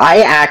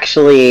 I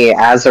actually,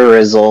 as a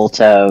result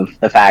of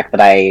the fact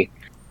that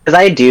because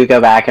I do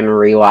go back and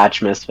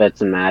rewatch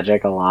Misfits and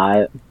Magic a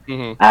lot,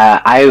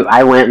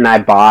 I went and I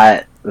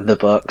bought the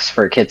books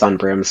for Kids on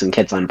Brooms and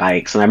Kids on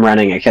Bikes, and I'm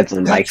running a Kids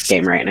on Bikes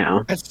game right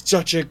now. That's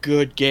such a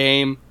good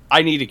game.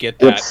 I need to get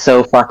that. It's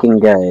so fucking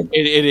good.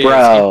 It is.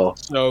 Bro,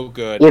 it's so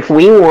good. If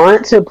we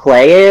want to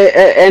play it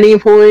at any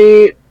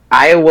point,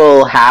 I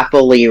will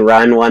happily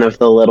run one of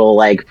the little,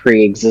 like,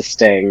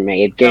 pre-existing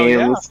made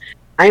games. Yeah.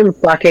 I'm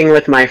fucking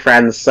with my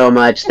friends so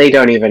much, they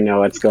don't even know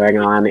what's going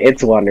on.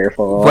 It's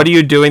wonderful. What are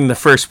you doing the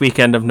first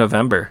weekend of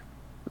November?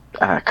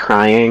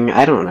 Crying?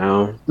 I don't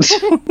know.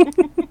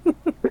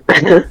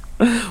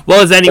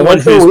 Well, as anyone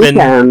who's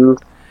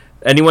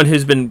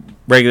been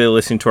regularly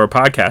listening to our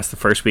podcast, the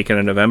first weekend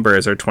of November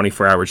is our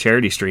 24-hour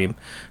charity stream.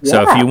 Yeah.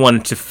 So if you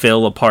wanted to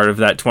fill a part of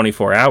that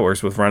 24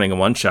 hours with running a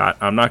one-shot,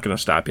 I'm not going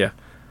to stop you.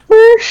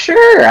 For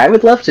sure. I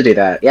would love to do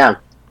that, yeah.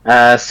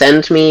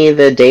 Send me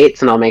the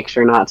dates and I'll make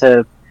sure not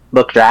to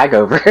book drag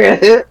over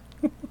it.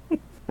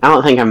 I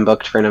don't think I'm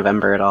booked for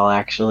November at all,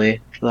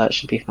 actually. So that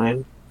should be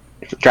fine.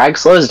 Drag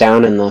slows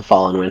down in the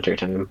fall and winter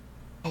time.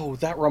 Oh,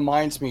 that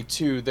reminds me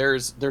too.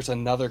 There's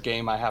another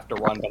game I have to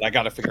run, but I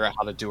got to figure out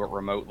how to do it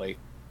remotely.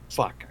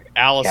 Fuck,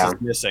 Alice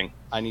is missing.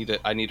 I need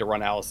to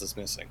run Alice is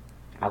Missing.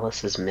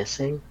 Alice is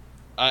Missing?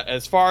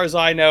 As far as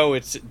I know,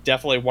 it's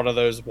definitely one of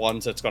those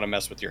ones that's going to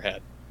mess with your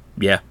head.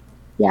 Yeah.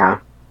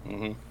 Yeah.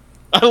 Mm-hmm.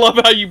 I love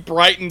how you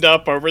brightened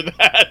up over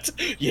that.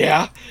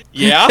 Yeah.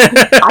 We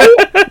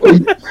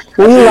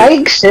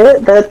like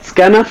shit that's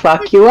gonna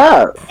fuck you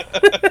up.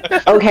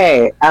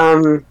 Okay,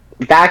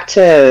 back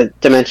to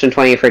Dimension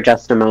 20 for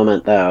just a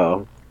moment,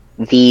 though.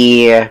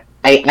 I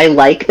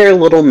like their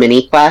little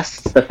mini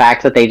quests, the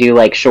fact that they do,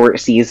 like, short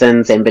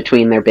seasons in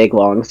between their big,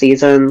 long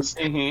seasons.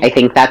 Mm-hmm. I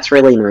think that's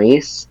really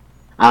nice.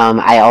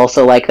 I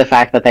also like the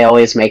fact that they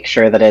always make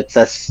sure that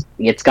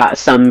it's got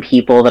some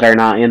people that are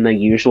not in the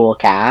usual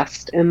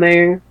cast in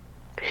there.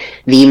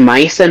 The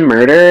Mice and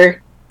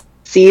Murder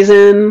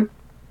season,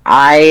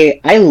 I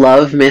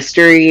love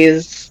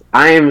mysteries.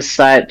 I am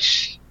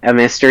such a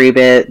mystery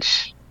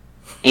bitch.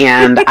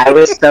 And I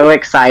was so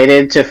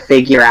excited to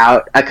figure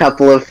out a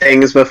couple of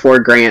things before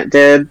Grant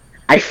did.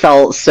 I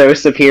felt so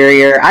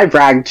superior. I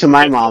bragged to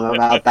my mom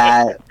about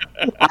that.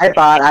 I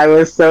thought I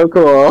was so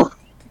cool.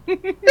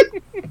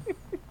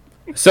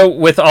 So,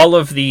 with all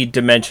of the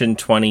Dimension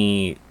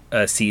 20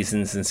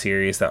 seasons and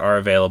series that are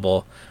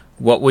available,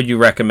 what would you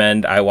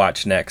recommend I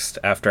watch next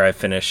after I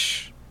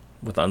finish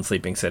with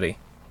Unsleeping City?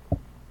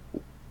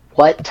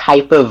 What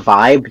type of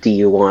vibe do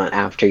you want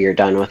after you're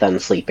done with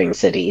Unsleeping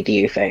City, do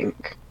you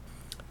think?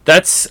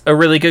 That's a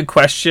really good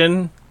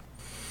question.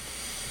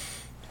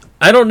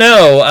 I don't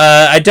know.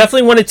 I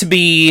definitely want it to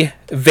be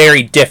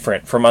very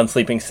different from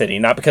Unsleeping City.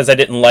 Not because I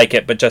didn't like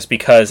it, but just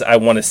because I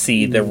want to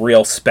see the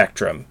real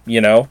spectrum,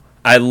 you know?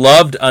 I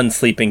loved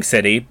Unsleeping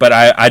City, but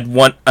I'd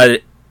want a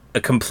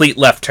complete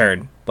left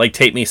turn. Like,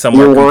 take me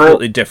somewhere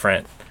completely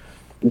different.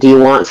 Do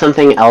you want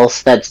something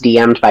else that's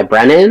DM'd by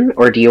Brennan,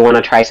 or do you want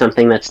to try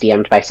something that's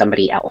DM'd by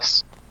somebody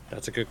else?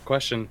 That's a good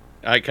question.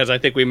 Because I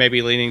think we may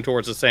be leaning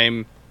towards the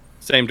same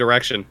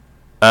direction.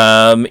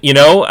 Fuck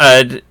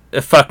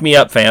me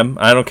up, fam.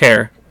 I don't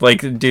care.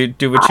 Like, do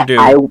what you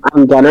do.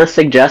 I'm gonna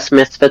suggest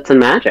Misfits and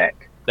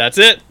Magic. That's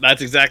it.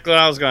 That's exactly what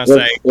I was gonna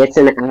say. It's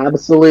an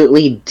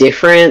absolutely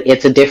different.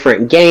 It's a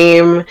different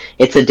game.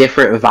 It's a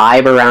different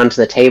vibe around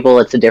the table.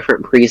 It's a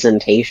different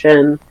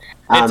presentation.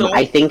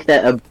 I think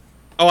that.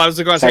 I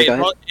was going to say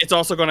it's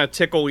also going to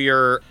tickle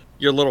your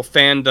little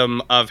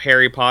fandom of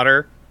Harry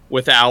Potter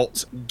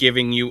without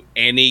giving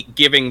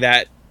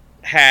that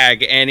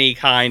hag any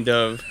kind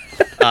of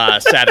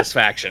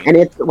satisfaction. And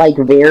it's like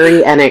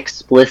very and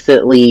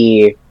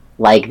explicitly,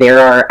 like, there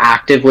are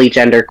actively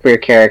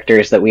genderqueer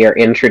characters that we are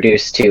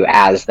introduced to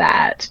as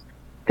that.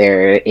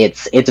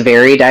 It's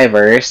very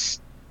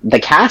diverse. The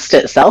cast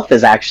itself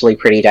is actually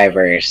pretty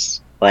diverse.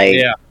 Like,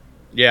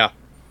 yeah.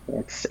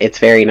 It's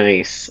very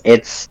nice.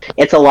 It's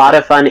a lot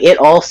of fun.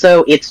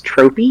 It's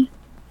tropey.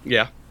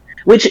 Yeah.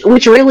 Which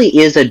really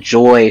is a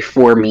joy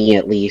for me,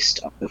 at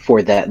least,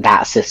 for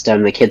that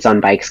system, the Kids on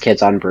Bikes,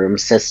 Kids on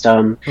Brooms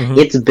system. Mm-hmm.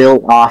 It's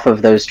built off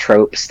of those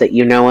tropes that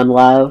you know and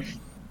love.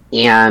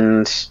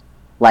 And,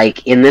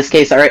 like, in this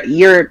case,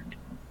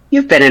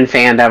 you've been in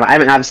fandom.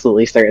 I'm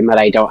absolutely certain that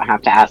I don't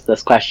have to ask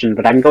this question,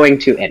 but I'm going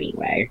to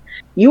anyway.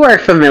 You are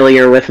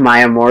familiar with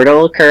My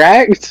Immortal,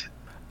 correct?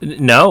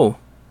 No.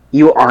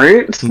 You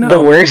aren't? No.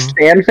 The worst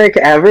fanfic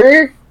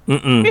ever?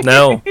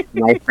 No.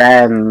 My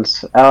friend.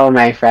 Oh,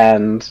 my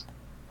friend.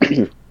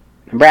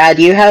 Brad,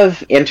 you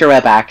have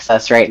interweb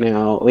access right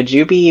now. Would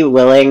you be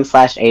willing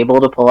 / able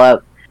to pull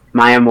up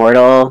My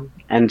Immortal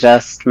and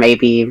just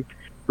maybe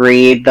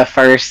read the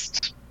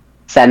first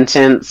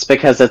sentence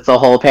because it's a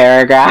whole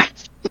paragraph?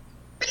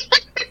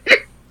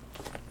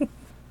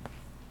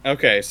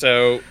 Okay,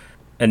 so...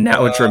 And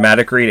now a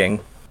dramatic reading.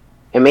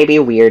 It may be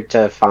weird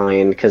to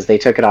find because they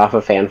took it off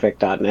of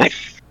fanfic.net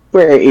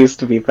where it used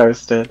to be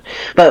posted.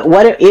 But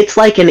it's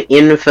like an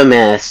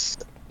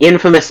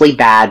infamously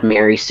bad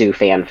Mary Sue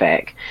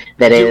fanfic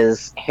that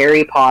is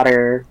Harry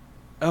Potter.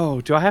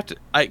 Oh, do I have to?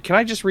 Can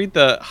I just read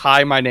the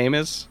 "Hi, my name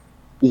is"?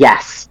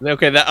 Yes.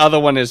 Okay, the other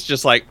one is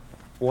just like,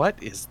 what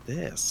is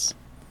this?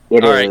 All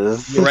right,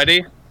 you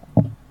ready?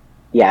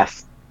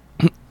 Yes.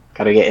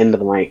 Gotta get into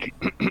the mic.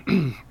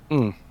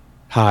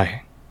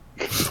 Hi.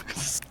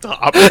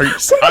 Stop.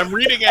 I'm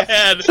reading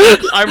ahead.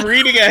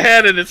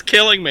 And it's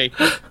killing me.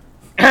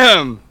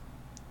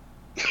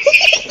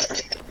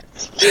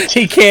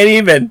 He can't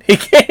even do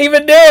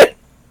it.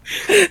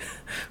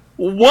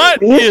 What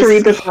we used to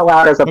read this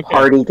aloud as a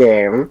party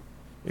game.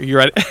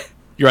 You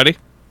ready?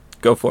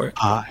 Go for it.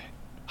 Hi.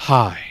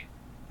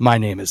 My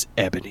name is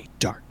Ebony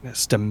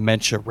Darkness,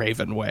 Dementia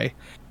Ravenway,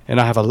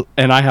 and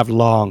I have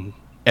long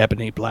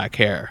ebony black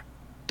hair.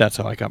 That's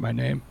how I got my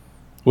name.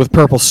 With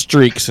purple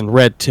streaks and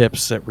red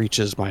tips that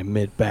reaches my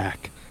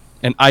mid-back,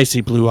 and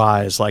icy blue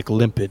eyes like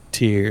limpid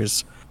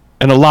tears.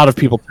 And a lot of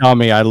people tell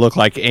me I look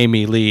like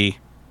Amy Lee.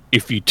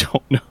 If you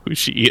don't know who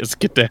she is,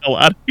 get the hell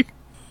out of here.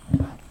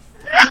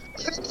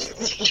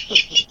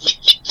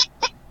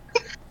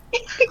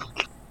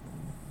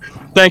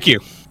 Thank you.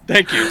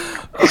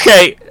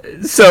 Okay,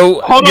 so...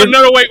 Hold on,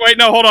 no, wait,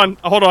 no, hold on.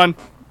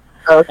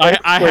 Okay,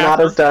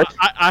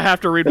 I have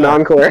to read an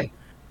encore.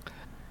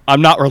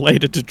 I'm not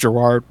related to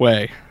Gerard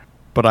Way.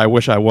 But I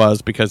wish I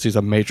was because he's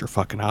a major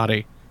fucking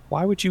hottie.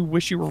 Why would you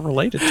wish you were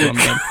related to him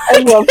then? I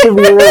love to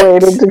be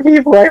related to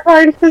people I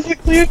find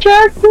physically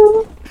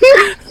attractive.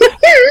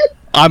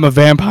 I'm a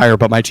vampire,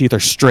 but my teeth are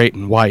straight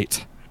and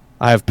white.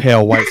 I have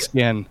pale white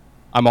skin.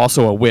 I'm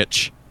also a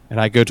witch,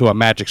 and I go to a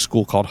magic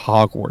school called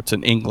Hogwarts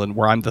in England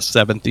where I'm the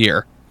 7th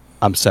year.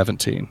 I'm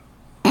 17.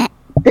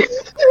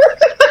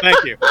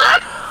 Thank you.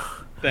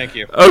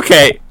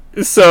 Okay,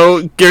 so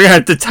you're going to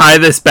have to tie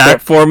this back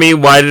for me.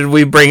 Why did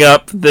we bring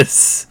up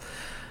this...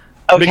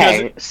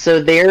 Okay, so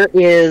there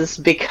is,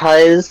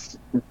 because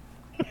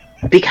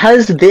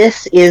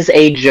this is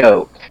a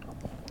joke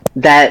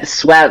that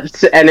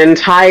swept an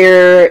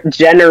entire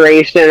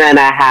generation and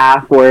a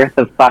half worth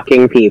of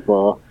fucking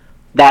people,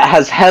 that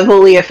has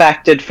heavily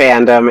affected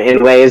fandom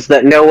in ways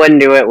that no one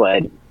knew it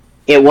would.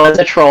 It was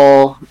a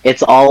troll,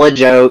 it's all a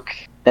joke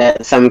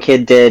that some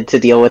kid did to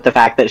deal with the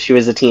fact that she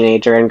was a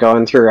teenager and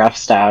going through rough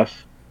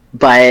stuff,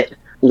 but...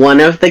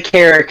 One of the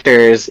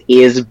characters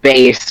is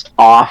based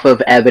off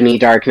of Ebony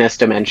Darkness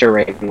Dementia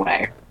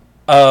Ravenway.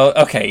 Oh,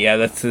 okay, yeah,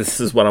 this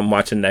is what I'm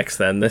watching next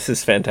then. This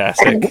is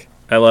fantastic.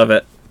 I love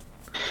it.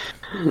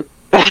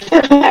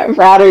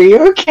 Brad, are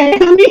you okay,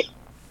 honey?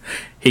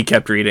 He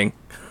kept reading.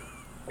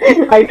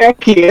 I know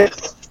he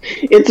is.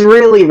 It's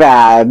really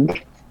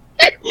bad.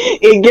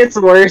 It gets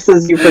worse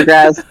as you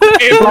progress.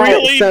 It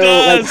really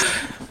does.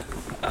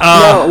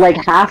 No, like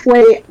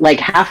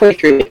halfway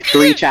through,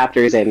 3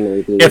 chapters in,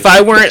 maybe. If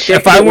I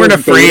weren't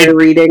afraid,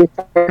 reading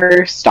for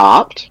her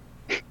stopped.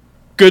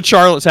 Good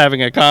Charlotte's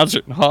having a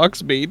concert in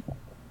Hogsmeade.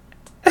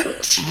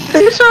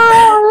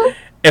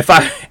 If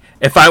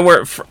I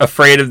weren't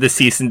afraid of the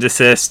cease and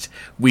desist,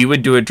 we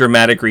would do a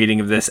dramatic reading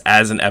of this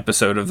as an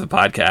episode of the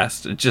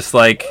podcast. Just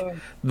like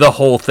the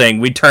whole thing.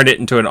 We'd turn it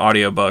into an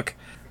audiobook.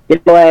 You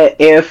know what?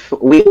 If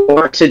we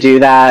want to do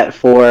that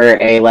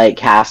for a like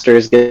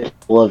Casters Guild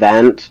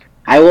event,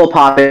 I will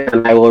pop in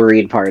and I will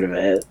read part of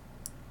it.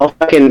 I'll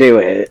fucking do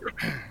it.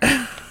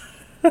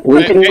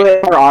 We can do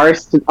it for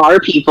our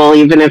people,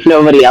 even if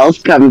nobody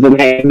else comes and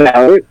hangs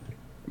out.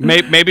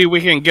 Maybe we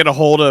can get a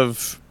hold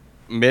of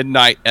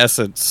Midnight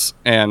Essence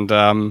and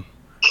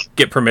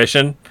get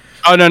permission.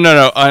 Oh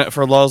no!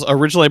 For Lulz,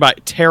 originally by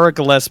Tara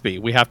Gillespie.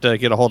 We have to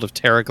get a hold of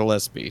Tara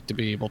Gillespie to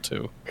be able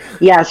to.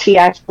 Yeah, she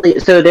actually.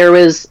 So there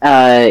was.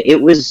 It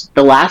was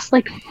the last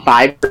like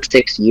 5 or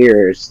 6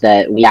 years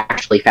that we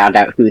actually found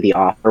out who the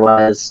author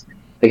was.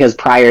 Because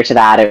prior to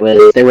that,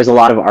 there was a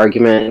lot of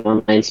argument in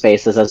online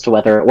spaces as to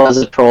whether it was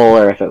a troll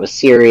or if it was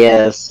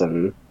serious,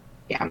 and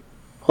yeah,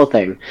 whole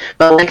thing.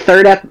 But like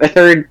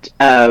third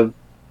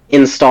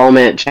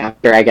installment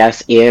chapter, I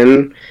guess,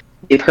 in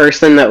the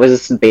person that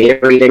was beta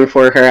reading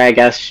for her, I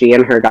guess she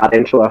and her got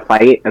into a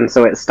fight, and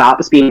so it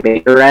stops being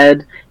beta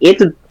read.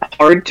 It's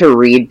hard to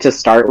read to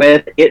start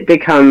with. It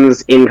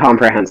becomes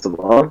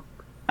incomprehensible.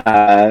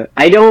 I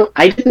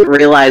didn't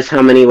realize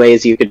how many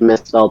ways you could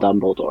misspell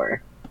Dumbledore.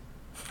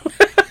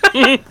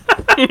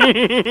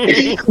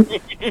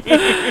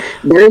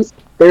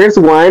 There's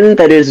one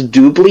that is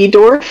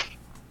Dubledorf,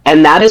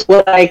 and that is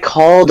what I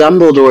call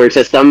Dumbledore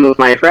to some of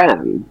my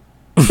friends.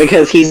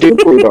 Because he's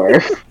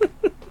Dubledorf.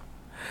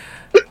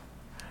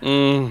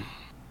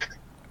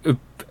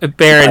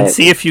 Baron,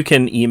 see if you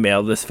can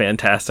email this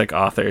fantastic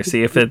author.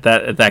 See if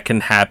that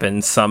can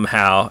happen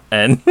somehow,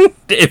 and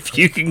if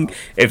you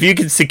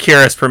can secure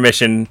us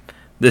permission,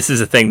 this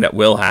is a thing that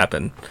will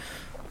happen.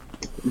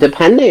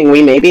 Depending,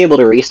 we may be able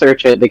to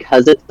research it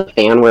because it's the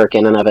fan work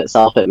in and of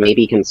itself. It may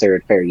be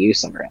considered fair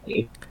use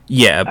already.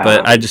 Yeah,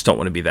 but I just don't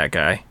want to be that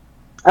guy.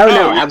 Oh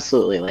no,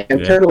 absolutely! Like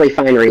I'm totally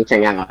fine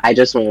reaching out. I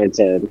just wanted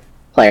to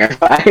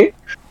clarify.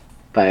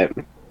 But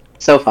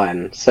so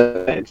fun,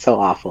 so good, so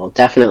awful.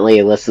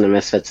 Definitely listen to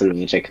Misfits and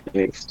Magic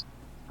next.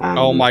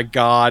 Oh my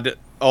god!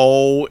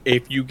 Oh,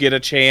 if you get a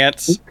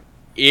chance,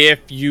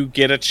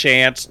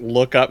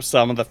 look up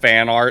some of the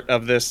fan art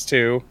of this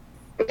too.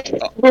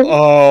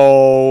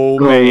 Oh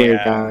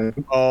man!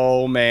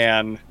 Oh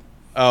man!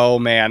 Oh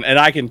man! And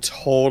I can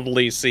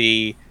totally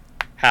see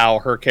how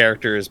her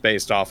character is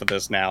based off of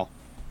this now.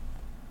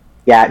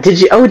 Yeah. Did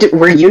you? Oh,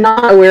 were you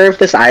not aware of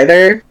this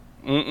either?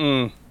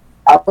 Mm-mm.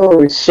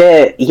 Oh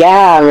shit!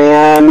 Yeah,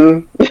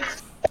 man.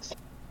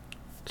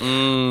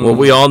 Well,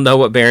 we all know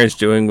what Baron's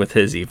doing with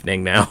his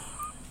evening now.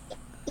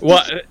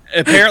 Well,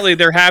 apparently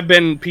there have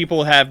been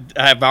people have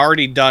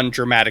already done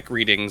dramatic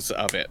readings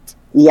of it.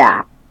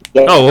 Yeah.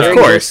 Oh, of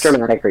course.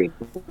 Dramatic reading.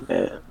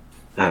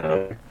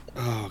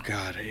 Oh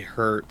god, it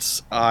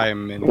hurts.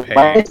 I'm in pain.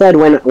 Like I said,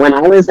 when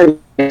I was in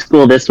high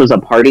school, this was a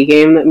party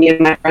game that me and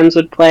my friends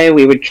would play.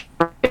 We would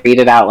try to read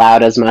it out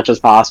loud as much as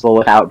possible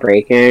without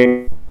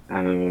breaking.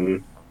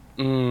 And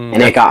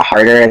it got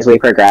harder as we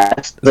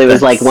progressed. It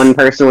was like one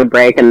person would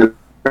break and the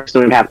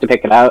person would have to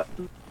pick it up.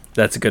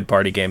 That's a good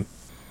party game.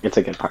 It's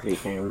a good party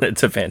game.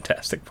 It's a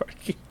fantastic party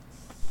game.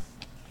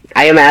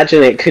 I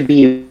imagine it could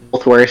be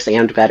both worse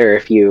and better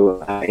if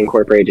you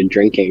incorporated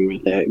drinking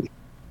with it.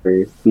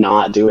 Or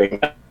not doing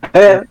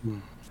that.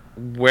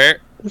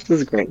 Where? This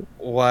is great.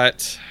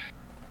 What?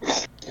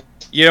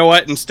 You know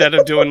what? Instead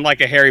of doing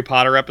like a Harry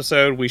Potter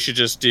episode, we should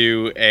just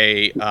do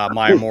a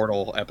My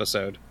Immortal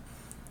episode.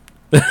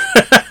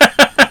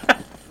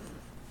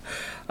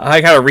 I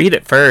gotta read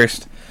it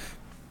first.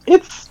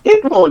 It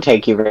won't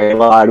take you very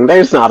long.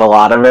 There's not a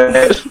lot of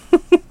it.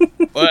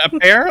 Well,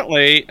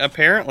 apparently,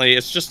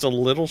 it's just a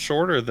little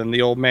shorter than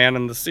The Old Man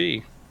and the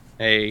Sea.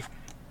 A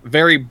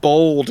very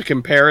bold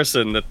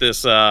comparison that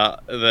this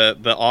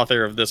the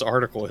author of this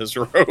article has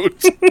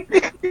wrote.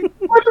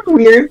 What a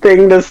weird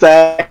thing to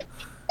say.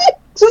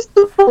 Just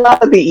to pull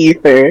out of the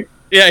ether.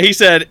 Yeah, he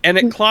said, and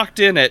it clocked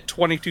in at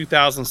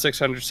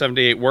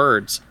 22,678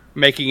 words,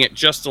 making it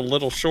just a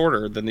little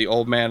shorter than The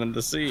Old Man and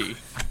the Sea.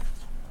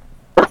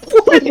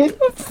 What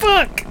the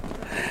fuck?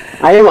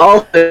 I am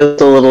also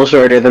just a little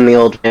shorter than The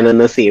Old Man and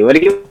the Sea. What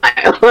do you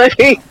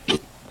like?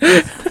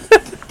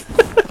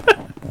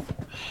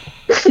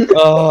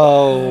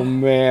 Oh,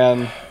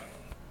 man.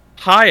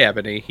 Hi,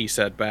 Ebony, he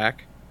said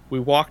back. We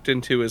walked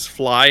into his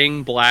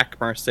flying black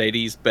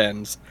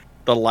Mercedes-Benz.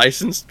 The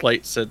license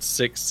plate said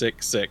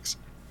 666,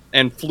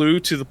 and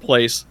flew to the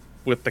place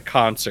with the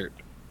concert,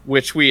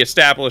 which we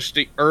established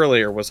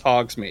earlier was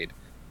Hogsmeade.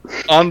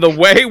 On the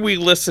way, we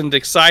listened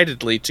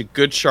excitedly to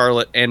Good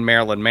Charlotte and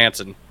Marilyn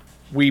Manson.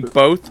 We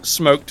both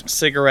smoked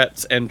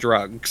cigarettes and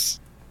drugs.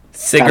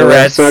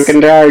 Cigarettes, smoking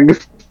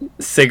drugs.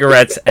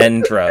 Cigarettes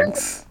and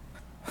drugs.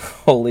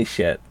 Holy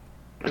shit.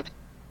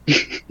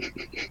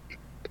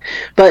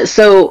 But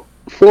so,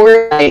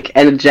 for like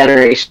a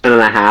generation and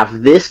a half,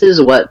 this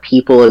is what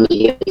people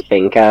immediately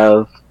think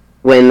of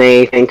when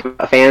they think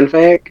about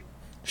fanfic.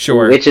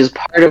 Sure. Which is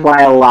part of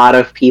why a lot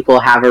of people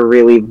have a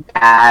really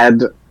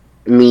bad,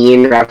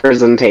 mean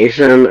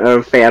representation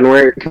of fan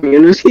work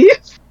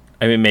communities.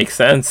 I mean, it makes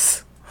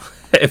sense.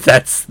 If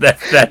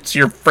that's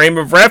your frame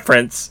of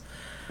reference.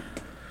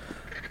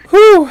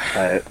 Whew.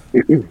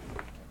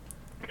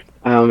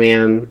 Oh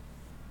man.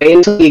 Wait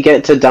until you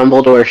get to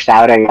Dumbledore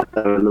shouting at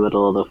them in the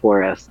middle of the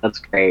forest. That's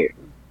great.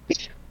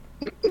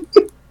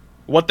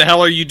 What the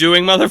hell are you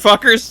doing,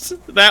 motherfuckers?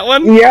 That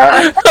one?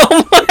 Yeah.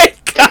 Oh my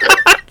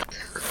god!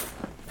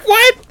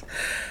 What?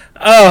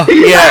 Oh,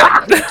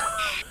 yeah.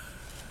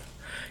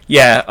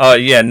 Yeah,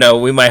 yeah, no,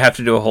 we might have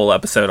to do a whole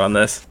episode on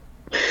this.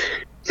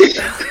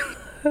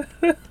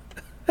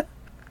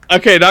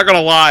 Okay, not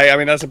gonna lie. I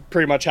mean, that's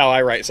pretty much how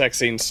I write sex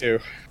scenes, too.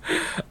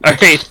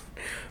 Alright,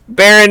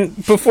 Baron,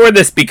 before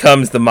this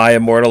becomes the My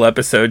Immortal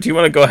episode, do you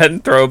want to go ahead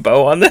and throw a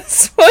bow on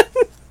this one?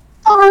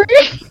 Sorry.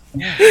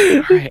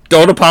 Yeah, alright.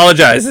 Don't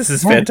apologize, this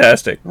is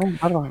fantastic.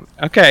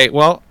 Okay,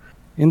 well,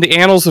 in the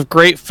annals of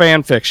great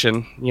fan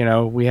fiction, you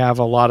know, we have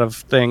a lot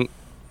of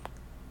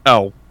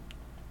Oh,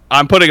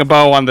 I'm putting a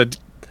bow on the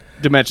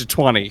Dimension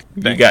 20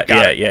 thing. You got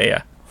it.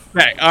 Yeah.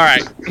 Okay,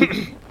 alright.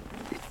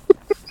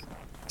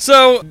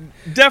 So,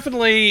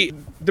 definitely,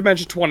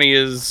 Dimension 20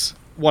 is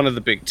one of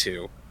the big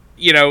two.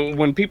 You know,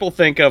 when people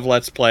think of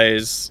Let's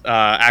Plays,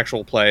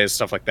 actual plays,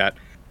 stuff like that,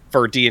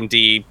 for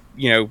D&D,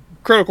 you know,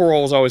 Critical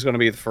Role is always going to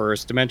be the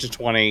first. Dimension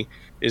 20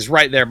 is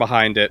right there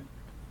behind it.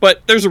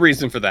 But there's a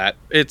reason for that.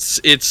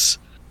 It's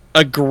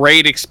a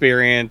great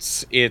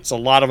experience. It's a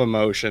lot of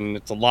emotion.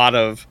 It's a lot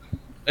of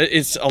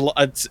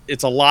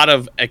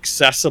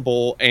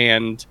accessible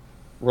and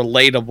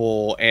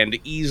relatable and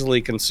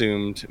easily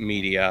consumed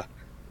media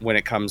when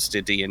it comes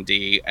to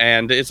D&D,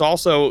 and it's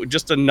also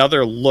just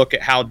another look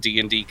at how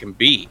D&D can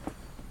be.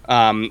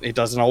 It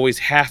doesn't always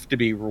have to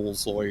be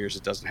rules lawyers.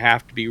 It doesn't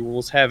have to be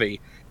rules heavy.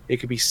 It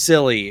can be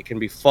silly. It can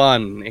be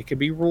fun. It can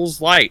be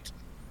rules light,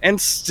 and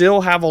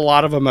still have a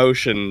lot of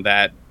emotion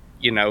that,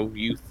 you know,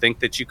 you think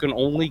that you can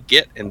only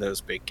get in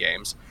those big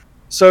games.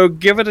 So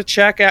give it a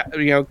check.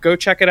 Go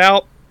check it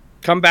out.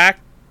 Come back,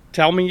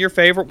 tell me your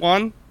favorite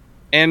one,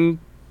 and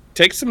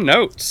take some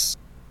notes.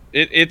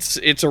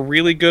 It's a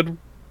really good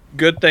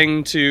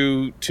thing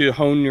to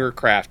hone your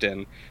craft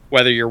in,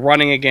 whether you're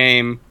running a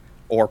game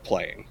or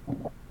playing.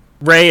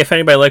 Ray, if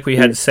anybody liked what you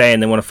had to say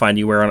and they want to find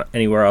you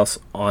anywhere else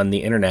on the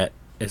internet,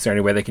 is there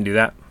any way they can do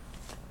that?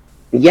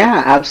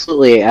 Yeah,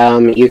 absolutely.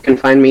 You can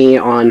find me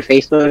on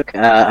Facebook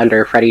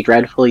under Freddy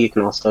Dreadful. You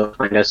can also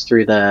find us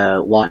through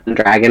the Lawton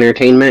Drag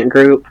Entertainment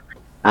group.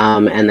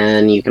 And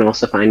then you can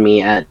also find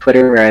me at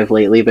Twitter, where I've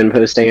lately been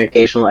posting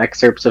occasional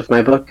excerpts of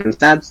my book and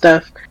sad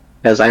stuff,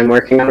 because I'm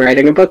working on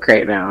writing a book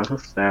right now.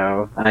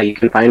 So you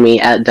can find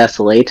me at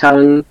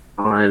Desolatung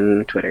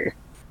on Twitter.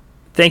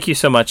 Thank you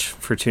so much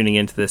for tuning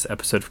into this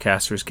episode of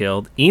Casters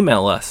Guild.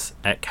 Email us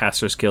at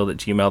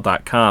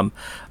castersguild@gmail.com.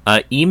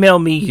 Email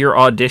me your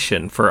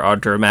audition for our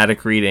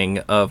dramatic reading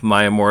of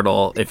My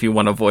Immortal. If you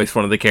want to voice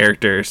one of the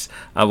characters,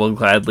 I will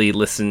gladly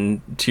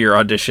listen to your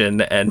audition,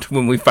 and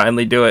when we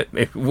finally do it,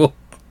 maybe we'll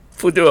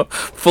do a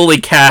fully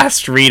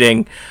cast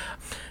reading.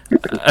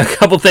 A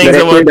couple things. But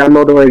if you're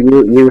Dumbledore,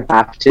 you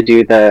have to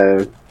do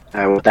the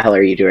what the hell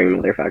are you doing,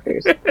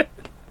 motherfuckers?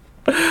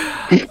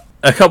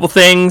 A couple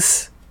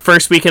things.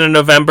 First weekend in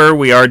November,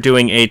 we are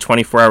doing a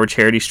 24-hour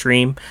charity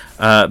stream.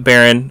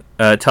 Baron,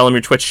 tell them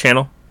your Twitch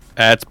channel.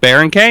 That's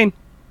Baron Kane.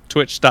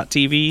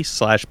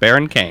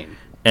 Twitch.tv/Baron Kane.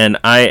 And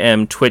I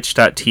am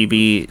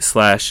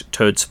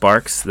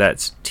twitch.tv/ToadSparks.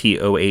 That's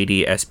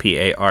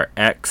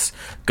TOADSPARX.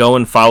 Go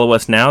and follow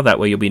us now. That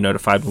way you'll be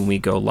notified when we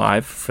go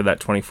live for that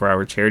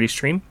 24-hour charity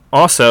stream.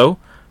 Also,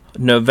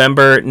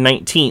 November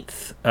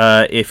 19th,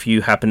 if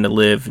you happen to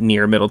live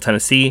near Middle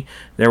Tennessee,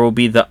 there will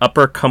be the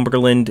Upper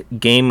Cumberland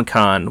Game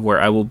Con, where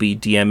I will be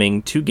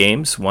DMing 2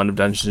 games, one of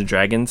Dungeons &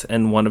 Dragons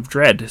and one of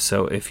Dread.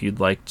 So if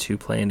you'd like to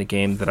play in a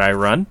game that I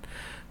run,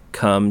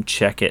 come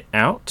check it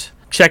out.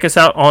 Check us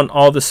out on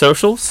all the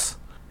socials,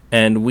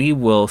 and we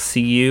will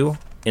see you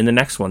in the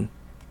next one.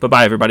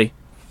 Bye-bye, everybody.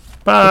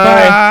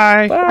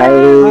 Bye. Bye.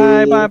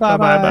 Bye. Bye. Bye. Bye.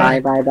 Bye.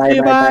 Bye. Bye. Bye.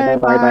 Bye. Bye.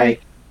 Bye.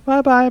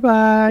 Bye. Bye.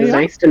 Bye. It was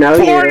nice to know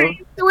you.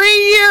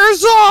 43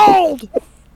 years old!